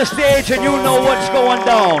face the stage and you know what's going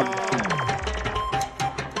down.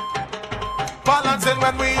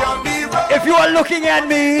 If you are looking at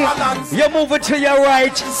me, you're moving to your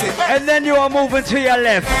right, and then you are moving to your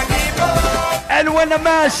left. And when the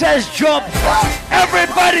man says jump,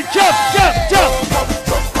 everybody jump, jump, jump.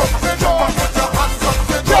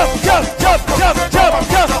 Jump, jump, jump, jump, jump, jump,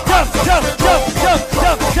 jump, jump, jump, jump, jump,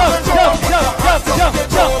 jump, jump, jump, jump,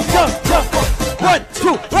 jump, jump, jump. 1,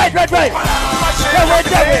 2, right. That way.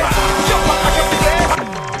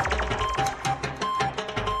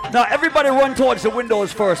 Now everybody run towards the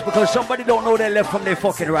windows first because somebody don't know their left from their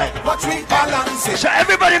fucking right. So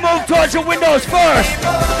everybody move towards the windows first.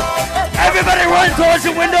 Everybody run towards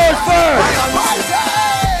the windows first.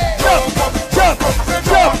 Jump, jump,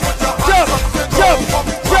 jump, jump, jump,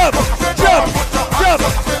 jump, jump, jump,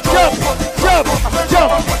 jump, jump,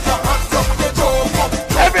 jump.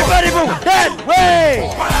 Everybody move that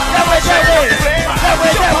way. That way, that way. That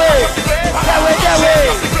way, that way. That way, that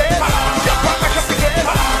way.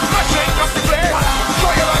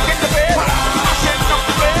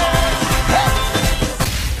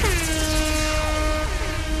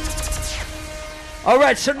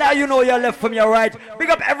 Alright, so now you know your left from your right.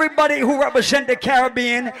 Big up everybody who represent the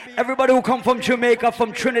Caribbean, everybody who come from Jamaica,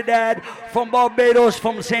 from Trinidad, from Barbados,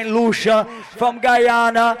 from St. Lucia, from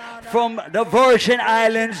Guyana, from the Virgin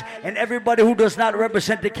Islands, and everybody who does not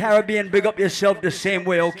represent the Caribbean, big up yourself the same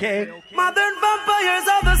way, okay? Modern vampires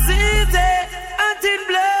of the city, until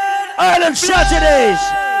blood. Island Saturdays.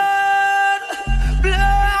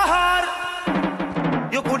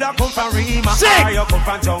 You coulda come from Rima, sing. Or you come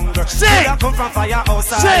from jungle. Sing. You coulda come from Firehouse,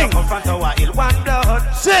 sing. Or you come from Tower Hill, one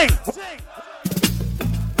blood. Sing.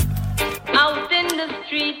 Out in the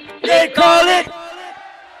street, they call it.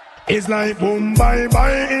 It's like boom bye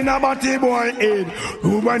bye in a batty boy head.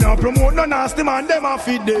 Who when I promote no nasty man, them a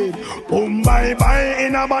feed dead. Boom bye bye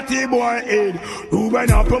in a batty boy head. Who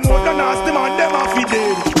when I promote no nasty man, them a feed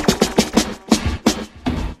dead.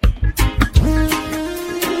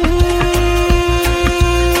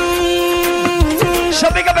 So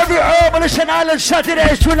big up every herbalist and Island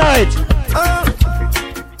Saturdays tonight. No.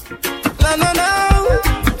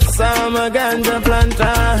 Summer ganja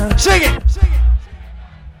planter. Sing it.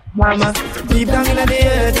 Mama, deep down in the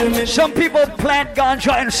air to me. Some people plant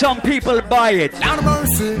ganja and some people buy it. Down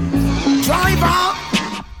mercy. Driver.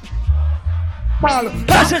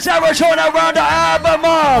 This is Arizona around the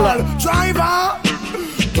Albemarle. Driver.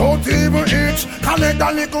 Don't even itch, collect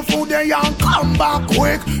a little food there and come back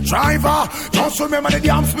quick. Driver, just remember the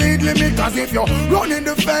damn speed limit. Cause if you're running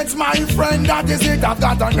the fence, my friend, that is it. I've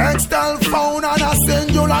got an Excel phone and a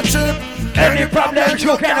singular chip. Any problem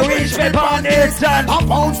you can reach me on it and I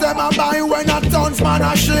pounds them I buy when a tons man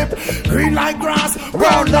a ship. Green like grass,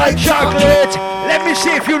 brown like chocolate. Let me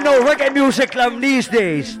see if you know reggae music like these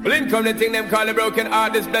days. Well, in come the thing them call a broken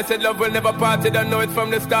heart. This blessed love will never part. Don't know it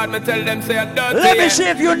from the start. Me tell them say I don't. Let me see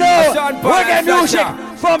if you know reggae music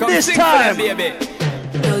from this time.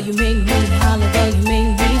 Though you make me holler, though you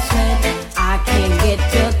make me sweat, I can't get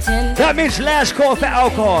till 10. That means last call for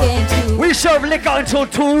alcohol. We serve liquor until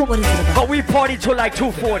 2, but we party till like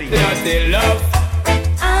 2:40. I'm still love.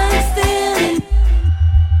 I'm still in.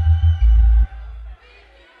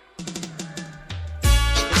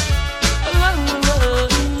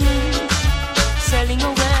 Selling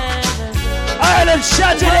away. Island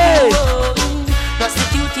Saturday.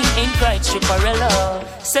 Prostituting ain't right, Chuparella.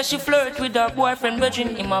 Says she flirt with her boyfriend,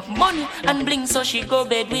 virgin him of money and bling, so she go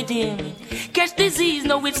bed with him. Catch disease,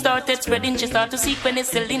 now it started spreading. She start to seek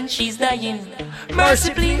penicillin, she's dying.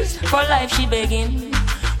 Mercy please, for life she begging.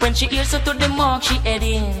 When she hears her to the mark, she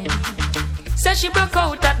heading. Says she broke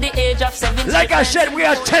out at the age of 7. Like I said, we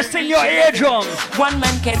are testing your eardrums. One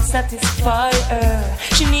man can satisfy her.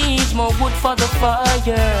 She needs more wood for the fire.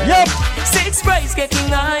 Yep. Sex price getting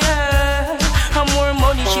higher. And more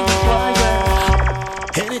money she require.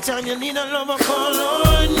 Anytime you need a lover, call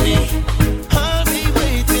on me. I'll be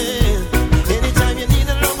waiting. Anytime you need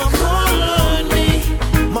a lover, call on me.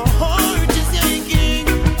 My heart is aching.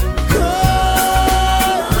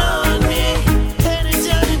 Call on me.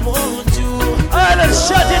 Anytime you want to. Island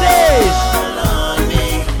Saturdays.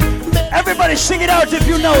 Everybody sing it out if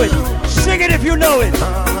you know it. Sing it if you know it.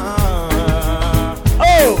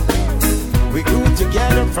 Oh. We grew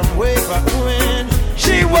together from way back when.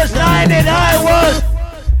 She was 9 and I was.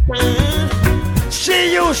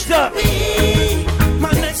 She used to be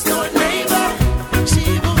my next door neighbor. She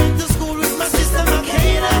even went to school with my sister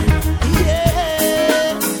Makeda.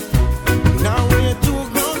 Yeah. Now we're two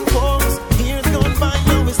grown folks. Years gone by,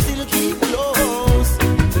 now we still keep close.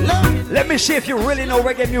 Let me see if you really know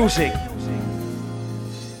reggae music.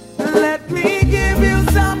 Let me give you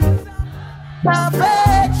some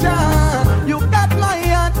affection. You got my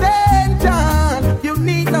attention. You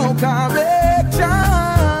need no correction.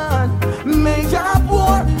 Major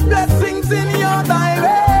poor blessings in your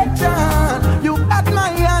direction. You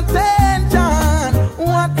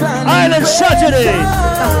Saturday.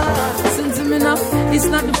 Listen to me now, it's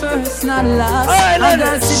not the first, not the last.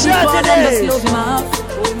 Island Saturday.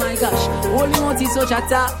 Oh my gosh, all you want is such a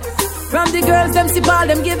tap. From the girls, them see ball,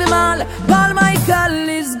 them give him all. Paul Michael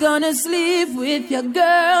is gonna sleep with your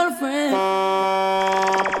girlfriend.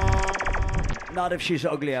 Not if she's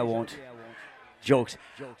ugly, I won't. Jokes.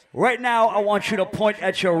 Right now, I want you to point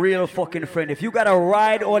at your real fucking friend. If you got a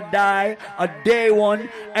ride or die, a day one,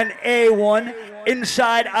 an A1,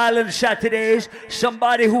 inside Island Saturdays,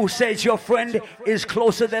 somebody who says your friend is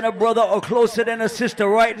closer than a brother or closer than a sister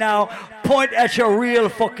right now, point at your real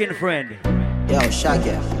fucking friend. Yo,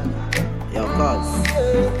 Shaggy. Yo, cuz.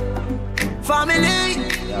 Family.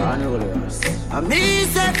 Yo, I know this. And me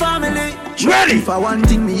say family. Ready. If I want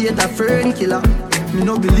thing, me hate a fern killer. Me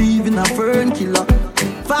no believe in a fern killer.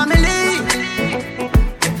 Family.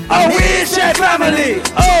 Oh, we say family.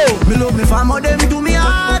 Oh. Me love me family, them to me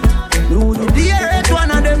heart. Me would the hate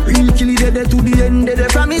one of them. Real kill it, they to the end, they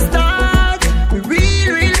from me start. Me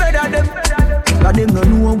real better them. Cause them no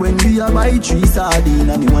know when we a buy 3 sardines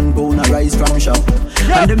and the 1 pound a rice from shop.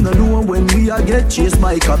 Yep. And them no know when we a get chased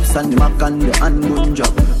by cops and the mac and the handgun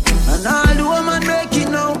job. And all the woman make it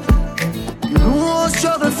now. You know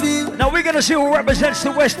struggle feel. Now we're gonna see who represents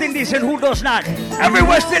the West Indies and who does not. Every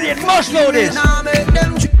West Indian must know this.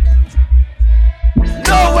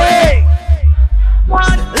 No way!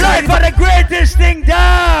 Life for the greatest thing,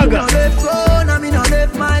 dog! Me no left phone and me no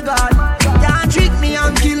left my God. Can't trick me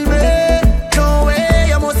and kill me. No way,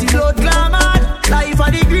 you must see blood glamour. Life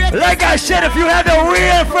for the greatest. Like I said, if you have a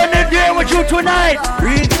real friend in there with you tonight.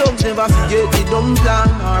 Real thugs never forget the dumb plan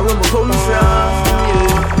or where we come from.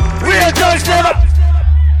 Yeah. Real thugs never.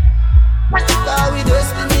 Cause we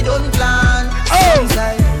destiny don't plan. Oh!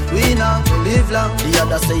 Like we now live long. The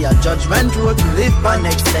other say a judgment road to live by.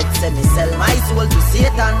 Next set say me sell my soul to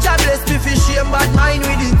Satan. God bless me for shame bad mind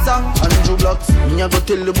with it song. Andrew Blocks, me a go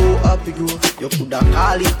tell the boy happy go. You coulda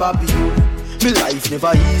call it papi go. Me life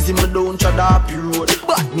never easy, me don't tread up the road.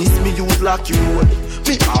 But miss me use lucky road.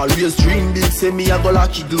 Me always dream big, say me a go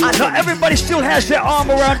lucky glue. I know everybody still has their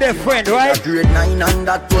arm around their friend, right? Grade 9 and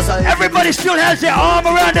that was a everybody still has their arm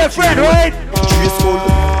around their friend, right? Trace code,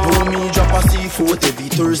 know me drop a C4 every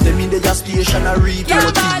Thursday, me the gas station a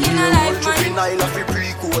report.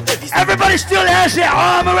 Everybody still has their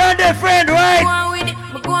arm around their friend, right?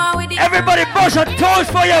 Everybody bust a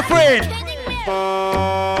toast for your friend.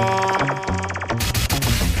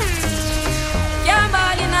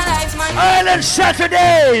 Island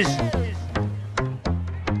Saturdays.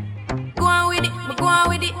 Go on with it, go on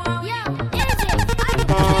with it.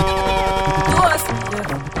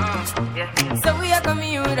 So we are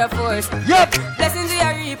coming with a force. Yep. Blessings we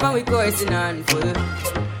are reap and we coursing on full.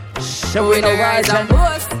 So we no rise and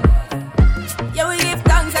boast. Yeah, we give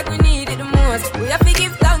thanks like we need it the most. We have to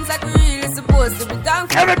give thanks like we really supposed to be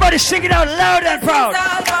thankful. Everybody sing it out loud and proud.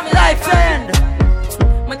 Life end.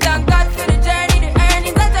 My thank God for the journey, the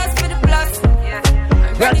earnings are just for the plus. Yeah.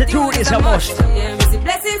 Gratitude is a must. Yeah, we see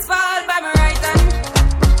blessings fall by my right hand.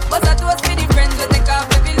 But I toast for the friends we take off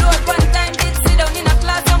every load. One time did sit down in a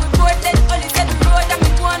class and we board then only said the road and we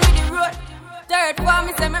go on with the road. Third form,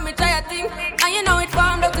 me say me try a thing. And you know it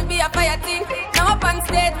formed out to be a fire thing. Now up on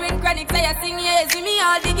stage with chronic say I sing. Yeah, see me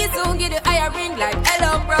all diggy soon get the higher ring. Like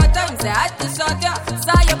hello brother, me say I had to shot ya.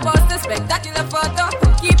 Saw your poster, spectacular photo.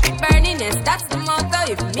 Keep it burning, yes, that's the motto.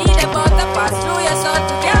 If me the butter pass through your soul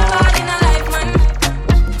to get hard in a life, man.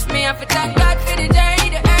 Me have to thank God for the journey,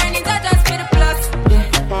 the earnings are just for the plus. Yeah,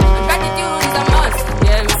 and gratitude is a must.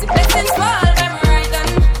 Yeah, me see blessings fall by my right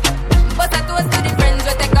hand. But I toast to the friends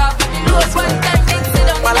we take off. Lose one time, they sit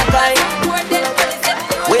down in a class.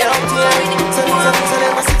 We out here, so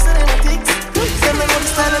them a 6 and them a ticks. Them know the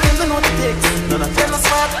style and them know the ticks. None of them a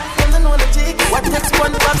smart, them know the ticks. What next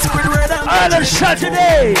one box squid red and Island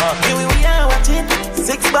Saturday. Here we are watching.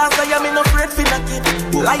 6 bars I am in no afraid for knock it.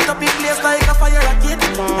 Light up in place like a fire rocket.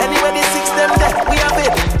 Anyway the 6 them dead, we have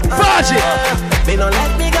it. Party. Me no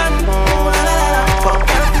let me gun. Oh la la la. Fuck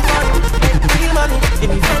every fun. Real money. Give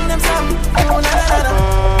me friend them some. Oh la la la.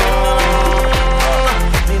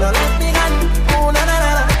 Me no let me gun. Oh la la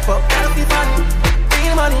la. Fuck every fun.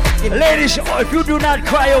 Real money. Ladies, if you do not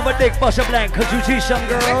cry over Dick Buster Blank, cause you see some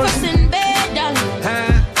girls. Breakfast in bed, darling.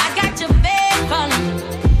 I got your bed, darling.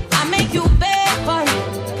 I make you bed, darling.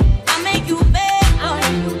 I make you bed,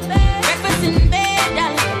 darling. Breakfast in bed,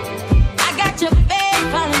 darling. I got your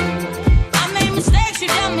bed, darling. I made mistakes, you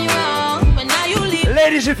done me wrong, but now you leave.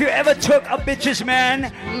 Ladies, if you ever took a bitch's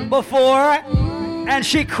man before and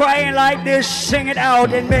she crying like this, sing it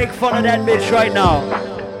out and make fun of that bitch right now.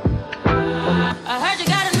 I heard you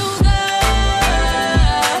got a new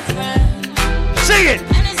girlfriend. Sing it.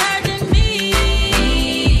 And it's hurting me.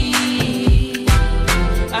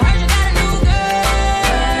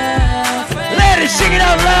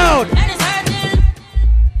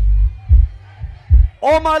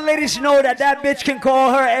 All my ladies know that bitch can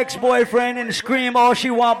call her ex-boyfriend and scream all she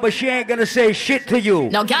want, but she ain't gonna say shit to you.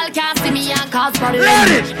 No girl can't see me and cause problem.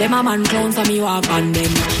 Ladies! Them a man clowns and me walk on them.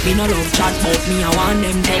 Me no love chat but me I want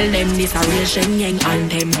them. Tell them this a real Shenyang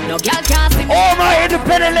anthem. No girl can't see me. All my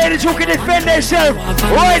independent ladies who can defend themselves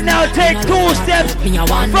right now, take 2 steps forward.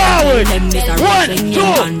 1,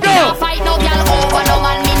 2, go! Fight no girl over no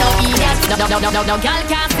man, me no idiot. No girl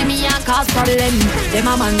can't see me and cause problem. Them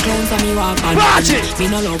a man clowns and me walk on them. Me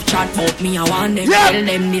no love chat but me I want them. Tell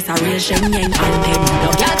them this a real Shenyang anthem.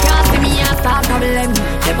 No girl can't see me and start problem.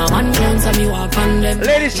 Them a man clowns and me walk on them.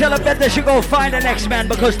 Ladies, tell them that they should go find the next man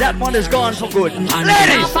because that one is gone for good.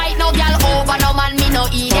 Ladies! Fight no girl over no man, me no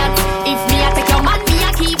idiot. If me a take your man, me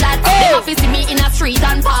a keep that. Them a fi see me in a street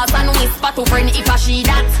and pass and whisper to friend if I she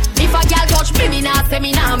that. If a girl touch me, me nah say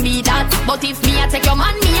me nah be that. But if me a take your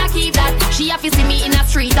man, me a keep that. She a fi see me in a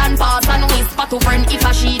street and pass and whisper to friend if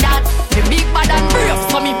I she that. The big bad and brave,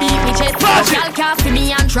 so me beat me chest. A girl can't see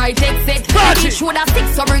me and try take set. Bitch would a stick,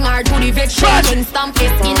 so bring her to the vet. Shaking stamp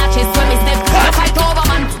fist in a chest when me step. No fight over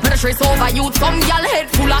man, but a stress over youth. Some girl head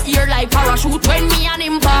full of ear like parachute. When me and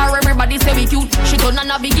him par, everybody say we cute. She turn a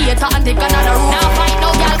navigator and take another route. Now fight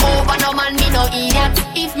no girl over no man, me no idiot.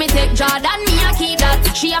 If me take Jordan, me a keep that.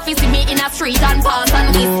 She a fi see me in a street and pass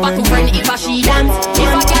and whisper to friend if I she that.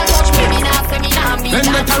 If a girl touch me, me nah say me nah be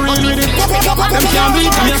that. But if me a take your man, me a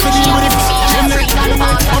keep that. She a fi see me in a street and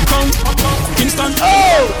pass and Kingston.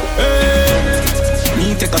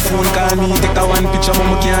 Me take a phone call, me take a one picture, but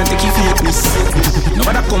me can't take your fakeness.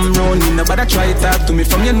 Nobody come round me, nobody try talk to me.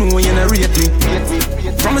 From you know you not rate me.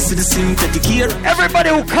 From a citizen, take care. Everybody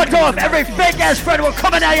who cut off every fake ass friend will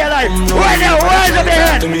come in out your life. Right now, rise up your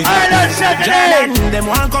hand. Island Saturday. Them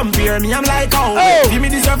want compare me, I'm like, oh. Give me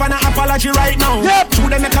deserve an apology right now. True,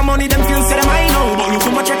 them make a money, them feel say them I know. But look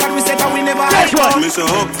how much record we set and we never hide. Me say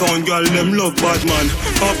uptown girl, them love bad man.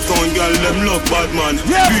 Uptown girl, them love bad man.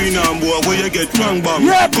 Green and boy, where you get wrong bang.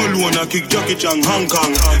 Cool wanna kick Jackie Chan, Hong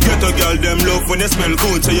Kong. Get a girl, them love when they smell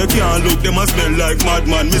good. So you can't look, them a smell like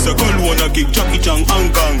madman. Me say cool wanna kick Jackie Chan,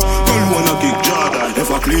 Hong Kong. Cool wanna kick Jordan.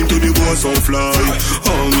 If I clean to the bone, so fly.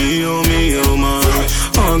 Oh me, oh me, oh my.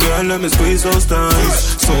 Oh girl, let me squeeze those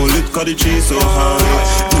thighs. So lit, cause the cheese so high.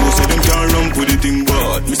 No say them can't run with the thing,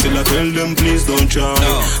 but me still I tell them please don't try.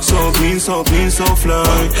 So clean, so fly.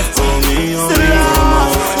 Oh me, oh me, oh my.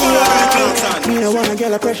 Me no wanna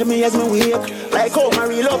get a pressure me as me wake. Like how my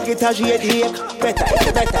real love get a headache.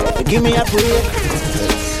 Better, give me a break.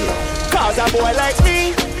 Cause a boy like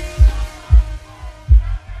me.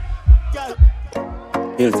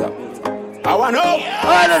 Hilltop. I wanna know.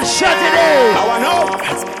 Island Saturday. I wanna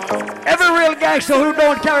know. Every real gangster who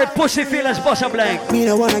don't carry pussy feelings bust a blank. Me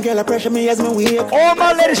no wanna get a pressure me as me wake. All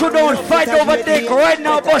my ladies who don't fight over dick right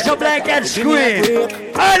now bust a blank and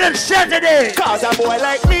scream. Island Saturday. Cause a boy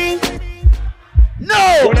like me.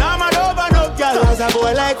 No. We not mad over no girl. Cause a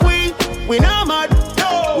boy like we not mad.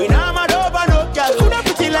 No. We not mad over no girl. Coulda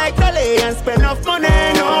pretty like Calais and spend enough money.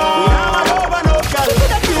 No. We not mad over no girl.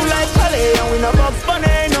 Coulda cute like Calais and we not box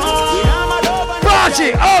money. No. We not mad over no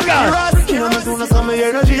Party, oh God. You know me soon as some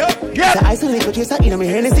energy up. Yeah. The ice and liquor chaser in my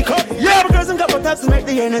Hennessy cup. Yeah. My girls and couple taps to make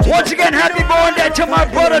the energy. Once again, happy birthday to my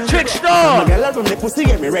brother Trickster. My girl from the pussy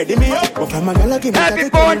get me ready me up. But from my girl give me happy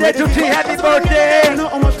birthday to T. Happy birthday. I know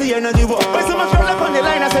how much the energy was. But so much left on the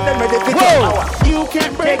line. I said them ready to go. You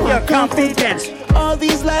can't break your confidence. All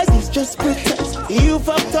these lies is just pretense. You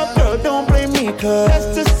fucked up, girl. Don't blame me, cause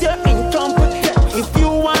that's just your incompetence. If you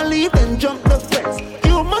want leave, then jump the fence.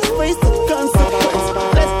 You must face the consequence.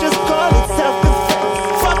 Let's just call it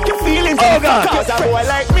self-defense. Fuck your feelings. Oh God. Cause a boy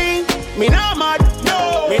like me not mad.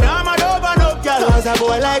 No. Me not mad over no girl. Cause a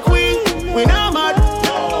boy like we not mad.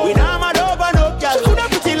 No. We not mad over no girl. Coulda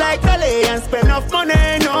pretty like Calais and spend enough money.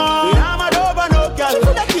 No. We not mad over no girl.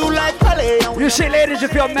 Coulda cute like Calais. You see, ladies,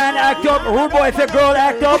 if your man act up, rude boy if your girl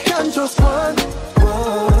act up. You can't just one.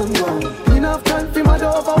 Enough time for mad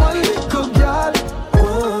over one little girl.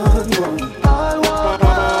 One. I want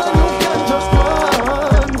one. You can't just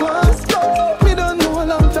one. Just go. Me don't know a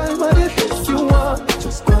long time, but if you want,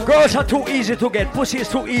 just go. Girls are too easy to get. Pussy is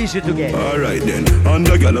too easy to get. Alright then, and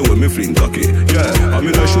the girl when me fling cocky. Yeah, I'm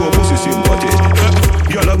in a show pussy sympathy.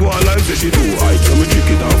 Girl a go on live say she too high, so me trick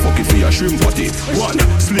it and fuck it for your shrimp patty. One,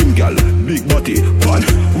 slim girl, big body. One,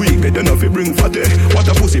 weak better enough fi bring fatty. What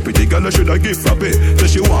a pussy pretty girl, I shoulda give frappe. So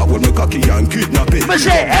she walk with me cocky and kidnap it. Me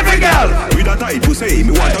say every girl with a tight pussy,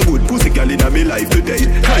 me want a good pussy girl in me life today.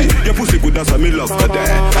 Hey, your pussy good as me love for that.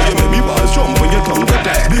 And you make me balls jump when your tongue got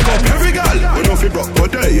that. Because every girl, when you fi broke for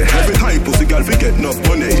day. Every time pussy girl fi get enough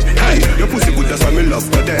money. Hey, your pussy good as me love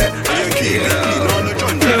for that. And you keep it clean on the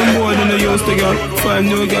joint. Tell more than the used to girl. Find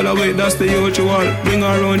new girl away, that's the usual. Bring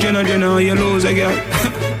her around Jenna and you lose a girl.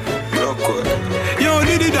 Yo,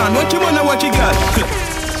 Diddy Dan, what you wanna watch you got?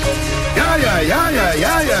 Yeah, yeah, yeah, yeah,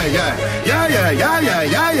 yeah, yeah, yeah. Yeah, yeah, yeah, yeah,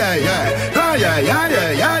 yeah, yeah, yeah. Yeah, yeah, yeah,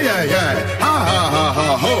 yeah, yeah, yeah, yeah. Ha, ha, ha,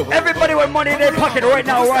 ha, ho. Everybody with money in their pocket right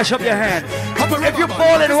now, rise up your hand. If you're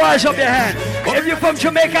balling, rise up your hand. If you're from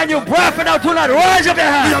Jamaica and you're braffing out tonight, rise up your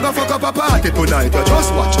hand. We are gonna fuck up a party tonight, you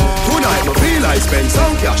just watch. Tonight, no feel like spend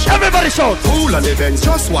some cash. Everybody shout. Cool on the Benz,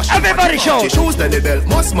 just watch. Everybody shout. Shoes then the belt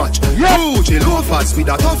must match. Gucci loafers with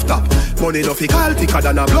a tough top. Money no fi call thicker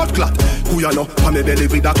than a blood clot. Who you know, on me belly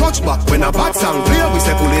with a clutch back. When a bad sound clear, we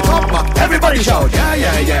say pull it up back. Everybody shout. Yeah,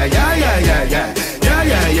 yeah, yeah, yeah, yeah, yeah, yeah. Yeah,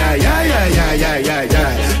 yeah, yeah, yeah, yeah, yeah, yeah, yeah,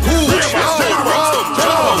 yeah.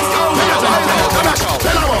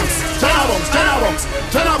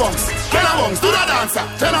 Tenabongs, do the dancer.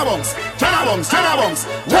 Tenabongs.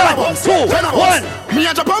 Me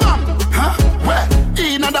a Japan, huh? Where?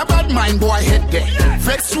 In a bad mind boy head there.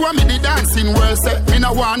 Vex you and me the dancing world say. Me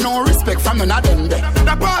no want no respect from none of them there.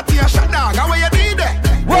 The party a shot dog, how you did there?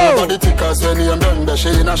 Nobody tickers when you done the she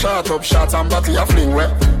in a shot up shots and body a fling where.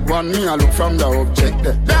 One me a look from the object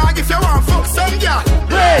there. Dog, if you want fuck some girl,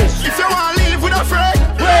 raise. If you want live with a friend,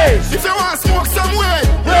 raise. If you want smoke some way,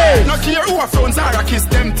 raise. No care who a phones are a kiss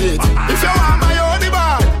them teeth. If you want my own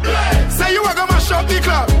bar, say you a go mash up the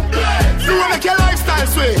club. You wanna make your lifestyle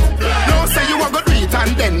sweet. Don't say you a go do it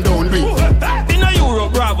and then don't do it. In a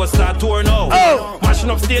Europe, Bravo start tour now. Mashing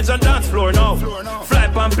up stage and dance floor now. Fly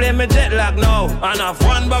and play me jet lag now. And have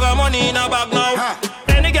one bag of money in a bag now.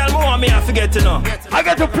 Any girl more want me, I forget to know. I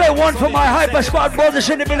got to play one for my hyper squad brothers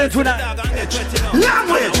in the building tonight.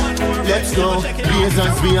 Language. Let's go. Blaze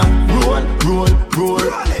and spear. Roll, roll, roll.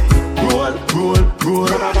 Roll, roll,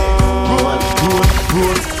 roll. Roll, roll,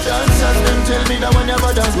 roll. Dance and them tell me that when your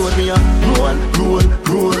brothers roll me up. Roll, roll,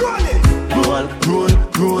 roll. Roll, roll,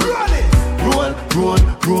 roll. Roll, roll,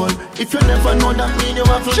 roll. If you never know that mean you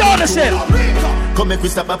have to show yourself. Come make we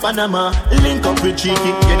stop at Panama. Link up with Cheeky.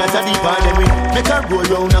 Yeah, that's a deep part of me. Make her roll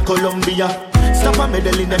round a Colombia. Stop at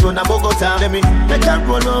Medellin and run a Bogota. Let me make her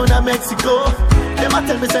roll round a Mexico. Them a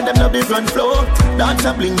tell me send them love the front floor. Dance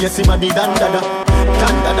and bling, yes, him a the dandada.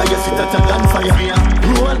 Dandada, yes, it at a gunfire.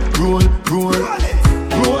 Roll, roll, roll.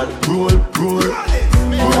 Roll, roll, roll.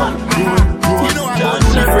 Roll, roll, roll.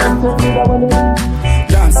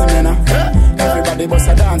 Dancing me now. Everybody bust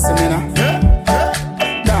a dancing me now.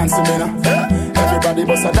 Dancing me now. Everybody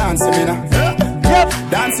bust a dancing me now.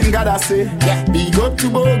 Dancing God I say. Big up to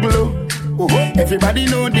Boglo. Everybody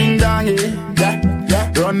know ding dong,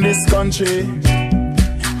 yeah. Run this country.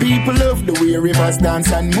 People love the way rivers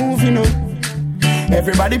dance and move, you know.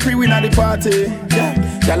 Everybody pre-win at the party.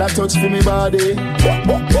 Y'all a touch for me body.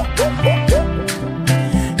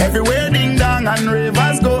 Everywhere ding dong and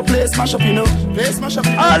rivers go play smash up, you know. Play smash up.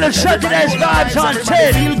 All the Saturday's vibes on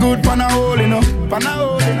 10. Feel good pan a hole, you know. Pan a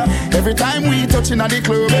hole, you know. Every time we touching at the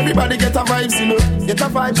club, everybody get a vibes, you know. Get a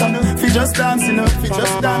vibes, you know. Fi just dance, you know. Fi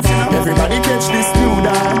just dance, you know. Everybody catch this new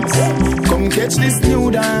dance. Come catch this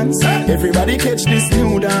new dance. Everybody catch this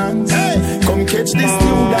new dance. Come catch this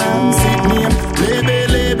new dance. It name lebe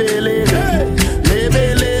lebe lebe.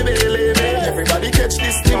 Lebe lebe lebe. Everybody catch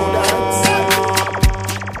this new dance.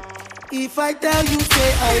 If I tell you,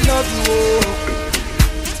 say I love you, oh.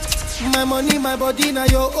 My money, my body, now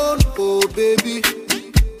your own, oh baby.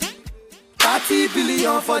 30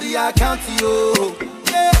 billion for the account, yo.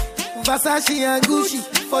 Yeah. Versace and Gucci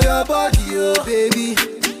for your body, oh baby.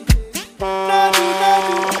 No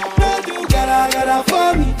do, gotta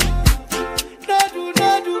for me. No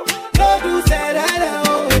do, say that,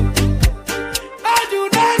 oh. No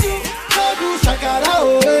do, shakara, oh.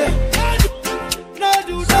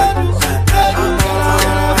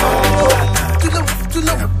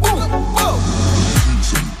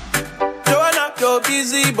 Joanna, your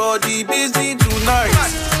busy body, busy tonight.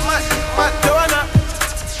 Joanna,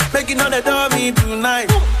 making on the dummy tonight.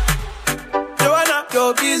 Joanna,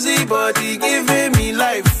 your busy body, giving me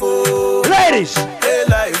life, oh. Ladies, hey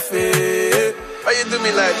life, hey. Why you do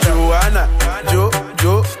me like Joanna?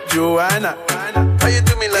 Joanna. Why you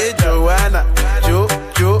do me like Joanna?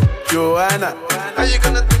 Joanna. How you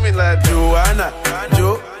gonna do me like Joanna?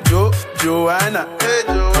 Joanna. Hey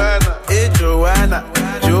Joanna.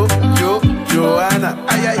 Joanna.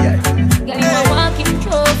 Ay. Hey.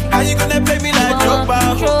 How you gonna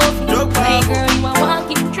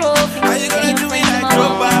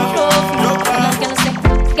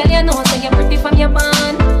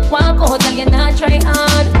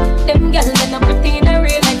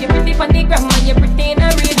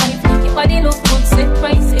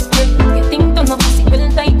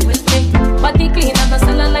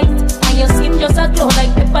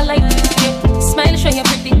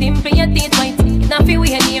Now feel we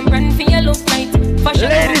name brand for your look right.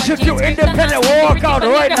 Ladies, if you independent, walk out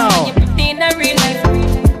right now. In the real life,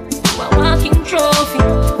 you a walking trophy.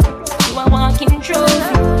 You a walking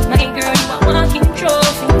trophy. My girl, you a walking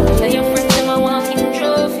trophy. Tell your friends I'm a walking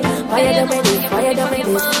trophy. Fire them with this, fire them with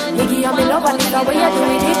this. Nigga, I'm in love and it's the way you do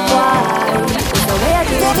it, it's why. It's the way you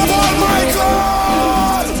do it.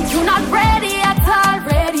 You're not ready at all,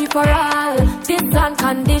 ready for all. This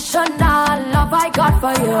unconditional love I got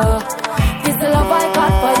for you. This love I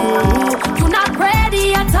got for you. You're not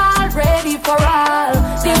ready at all, ready for all.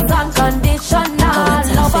 This unconditional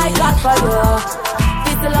love I got for you.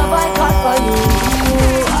 This love I got for you.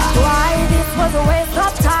 Why this was a waste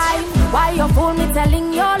of time? Why you fool me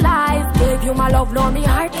telling your lies? Gave you my love, now me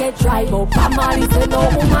heart get dry. But Pamali said no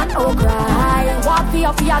woman, no cry. Walk for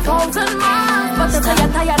your 1,000 miles, but they say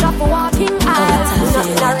you're tired of walking aisles. You're not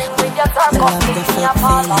in a ring with your circle, making your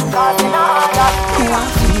fall off, causing a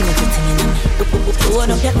Load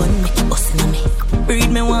up your gun, make it bust in me. Breed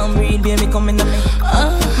me one, breed, baby, come in me.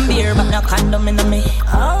 Beer, but no condom in me.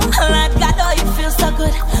 Lord God, oh, you feel so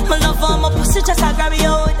good. My love for my pussy, just I grab you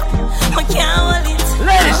out. I can't hold it.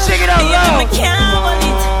 Ladies, sing it out loud. I can't hold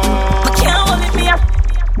it. I can't hold it, me.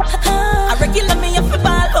 I regular me up for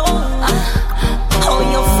ball home. Oh,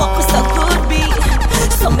 you fuck with so good, be.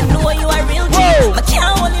 So me know you are real G. I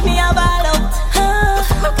can't hold it, me a ball out.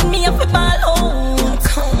 Fuck me up for ball home.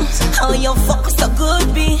 Oh, you fuck with so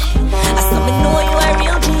good, be. I saw me know you are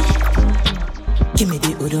real G. Give me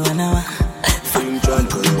the Udo and hour. Fuck,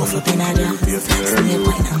 both up in a jam. Stay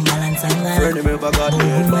wine and balance and line.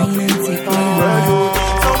 Wine and take wine.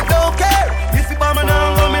 So don't care if you bomb and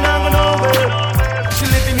I'm coming, I'm going nowhere. She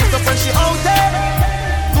living it up and she out there,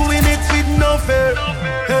 doing it with no fear.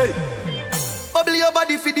 Hey, bubble your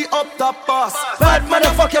body for the up top boss. Bad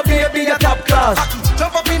motherfucker, baby, your top class.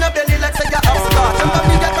 Jump up in a belly like say you're upstart. Jump up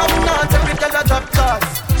in your top notch, every girl a drop class.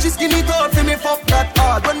 She skinny tall for me, fuck that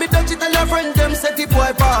hard. When me touch it, tell her friend them set the boy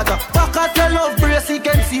father. Back at your love brace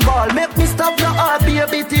against the ball. Make me stop your heart,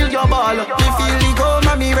 baby, till your ball. Me feel the go,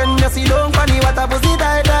 mommy, when you see don't funny. What a pussy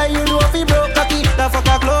die, you know if he broke cocky. That fuck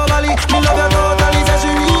her globally. Me love her totally, say she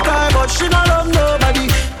weak, but she don't love nobody.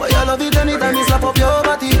 But you love it anytime you slap up your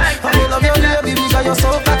body. And me love your baby because you're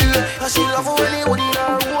so cocky. And she love you when you would in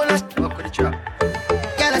her whole. Fuck with the trap.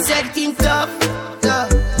 Girl, I said things tough, tough.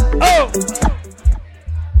 Oh!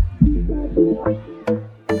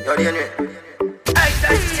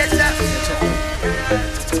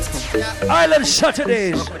 Island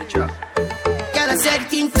Saturdays. Girl, I said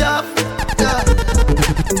things tough, tough.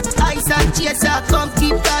 Ice and chaser, come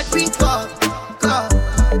keep that drink up.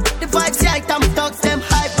 The vibes right, I'm thugs, them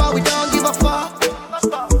hype, but we don't give a fuck.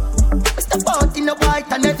 Step out in the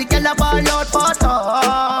white and every girl a ball out for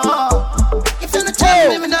talk. If you're not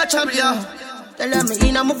trouble, me not trouble you. Tell me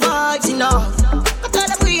in my vibes, you know. I tell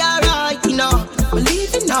them we alright, you know. We're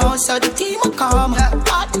leaving now, so the team will come.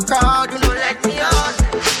 Part the crowd, you know, let me out.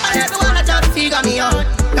 And everyone I try to figure me out.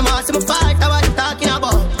 Them all see me fight, that's what I'm talking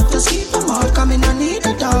about. Just keep them all coming, I need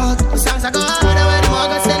a dog. The songs I go harder when I'm all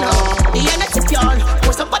gonna send out. The energy pure,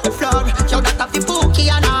 what's up on the floor? Show that off the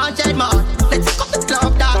bookie and 100 more. Let's pick up the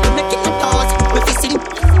club, dog, we're making the toes. We're fixing.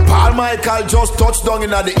 Paul Michael just touched down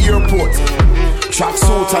in at the airport. Track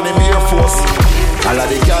suit and him Air Force. All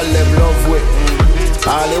of the girl them love with.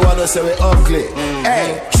 All they wanna say we ugly.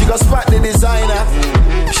 Hey, she got spot the designer.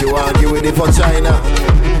 She want give with the for China.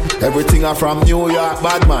 Everything are from New York,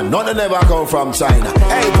 bad man. None never come from China.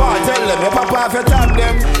 Hey, Paul, tell them, your papa if you tag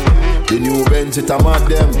them. The new Benz it a mad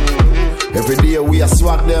them. Every day we a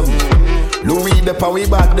swag them. Louis the power we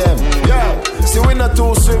back them. Yo, see we not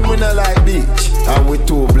too swim, we not like beach. And we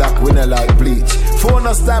too black, we not like bleach. Phone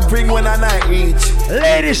us stop bring when a night reach.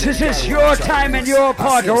 Ladies, this is your time and your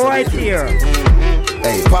part right here.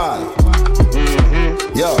 Hey, Paul.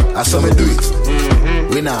 Yo, I saw me do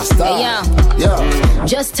it. We not stop. Hey, yo.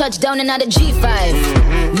 Just touched down and out of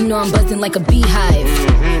G5. You know I'm buzzing like a beehive.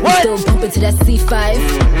 We still bumping to that C5.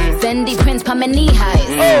 Fendi prints pa my knee highs.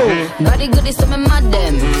 Oh. Body good is something mad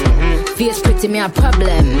them. Face pretty me a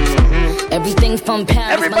problem. Everything from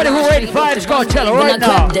Paris. Everybody who ain't vibes gonna tell her right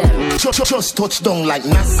now. Just touch down like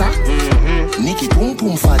NASA. Nikki boom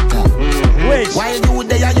boom fatta. Wait. While you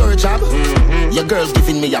there at your job, your girl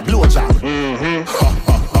giving me a blow job.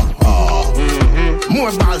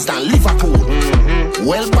 More balls than Liverpool.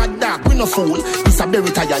 Well, bad dog, we no fool. This a berry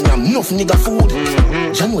tie and yam, enough nigga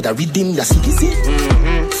food. Jan would a redeem ya see.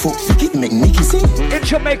 Fuck, it make Nicky see. In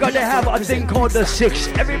Jamaica, they have a thing called the 6.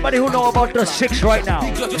 Everybody who know about the 6 right now.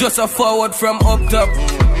 Just a forward from up top.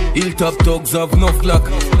 Hilltop thugs of no clock.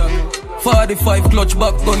 45 clutch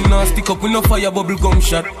back gun now stick up with no fire bubble gum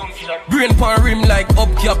shot. Brain pan rim like up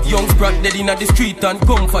cap, young sprat dead inna the street and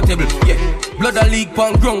comfortable. Yeah, blood a leak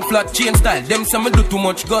pan ground flat chain style. Them say me do too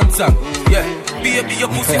much gun song. Yeah, baby your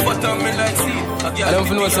pussy bottom me like see. I don't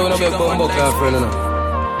know so no be bumbo car friend no.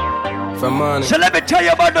 From morning. So let me tell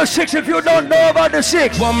you about the 6 if you don't know about the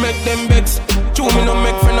 6. One make them bets. Two me no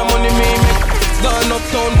make friend of money me make. Gone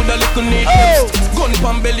uptown with a little need. Gun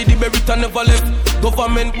pan belly the berry never left.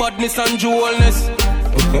 Government badness and jewelness.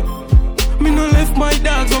 Me no left my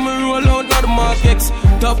dogs when me roll out now the markets.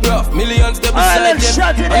 Top rough, millions they beside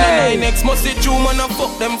them. And the 9X must see true man and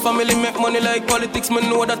fuck them family. Make money like politics, me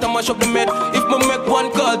know that I mash up the med. If me make one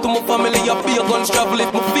call to my family, I be a guns travel.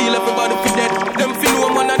 If me feel everybody fi dead. Them fi know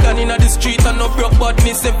man a done inna the street and no broke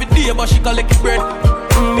badness every day, but she collect bread.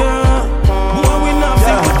 Yeah, boy we not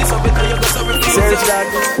sing with this up better you go so repeat. Search that.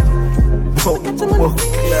 Oh, Lord.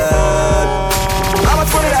 How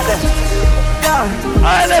much money that there?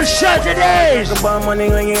 I love Saturdays. Talk about money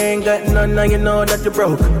when you ain't got none, now you know that you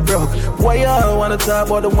broke. Why you wanna talk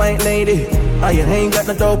about the white lady? Oh, you ain't got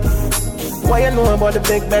no dope. Why you know about the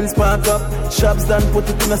big Benz park up? Shops done put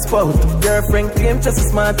it in a spot. Girlfriend claim just as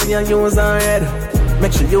smart and you use her head.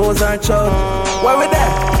 Make sure you use her child. Why we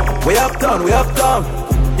there? We uptown.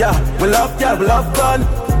 Yeah, we love gun.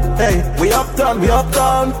 Hey, we uptown. We love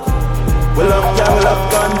gun.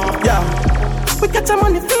 Yeah, we got your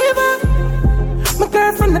money fever. My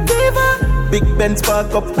girlfriend the diva. Big Benz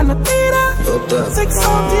park up and a theater. 6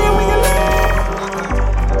 out here when you live.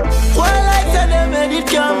 Well, like tell them it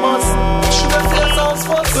can't bust. Should have feel sounds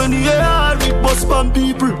first. When you hear it bust from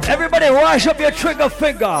people. Everybody wash up your trigger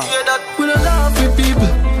finger. We don't laugh with people.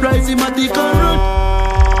 Rising my dick and run.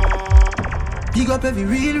 Big up every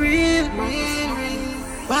real.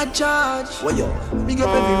 Bad charge. What yo? Big up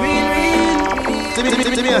every real. To me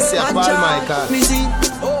I say bookpaulmichael. Me see,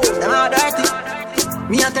 them are dirty.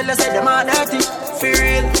 Me I tell you say them are dirty. For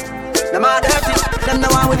real. Them are dirty. Them the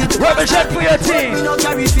one with it. Represent for your team. Me no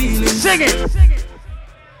carry feelings. Sing it.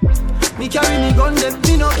 Me carry me gun them.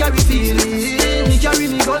 Me no carry feelings. Me carry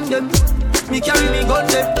me gun them.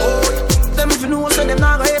 Oh, them if you know so them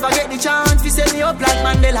not gonna ever get the chance. Fi set me up like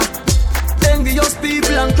Mandela. Envious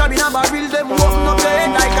people and crab in a barrel. Them open up their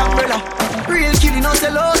head like umbrella. Real killing no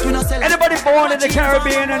sell out, we no sell out. Anybody born in the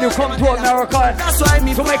Caribbean and you come to America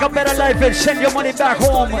to make a better life and send your money back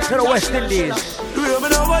home to the West Indies. Yeah, me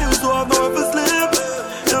never used to have no for sleep.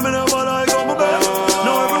 Yeah, me never like on my bed.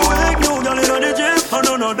 Now every week, new girl in the gym. And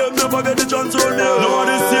none of them never get the chance to hold me.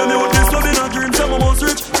 Nobody see me with this love in a dream. Some almost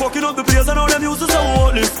rich. Fucking up the place and all them used to say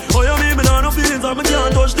what this. Oh yeah, me nah no feelings and me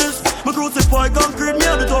can't touch this. Me crucify concrete, me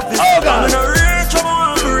have the toughest. Oh God. I'm in a reach, I'm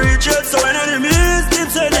on to reach it. So when enemies keep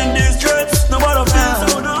sending these threats, nobody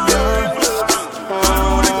feels so down.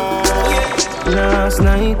 Last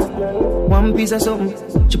night, one piece of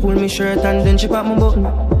something. She pulled me shirt and then she popped my button.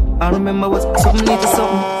 I remember what something need to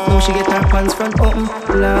something. Now she get her pants front open.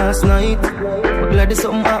 Last night, but glad there's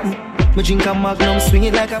something happened. Me drink a Magnum, swing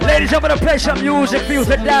it like a... Ladies, I'm gonna play some music for you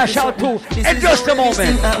to dash out to in just a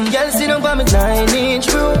moment. Girl, sit down by me 9-inch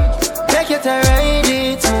room. Take it to ride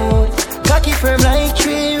it smooth. Cocky firm like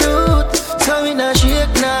tree root. So we not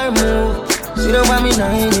shake nor move. Sit down by me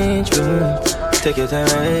 9-inch room. Take it to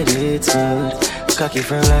ride it smooth. Cocky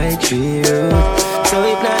firm like tree root. So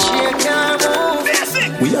we not shake nor move.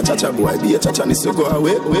 We a cha-cha boy, be a cha-cha needs to go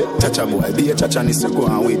away. Cha-cha boy, be a cha-cha needs to go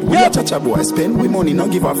away. We a cha-cha boy, spend we money,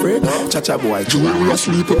 not give a freight. Cha-cha boy, jewelry a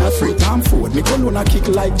sleep in a freight. Time forward, me call on a kick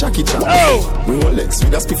like Jackie Chan. Rolex,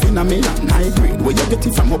 with a spiff in a million, high grade. Where you get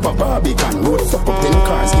it from up a Barbican. Road fuck up 10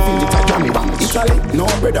 cars, giving it a jammy bang. Italy, no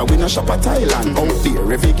brother, we no shop at Thailand. Out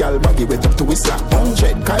there, every girl baggy wet up to his slang.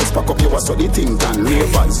 100 guys pack up, you a so the thing done.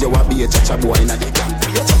 Ravers, you a be a cha-cha boy in a the gang.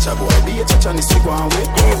 Be a cha-cha boy, be a cha-cha needs to go away.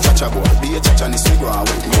 Cha-cha boy, be a cha-cha needs to go away.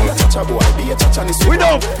 We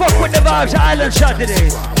don't fuck with the vibes, Island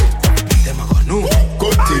Saturdays.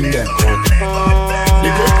 Good thing there.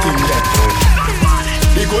 The good thing there.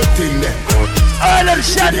 The good thing there. Island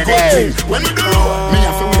Saturdays. When we do me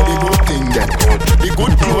have to wear the good thing there. The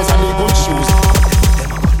good clothes and the good shoes.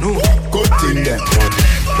 Good thing there.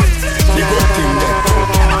 The good thing there.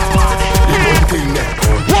 The good thing there.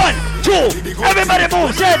 1, 2, everybody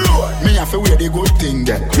move, set. Me have to wear the good thing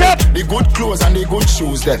then. Yep. The good clothes and the good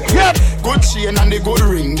shoes then. Yep. Good chain and the good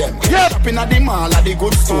ring then. Yep. Shopping at the mall at the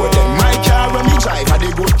good store then. My car when me drive at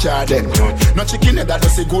the good car then. No chicken head that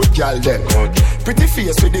does a good girl then. Pretty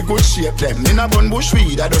face with the good shape them. In a bun bush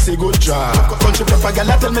weed, I don't say good job. Country pepper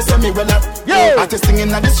girl, I tell me say me well up. Artist singing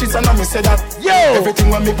in the streets and I me say that. Everything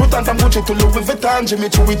when me put on from Gucci to Louis Vuitton, Jimmy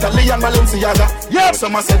Choo, Italy and Balenciaga.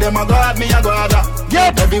 Some say them a god, me a god.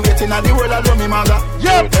 Every waiting at the world, I love me mother.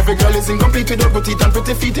 Every girl is incomplete with good teeth and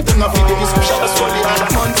pretty feet. If them not fit the description, that's what they are.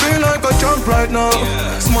 Man feel like a champ right now.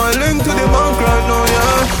 Smiling to the bank right now,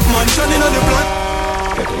 yeah. Man shining on the blood.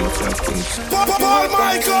 Paul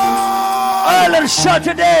Michael! All of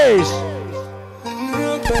Saturdays!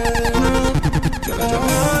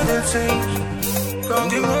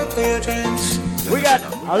 We got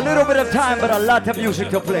a little bit of time, but a lot of music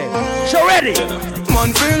to play. So ready?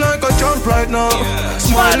 Man feel like a champ right now.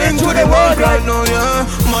 Smiling to the world right now, yeah.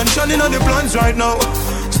 Man shining on the plans right now.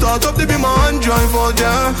 Start up to be my hand drive out,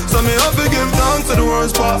 yeah. So me have to give thanks to the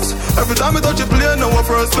worst pass. Every time I touch a plane, no one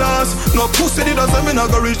first class. No pussy, it doesn't mean I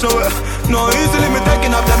go reach nowhere. No easily me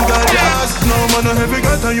taking up them guys, yes. No man, a heavy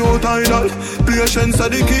get a youth idol. Patience are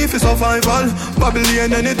the key for survival. Babylon,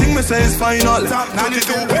 anything me say is final.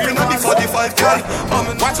 22, whipping at the 45K.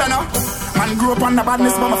 Watch out now. Man grew up on the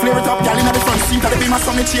badness, but my flare it up. Girl in the front seat, of the beam, so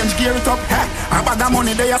me change gear it up. I bag that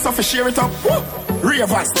money, they are so for share it up.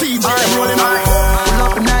 Ravers, TJ, rolling up. Pull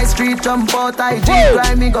up a nice street, jump out, IG,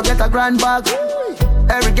 grind me, go get a grand bag.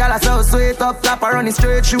 Every gal I so sweet up, tap her on the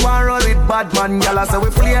straight, she want roll with bad man. Gal I say we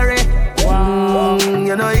flare it.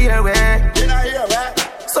 You know here we.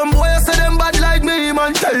 Some boys say them bad like me,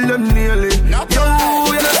 man, tell them nearly. Yo,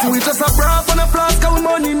 you know see we just a bra on a flask of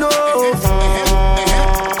money, no.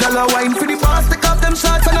 Gal a wine for the boss, take off them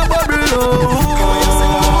shots and a bubble,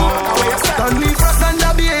 Turn me frost and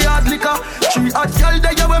a be a hard liquor. She hot girl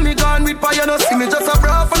there when me gone with fire. No see me just a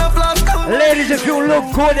bra on a flask. Ladies, if you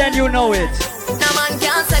look good and you know it. No man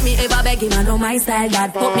can't say me ever beg him, I know my style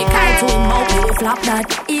that. Put me car to him out, me flop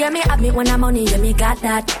that. Yeah, me have me when I'm money, yeah, me got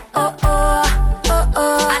that. Oh, oh, oh,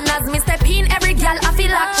 oh. And as me step in, every girl I feel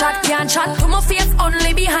like chat. Can't chat to my face,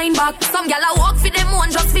 only behind back. Some girl I walk for them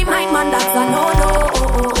one, just for my man, that's a no-no.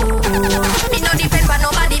 Me no depend on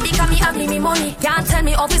nobody because me have me money. Can't tell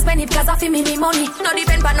me how to spend it because I feel me money. No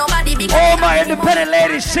depend on nobody because all my independent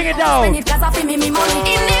ladies, sing it down. Spend it because I feel me money.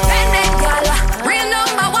 Independent girl, real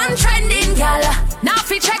number one trending girl. Now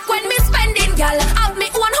fi check when me spending girl. Have me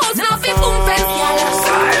one house, now fi boom fence girl.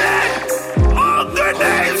 Silent, all the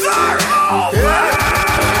days are over.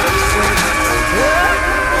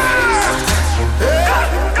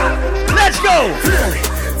 Let's go.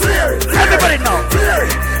 Everybody know.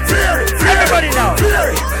 Everybody know.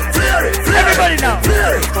 Everybody know.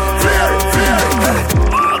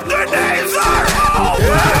 All the days are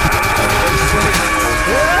over.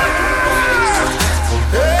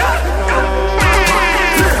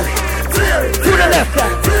 To the left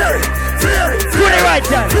hand. To the right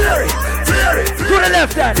hand. To the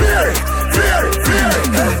left hand.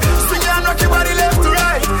 Swing and rock your body left to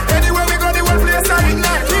right. Anywhere we go, the whole place I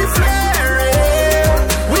ignite. We flare.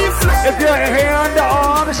 We flare. If you're here on the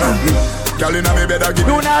arms,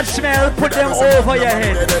 do not smell, put them over your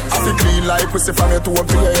head. I feel clean like pussy from your toe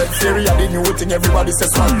to your head. Theory of the new thing, everybody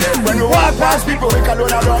says one neck. When we walk past people, we call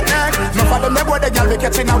on our neck. No for them, they boy, the girl, we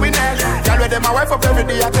catching our neck. Girl, with them, my wife up every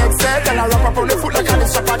day, I take set. And I wrap up on the foot like I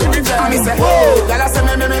lift up on the reject. And he say, whoa, girl, I say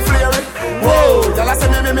me flare it. Whoa, girl, I say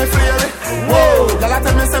me flare it. Whoa, girl, I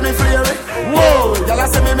tell me say me flare it. Whoa, girl, I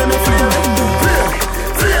say me flare it.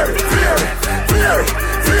 Flare it, flare it, flare it,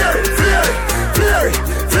 flare it, flare it,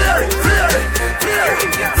 flare it, flare it, flare it.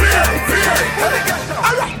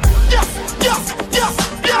 Alright, yes, yes, yes,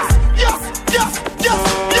 yes, yes, yes, yes, yes,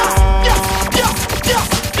 yes, yes,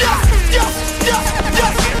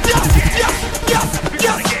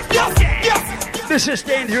 yes, yes. This is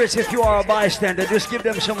dangerous if you are a bystander. Just give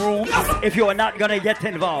them some room if you are not gonna get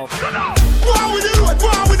involved. To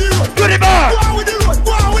the bar!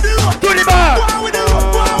 To the bar!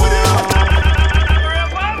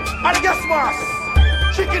 And guess what?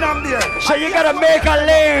 Chicken and beer. So you gotta make a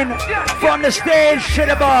lane from the stage to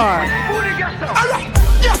the bar. Alright,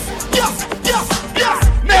 yes, yes, yes, yes.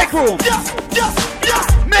 Make room. Yes, yes, yes.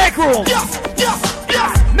 Make room. Yes, yes,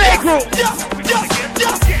 yes. Make room. Yes, yes,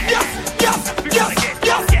 yes, yes, yes, yes,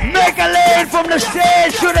 yes. Make a lane from the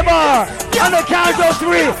stage to the bar. On the count of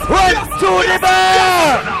 3, run to the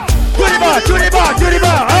bar. To the bar, to the bar, to the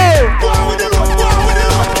bar. Oh.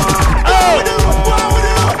 Oh.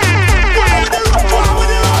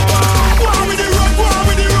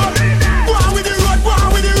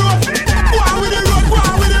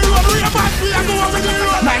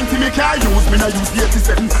 Can't use me, I use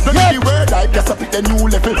 87. Don't get the word I guess I pick a new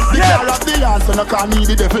level. The car of the answer so no call me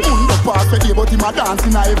the devil. Undo pass the day, but him a dance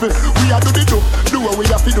in a heaven. We a do the do what we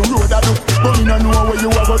a fi the road a do. But me no know what you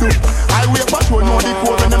a go do. I wait patrol know the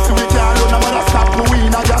code when them see we can't run. I'm gonna stop the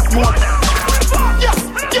win, I just smoke. Yes,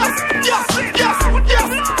 yes, yes, yes, yes,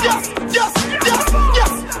 yes, yes, yes, yes,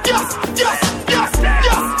 yes, yes, yes, yes,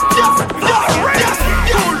 yes,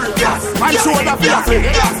 yes. Man shoulder fi a fling.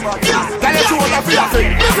 Yes, yes. Tell your shoulder fi a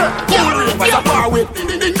fling. Listen, cool rate by the bar with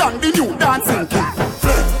ding ding dong the new dancing king.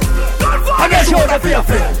 And your shoulder fi a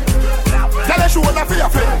fling. Tell your shoulder fi a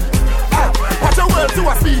fling. Watch your words to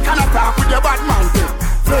a speak and a talk with your bad man thing.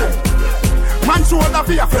 Man shoulder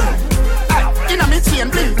fi a fling. Inna me chain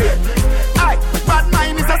bling bling. Bad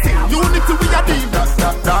mind is a sin. Unity we a deal.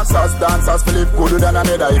 Dancers, Philip gooder than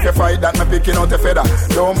another. If you fight that, me picking out a feather.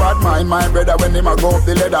 Don't bad mind my brother when him a go up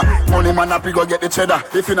the ladder. Money man happy go get the cheddar.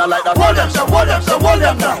 If you not like that, hold them down, hold them down, hold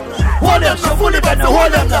them down. Hold them so fully bend,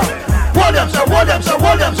 hold them down. Hold them so, hold them so,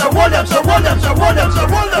 hold them so, hold them so, hold them so, hold them so,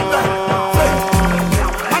 hold them down.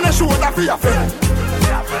 And a shoulder for your friend.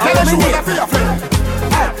 Tell a shoulder for your friend.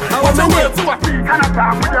 What's the word to a peak and a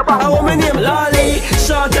talk with your back? I want my name Lolly,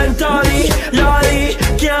 short and tally. Lolly,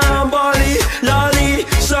 can't body. Lolly,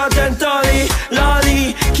 short and tally.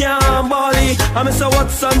 Lolly, can't body. I mean, so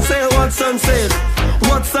what's on sale, what's on sale?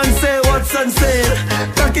 What's on sale, what's on sale?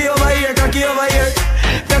 Cocky over here, cocky over here.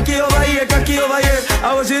 Cocky over here, cocky over here.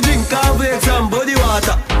 I want you drink cornflakes and body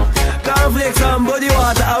water. Cornflakes and body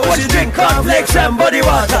water. I want you drink cornflakes and body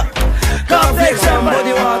water. Cornflakes and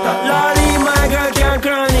body water. Lolly, my girl can't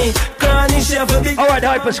cranny. Cranny, she have a big. Alright,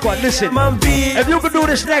 Hyper Squad, listen. If you can do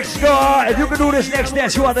this next, if you can do this next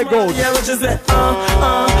dance, you are the gold. Yeah, what you say?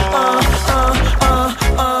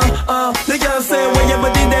 The girl say, when your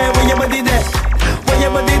body there, when your body there. When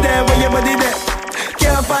your body there, when your body there.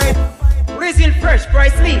 Can't find. Reason fresh,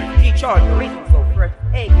 price lead. Teach all the reason so fresh.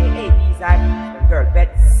 AKA, these are the girl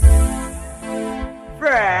bets.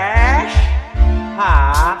 Fresh.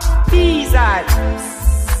 P-side.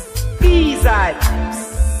 P-side.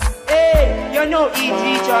 Hey, you know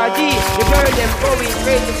E.G.H.R.G. The girl them going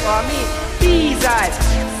crazy for me. P-side.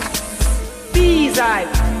 P-side.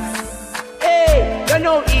 Hey, you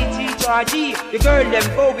know E.G.H.R.G. The girl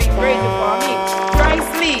them going crazy for me.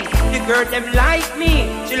 Precisely, the girl them like me.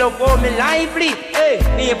 She love for me lively. Hey,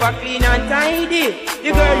 never clean and tidy.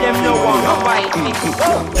 The girl them no want to fight me.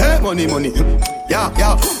 Oh. Hey, money, money. Yeah,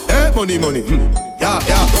 yeah. Hey, money, money. Yeah,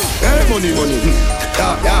 yeah. Hey, money, money.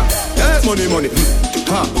 Yeah, yeah. Hey, money, money.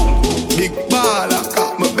 Ha. Big baller,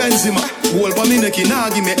 got me Benzema. Whole for me neck, now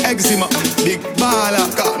give me eczema. Big baller,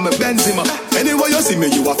 got me Benzema. Anyway you see me,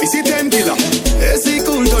 you have to see 10 killer. AC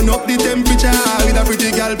cool, turn up the temperature. With a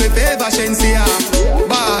pretty girl, pay favor, Shensia.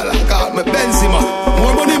 Baller, got me Benzema.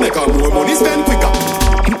 More money make her, more money spend quicker.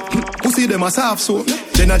 Pussy them a soft soap.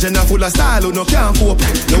 Jenna full of style who no can't cope.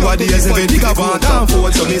 Nowadays every nigga want and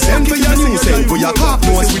forward. So me send for your new self, for your cock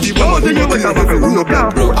nose with the woman who no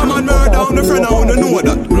can't. I'm a murder on the friend, I wanna know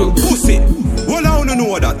that. Pussy, well I wanna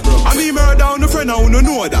know that. I mean murder on the friend, I wanna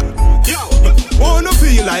know that. Wanna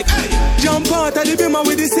feel like jump out of the bimmer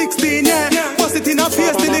with the 16, yeah. Bust it in her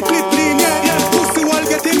face till the clip clean, yeah. Pussy wall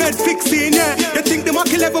get him head fixing, yeah. You think them a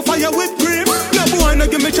kill ever fire with cream? No boy no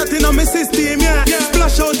give me chatting on my system, yeah.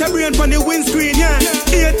 Splash out the rain from the windscreen, yeah.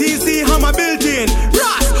 ATC hammer built in.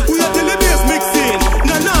 Ras, we are till the bass mixing.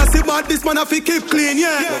 Nah, see but this man have to keep clean,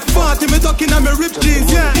 yeah. 40 me talking on my ripped jeans,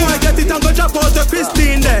 yeah. Boy get it and go drop out to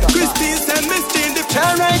Christine there. Christine send me stain the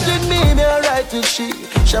can't write with me, me a write with she.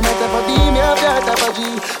 She might have a D, me a flirt of a G.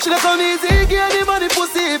 She got come easy, give the money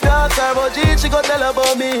pussy. If you ask her about G, she got tell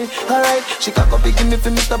about me. Alright, she cock up, give me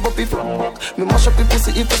for Mr. Buppy from back. Me mash up the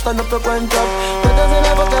pussy if you stand up your grind top. Better than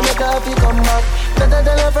ever can make her happy come back. Better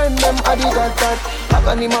than a friend, them I did that. I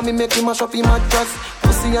can him and me make him mash up him mattress.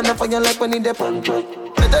 Pussy and a fire like when he dey on track.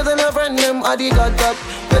 Better than a friend, them I did that.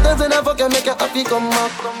 Better than ever can make her happy come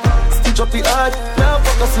back. Stitch up the heart, now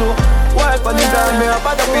fuck a slow. Wipe on the ground, me a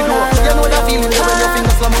bad up in door. You know that feeling when your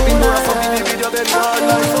fingers slam up in door. So me the video bed hard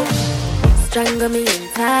like so. Strangle me and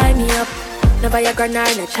tie me up. No Viagra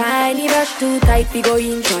nor no shiny rush. Too tight, we go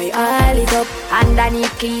enjoy all it up.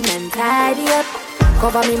 Underneath clean and tidy up.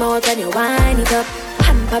 Cover me mouth and you wind it up.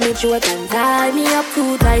 Hamper me throat and tie me up.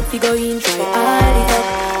 Too tight, we go enjoy all it up.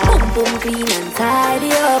 Boom boom clean and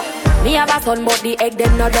tidy up. Me have a son but the egg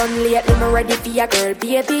them not done lately. Me ready for your girl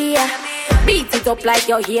baby. Beat it up like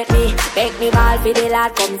you hate me. Make me ball for the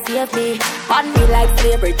lad, come save me. On me like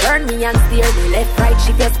slavery, turn me and steer me. Left, right,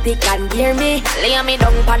 shift your stick and gear me. Lay me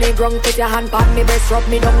down on the ground, put your hand on me breast, rub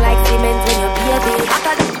me down like cement when you baby.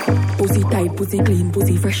 Pussy tight, pussy clean,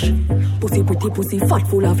 pussy fresh. Pussy pretty, pussy fat,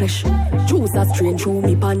 full of flesh. Juice a strain through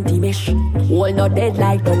me panty mesh. All not dead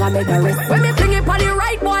like don't I make a rest. When me fling it on the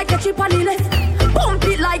right, boy, catch it on the left. Pump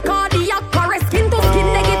it like cardiac arrest. Skin to skin,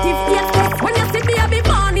 negative, yes, yes. When you see me, I be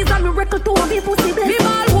born, is a miracle to me, pussy bless. Me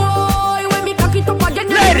ball, boy, when me cock it up again,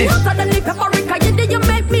 you make me hotter than the paprika. You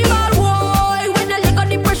make me ball, boy, when you leg on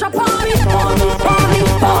the pressure, pour me, pour me, pour me,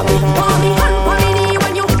 pour me, pour me. Hand for me knee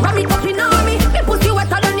when you ram it up in on me. Me pussy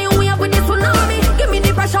wetter than the wave with the tsunami. Give me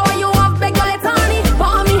the pressure when you have beg your let on me.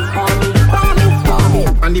 Pour me, pour me, pour me, pour me.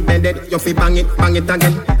 On the bed, you feel bang it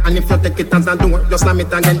again. And if you take it as a door, you slam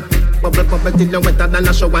it again. Bubble, bubble till you wetter than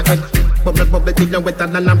a shower head. Bubble, bubble till you wetter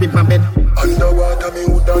than a river bed. Underwater, me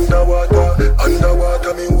wood underwater.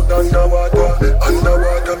 Underwater, me wood underwater.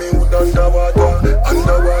 Underwater, me wood underwater.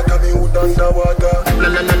 Underwater, me wood underwater.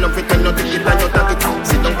 No, fit and you take it and you take it.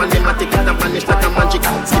 Sit down on the matic, it and vanish like a magic.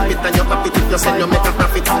 Skip it and you pop it, if you sell, you make a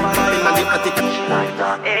profit. Pop in on the attic.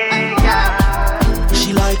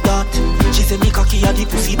 She like that. She say me cocky at the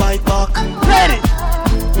pussy bite back. Ready?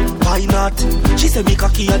 Why not? She say me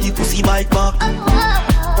cocky at the pussy bite back.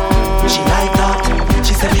 She like that.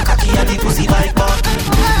 She say me cocky at the pussy bite back.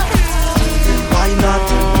 Why not?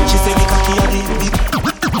 She say me cocky at the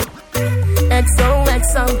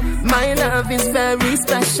XOXO, my love is very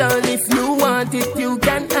special. If you want it, you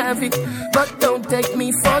can have it, but don't take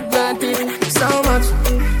me for granted. So much,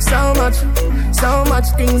 so much, so much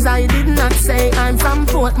things I did not say. I'm from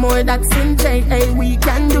Portmore, that's in JA. We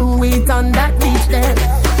can do it on that beach there.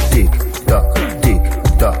 Tick tock, tick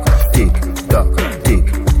tock, tick tock, tick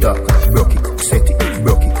tock. Broke it, set it,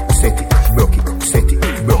 broke it, set it, broke it, set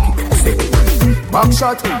it, broke it, set it. Back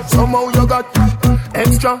shot, somehow you got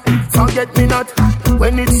extra. Forget me not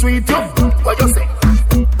when it's sweet. You, what you say?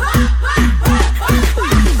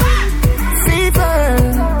 Fever,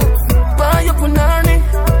 buy your punani.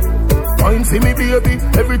 Wine for me, baby,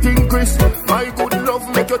 everything crisp. My good love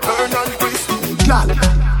make you turn and twist. Girl,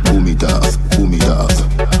 boom it off, boom it off,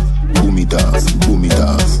 boom it off, boom it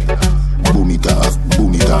off, boom it off,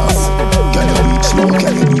 boom it off. Can you beat slow?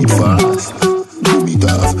 Can you beat fast? Boom it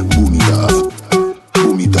off, boom it off,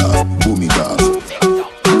 boom it off, boom it off,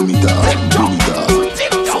 boom it off, boom it off.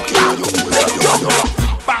 Fuck it, yo.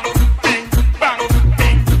 bang, bing, bang,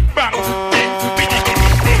 bing, bang, bing, biddy,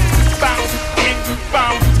 ding, bang, bing,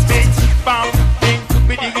 bang, bing, bang, bing,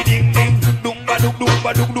 biddy, ding, ding, dum ba dum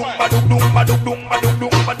ba dum ba dum ba dum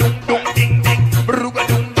ba dum dum ding ding, bruga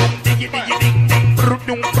dum diggy diggy ding ding,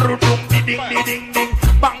 brudum ding ding ding ding,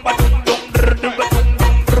 bang ba dum bruga dum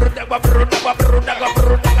bruda ba bruda ba bruda ba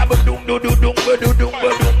bruda ba dum dum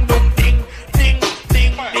ding ding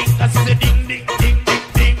ding ding, that's the ding ding ding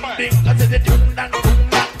ding ding, that's the dum dang dum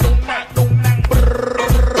dang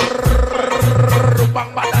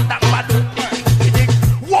bang ba dang ba dum ding ding.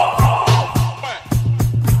 Whoa,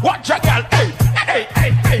 watch a girl,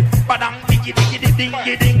 hey, badang diggy diggy ding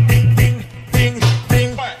ding ding ding ding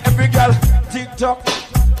ding. Every girl tick tock,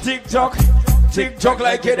 tick tock, tick tock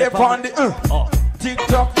like it upon the tick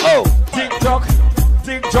tock, tick tock,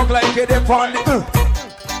 tick tock like it upon the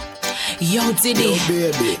Yo, Diddy,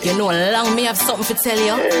 you know long me have something to tell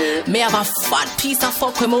you. Me have a fat piece of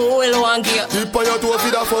fuck with my whole one gear. Keep on your toe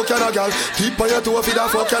for the fuck and a gal. Keep on your toe for the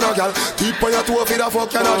fuck and a gal. Keep on your toe for the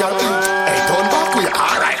fuck and a gal. Hey, turn back with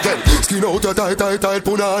alright then. Skin out your tight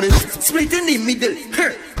punani. Split in the middle.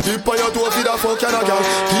 Keep on your toe for the fuck and a gal.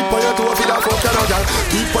 Keep on your toe for the fuck and a gal.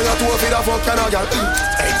 Keep on your toe for the fuck and a gal.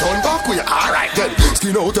 Hey, turn back with alright then.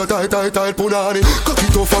 Skin out your tight punani. Cut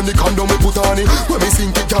it off on the condom we put on it. When me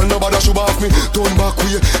sink it, gal nobody should off me. Turn back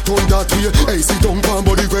way, turn that way. Hey, sit down pan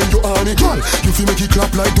body when you on it. Girl, you feel make it clap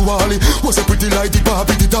like Duali. Was a pretty like the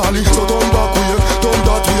Barbie the dolly. So turn back way, turn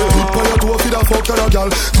that way. Keep on your toe for the fuck and a gal.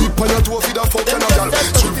 Keep on your toe for the fuck and a gal.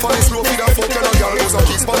 Chip for the slow for the fuck and a gal. Was a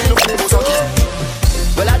kiss, money no fool, was a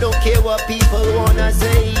kiss. Well, I don't care what people wanna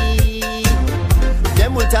say.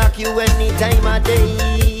 Them will talk you any time of day.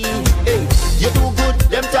 Hey, you do good,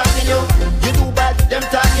 them talking you. You do bad, them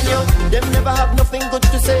talking you. Them never have nothing good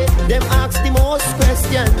to say. Them ask the most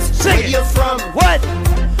questions. Where you from? What?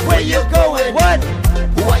 Where you going? What?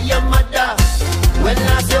 Who are your mother? When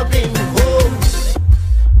last you been home?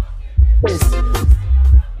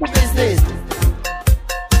 Business.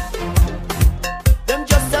 Them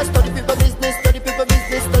just a study people business, study people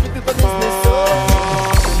business, study people business. So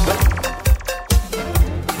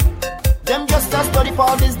them just a study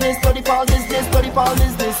for business, study for business, study for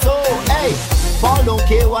business. So hey, Paul don't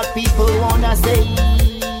care what people wanna say.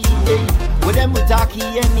 Hey, with them we talk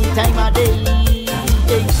any time of day.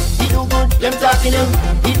 Hey, he do good, them talking him.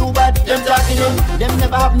 He do bad, them talking him. Them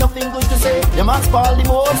never have nothing good to say. Them ask Paul the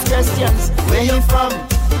most questions. Where he from?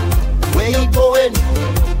 Where he going?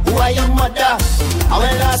 Who are your mother? I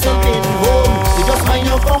will last been home. You just mind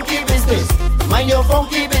your funky business. Mind your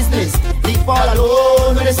funky business. Leave Paul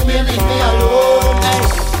alone. When it's me, leave me alone. Hey,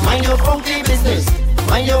 mind your funky business.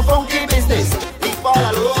 Mind your funky business. Leave Paul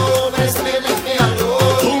alone. When it's me, leave me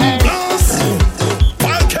alone. Hey.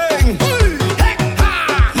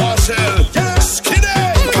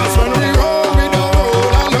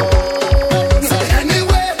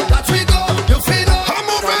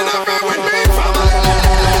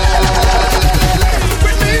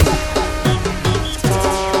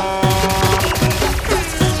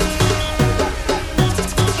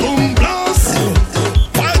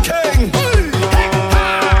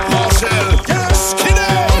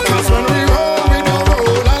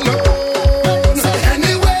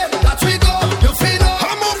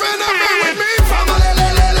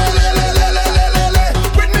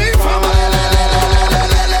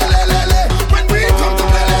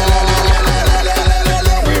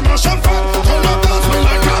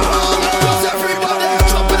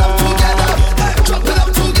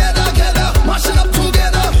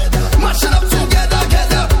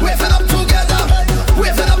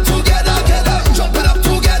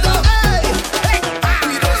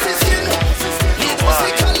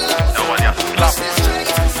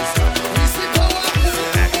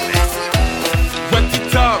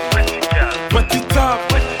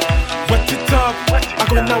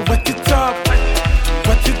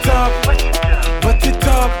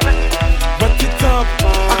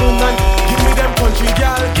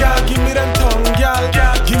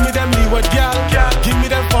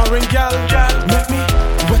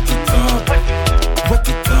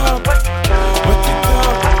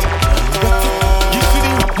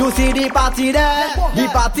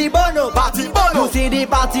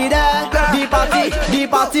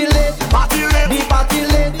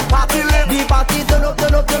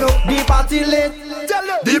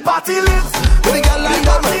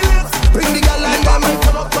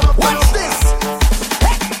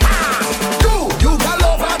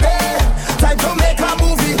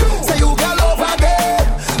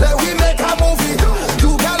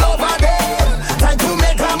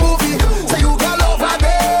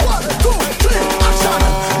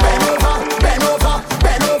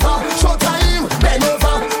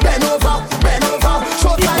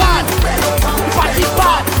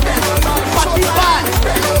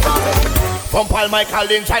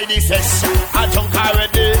 Michael inside the session, I drunk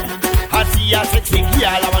already. I see a sexy girl,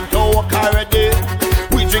 I want to walk already.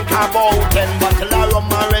 We drink about 10 bottles of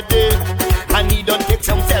rum already. And he don't take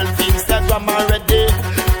some selfies, Instagram already.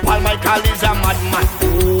 Paul Michael is a madman.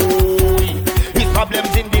 Oh, his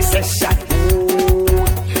problems in the session.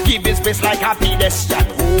 Oh, give his space like a pedestrian.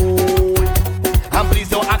 Oh, and please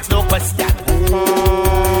don't ask no question.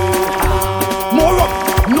 More rum,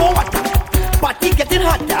 no water, party getting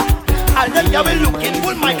hotter. And then you will look in,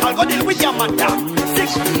 Paul Michael, go deal with your mother. Sick,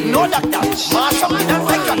 no doctor, master, and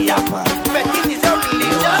psychiatrist. Betting is a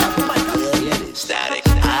religion. Static.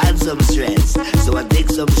 I had some stress, so I take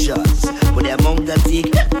some shots. But the amount I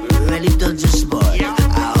take really touch the spot.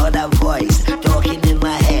 I heard a voice talking in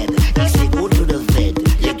my head. He said, go to the vet,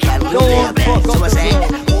 you can't go there, man. So I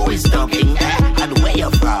said, who is talking and where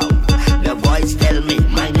you from? The voice tell me,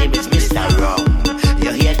 my name is Mr. Rum.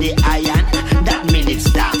 You hear the iron? That means it's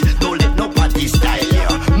start.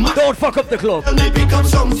 Don't fuck up the club. Tell me pick up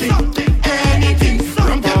something, anything.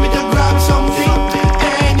 From tell me to grab something,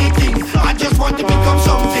 anything. I just want to pick up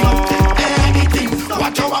something, anything.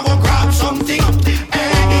 Watch how I go grab something,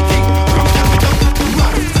 anything. From tell me to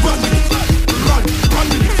run with it, run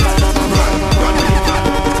with it, run with it.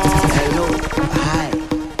 Hello,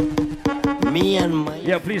 hi. Me and my...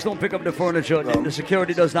 Yeah, please don't pick up the furniture. The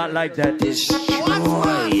security does not like that.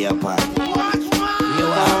 Destroy your party. You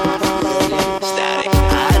are...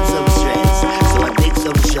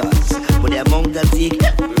 Among the dick,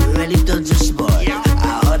 really touch the spot.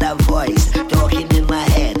 I heard a voice talking in my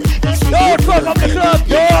head. Don't fuck up the club!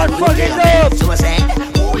 Don't fuck it up! So I said,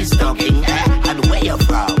 who is talking and where you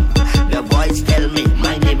from? The voice tell me,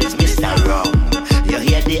 my name is Mr. Rum. You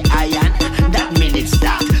hear the iron? That means it's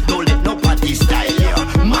start. Don't let no party style you.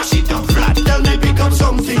 Mash it up flat. Tell me pick up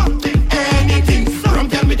something, anything. From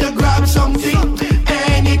tell me to grab something,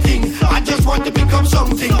 anything. I just want to pick up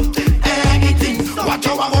something, anything. Watch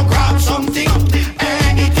how I go grab something,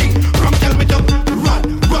 anything. From tell me to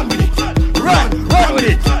run with it, run with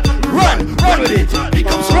it, run with it, pick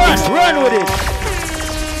up something. Run Run with it.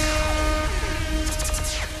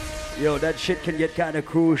 Yo, that shit can get kind of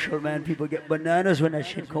crucial, man. People get bananas when that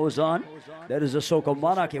shit goes on. That is the so-called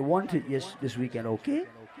monarchy wanted this weekend, okay?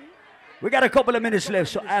 We got a couple of minutes left,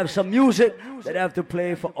 so I have some music that I have to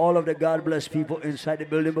play for all of the God bless people inside the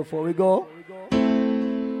building before we go.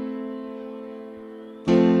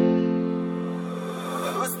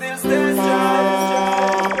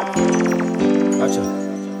 Gotcha.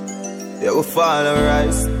 Yeah, we fall and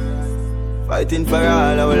rise, fighting for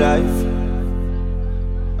all our life.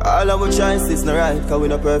 All our choices not right, cause we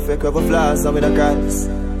not perfect, we have flaws and we not cries.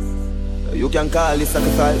 You can call it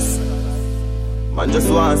sacrifice. Man just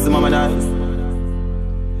wants the mama nice.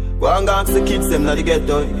 Go and ask the kids them now they get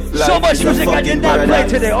done. So much music I did not play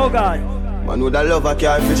today, oh God. Man with a love I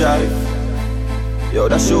carry for drive. Yo,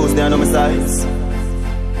 the shoes they are no my size.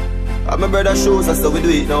 I'm my brother's shoes, and so we do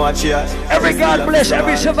it now at cheer. Every God bless,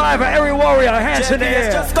 every survivor, every warrior, hands in the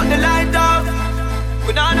air. Just cut the light off.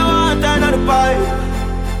 We don't know how to turn on the pipe.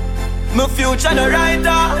 My future no right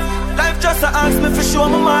off. Life just ask me for show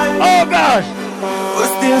my mind. Oh gosh. We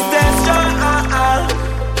still stay strong,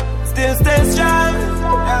 still stay strong.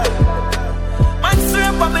 Man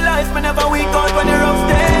straight for my life, me never weak out when the rough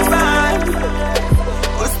days man.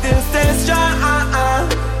 We still stay strong,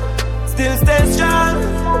 still stay strong.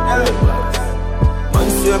 Man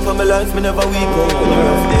straight for my life, me never weak out when the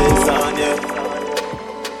rough days on. Yeah.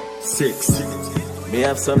 6. Me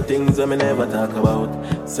have some things I me never talk about.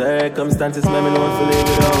 Circumstances me know to live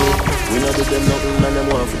without. We know that them nothing and them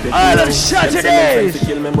want to take me out. Them Saturdays! To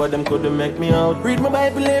kill me but them couldn't make me out. Read my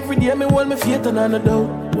Bible every day, me hold my faith on a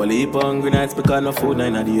doubt. Well, heap hungry nights because no food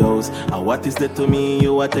in the house. And what is that to me?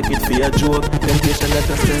 You want take it for a joke. Temptation that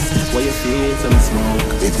a stress. Why you feel some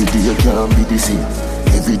smoke? Every day can't be the same.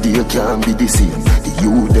 Every day can't be the same. The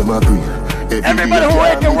youth them agree. Everybody who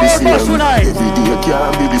wake the world bus tonight. Every day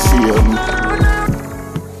can't be the same.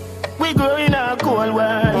 We grow in a cold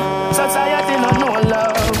world. Society no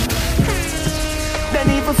love. Then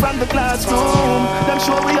even from the classroom, them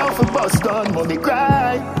show we out for bust gun, money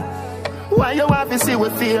cry. Why you want to see we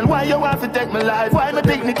feel? Why you want to take my life? Why my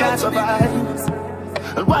picnic can't survive?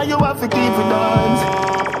 And why you want to keep it on?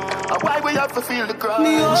 And why we have to feel the crunch?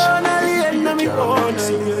 Me own alien, no me own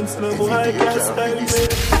alien. No boy can't style me.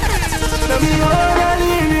 No me own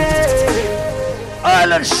alien.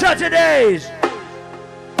 Island Saturdays.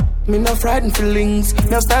 Me no frightened feelings,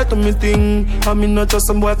 me a start to me thing. And me not just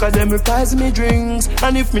some boy cause them replies me drinks.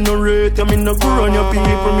 And if me no rate, me no go run your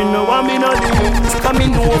people. Me no want me no links. Cause me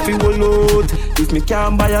know if it will load. If me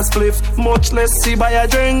can't buy a spliff, much less see buy a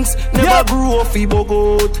drinks. Never grew up fi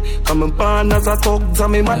bogot. Come and pan as a thugs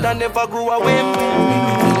and me mother never grew away.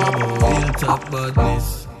 Real talk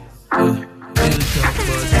badness. Real talk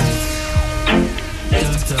badness.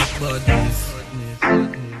 Real talk badness.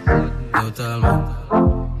 Yo, tell me.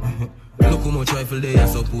 Look how much rifle they are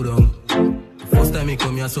so put on. First time me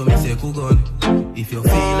come here, so me say cool gun. If you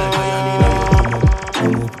feel like I need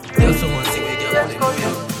come up. Tell someone see we get money.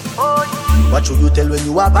 What should you tell when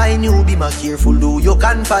you are buying you? Be more careful, though you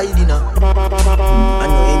can buy dinner. I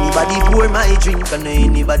know anybody pour my drink, I know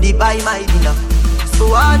anybody buy my dinner.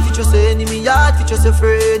 So hard for just say enemy, hard for just a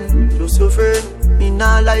friend. Just your friend. Me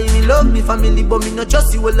nah lie, me love me family, but me not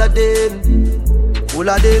just see all of them. All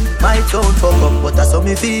of them might sound fuck up, but that's how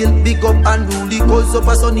me feel. Big up and rule, cause up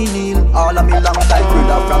a sunny kneel. All of me long time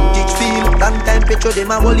brother from Ditchfield. Long time picture them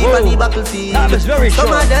a whole heap on the battlefield.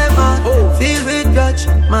 Some of them are filled with grudge.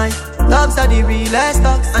 My dogs are the realest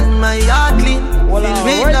dogs, and my heart clean. Filled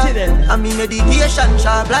with love, and me medication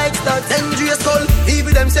sharp like studs. Dangerous call,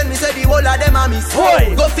 even them send me say the whole of them a miss.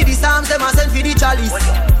 Go for the Psalms, them a send for the chalice.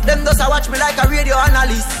 Them just a watch me like a radio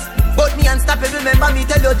analyst. But me unstoppable, remember me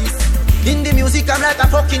tell you this. In the music, I'm like a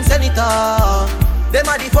fucking senator. Them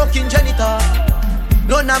are the fucking janitor.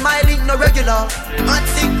 None of my link, no regular. Mad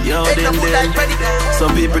sick, they no good like predator.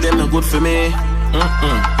 Some people, them no good for me.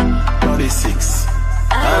 Body 6.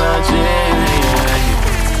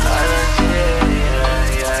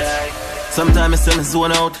 Sometimes I send the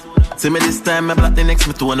zone out. See me this time, I block the next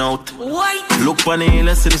me tone out. What? Look on the hill,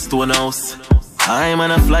 I see the stone house. I'm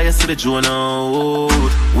on a flyer, see the drone out.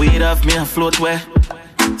 Weed off me, I float where.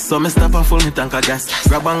 So me stop and full me tank of gas.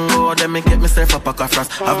 Grab and go, then me get myself a pack of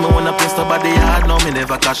frost. Have me one a place to body hard, now me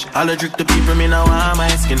never cash. Allergic to people, me now want my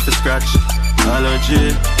skin for scratch.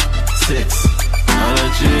 Allergy, 6.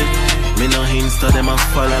 Allergy, me no hints to them and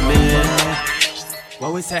follow me.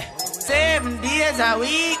 What we say? 7 days a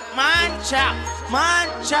week, man chop, man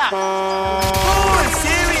chop. Full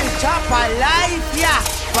serious chop a life, yeah.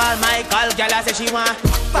 Paul Michael, girl I say she want.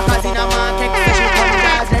 Backers in a market, say she come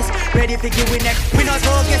glassless. Ready for give we neck, we not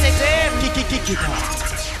smoke, yes it's same. Kick it out.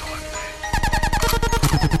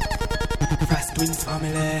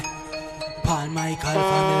 Paul Michael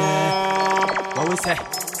family. What we say?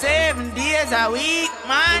 7 days a week,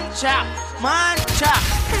 man chop.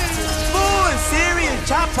 Full cereal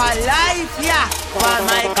chopper life, yeah. Paul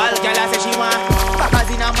Michael, girl I say she want Packers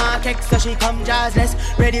in a market, so she come jazzless.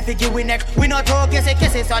 Ready for give we neck. We not talk,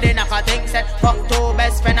 kissy, so they knock a thing set. Fuck two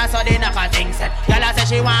best friends, so they knock a thing set. Girl I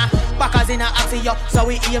say she want Packers in a axio, so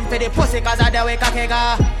we aim for the pussy, cause of the way cocky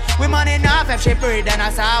go. We money enough if she breathe and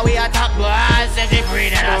I saw we attack boys if she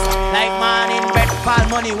breathe and I saw. Like man in bed, Paul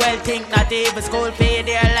money well think, not even school pay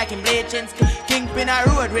there like him bleaching. Kingpin a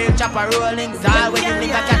road, real chopper rolling. Zal when you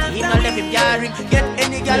think I can't, he no left him yarring. Get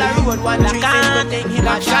any girl a road, 1 3 everything he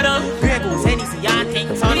got shot up. Grey Goose, Hennessy and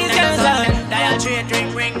things, something. Dial trade,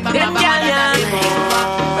 ring, bang, bang, bang.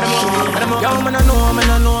 Yo, man, I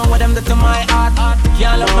know what them do to my heart.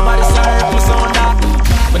 Can't love nobody, sorry, I'm so dark.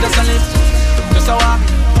 But just a live, just a walk.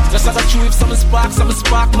 Just as a chew if something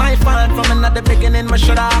spark my fan from another beginning, my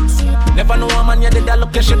should ask. Never know a man, you did that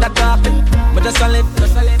look, you should have talked it. But just a live,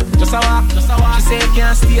 just a walk. She say you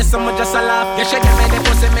can't stay, so much just a laugh. You should get me the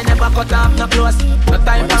pussy, me never cut off, no close. No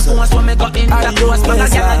time for phones when me go in the close. But I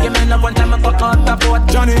can't give me love one time I go out the boat.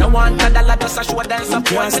 Johnny, no one to the just a show them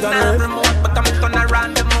support. Me not remote, but I'm gonna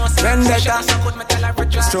run the most. Vendetta,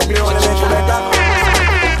 struggle on the better.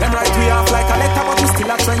 Them right we off like a letter, but we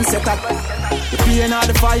still a trendsetter. The pain of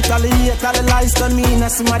the fight, all the hate, all the lies done me,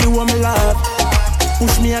 and somebody who me love.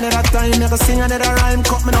 Push me another time, never sing another rhyme.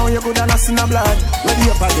 Cut me now, you good and I see no blood. Ready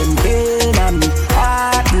up for them pain and me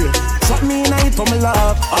heartbreak. Shot me in it for me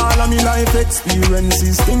love. All of me life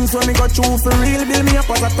experiences, things when me got through for real, build me up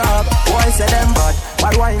as a top. Boy say them bad,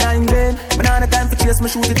 but why not in vain? Me not the time to chase me,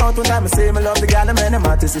 shoot it out one time. I say me love the girl, the man, them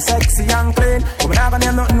artists is sexy and clean. But me not gonna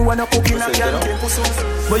name nothing when I cooking and canteen pussies.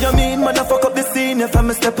 What you mean, motherfuck up the scene if I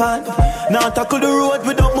me step on? Now tackle the road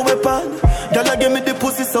without my weapon. Girl, give me the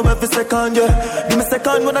pussy so every second, yeah. Give me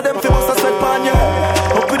second, one of them famous I sweat pan,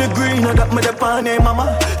 yeah. Up with the green, I got me the pan, hey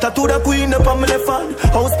mama. Tattoo the queen up on my left hand.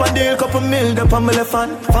 House pan deal, couple mil up on my left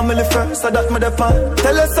hand. Family first, I got me the pan.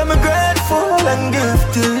 Tell us I'm grateful and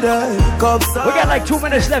gifted, we got like 2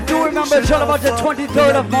 minutes left. Do remember it's all about the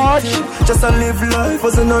 23rd of March. Just to live life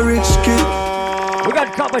as a rich kid. We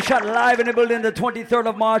got Copper Shot live in the building the 23rd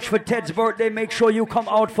of March for Ted's birthday. Make sure you come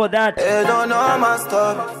out for that. They don't know my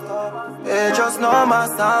story. They just know my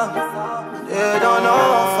song. They don't know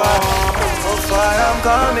how far I'm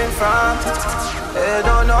coming from. They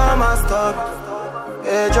don't know my story.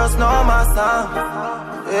 They just know my song.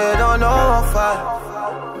 They don't know how far.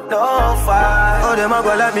 No fight. Oh, them a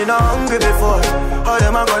go like me not hungry before. Oh,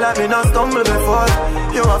 them a go like me not stumble before.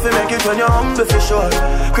 You have to make it when you're humble for sure.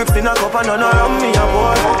 Crips in a cup and none around me a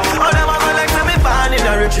boy. Oh, them a go like me born in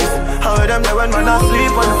the riches. How them there when man a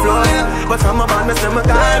sleep on the floor. But from a band me say me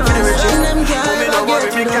can't for the riches. But me no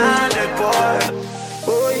worry, me can't let boy.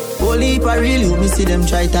 Holy pa real you, me see them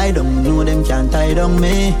try tie down. Know them can't tie down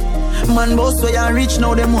me. Man boss way and rich,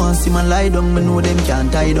 now them want see man lie down. Me know them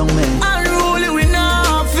can't tie down me.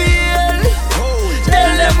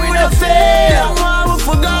 Tell them we no fail. Why we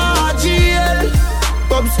forgot jail?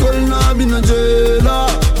 Pop skull now be no jailer.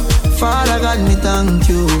 Father God, me thank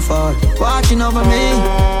you for watching over me.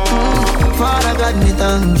 Father God, me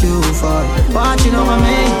thank you for watching over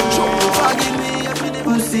me. Forgive me,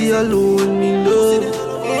 pussy alone, me love.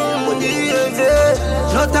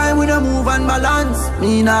 No time we don't move and balance.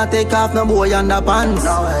 Me not take off no boy underpants.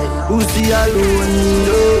 Pussy alone, me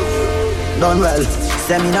love. Done well.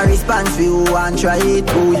 Send me no response for you and try it,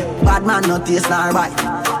 boy. Bad man no taste nor bite.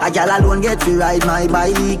 A gal alone get to ride my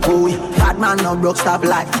bike, boy. Bad man no broke stop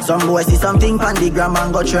light. Some boys see something pan the gram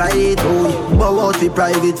and go try it, boy. Bow out for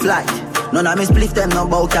private flight. None of me split them no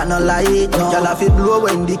bow can no light. No. Gal have it blow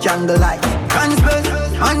when the candle light. Can't spell,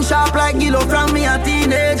 and sharp like Gillo from me a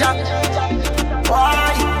teenager.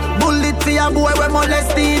 Why? Bullet for a boy when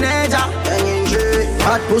molest teenager.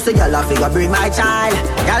 Hot pussy, girl, I figure bring my child.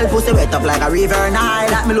 Girl, pussy wet up like a river Nile.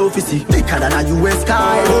 Like me love to see thicker than a US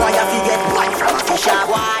sky. Boy, I forget wine from a fish or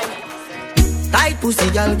wine. Tight pussy,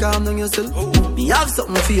 girl, calm down yourself. Me have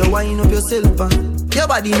something for you, wine up yourself. Your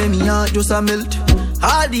body make me heart just a melt.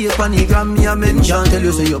 All day upon the gram, me a mention. Tell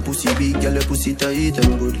you say your pussy big, girl, your pussy tight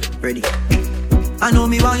and good. Ready? I know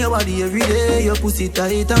me want your body every day. Your pussy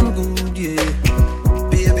tight and good, yeah.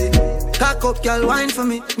 Baby, cock up, girl, wine for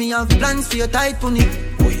me. Me have plans for your tight pony.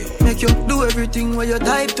 Make you do everything when you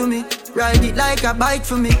type to me. Ride it like a bike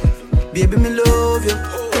for me. Baby, me love you,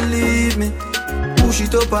 believe me. Push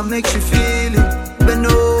it up and make you feel it. Bend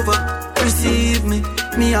over, receive me.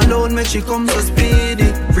 Me alone make she come so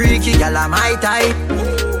speedy. Freaky, girl, I'm my type.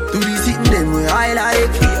 Do the sitting them way I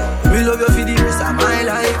like. Me love you for the rest of my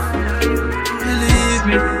life. Believe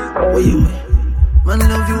me. Man,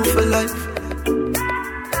 love you for life.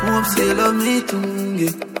 hope say you love me too,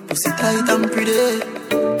 yeah. Pussy tight and pretty.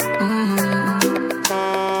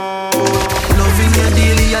 Loving you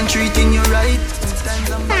daily and treating you right.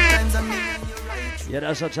 Yeah,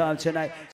 that's our time tonight.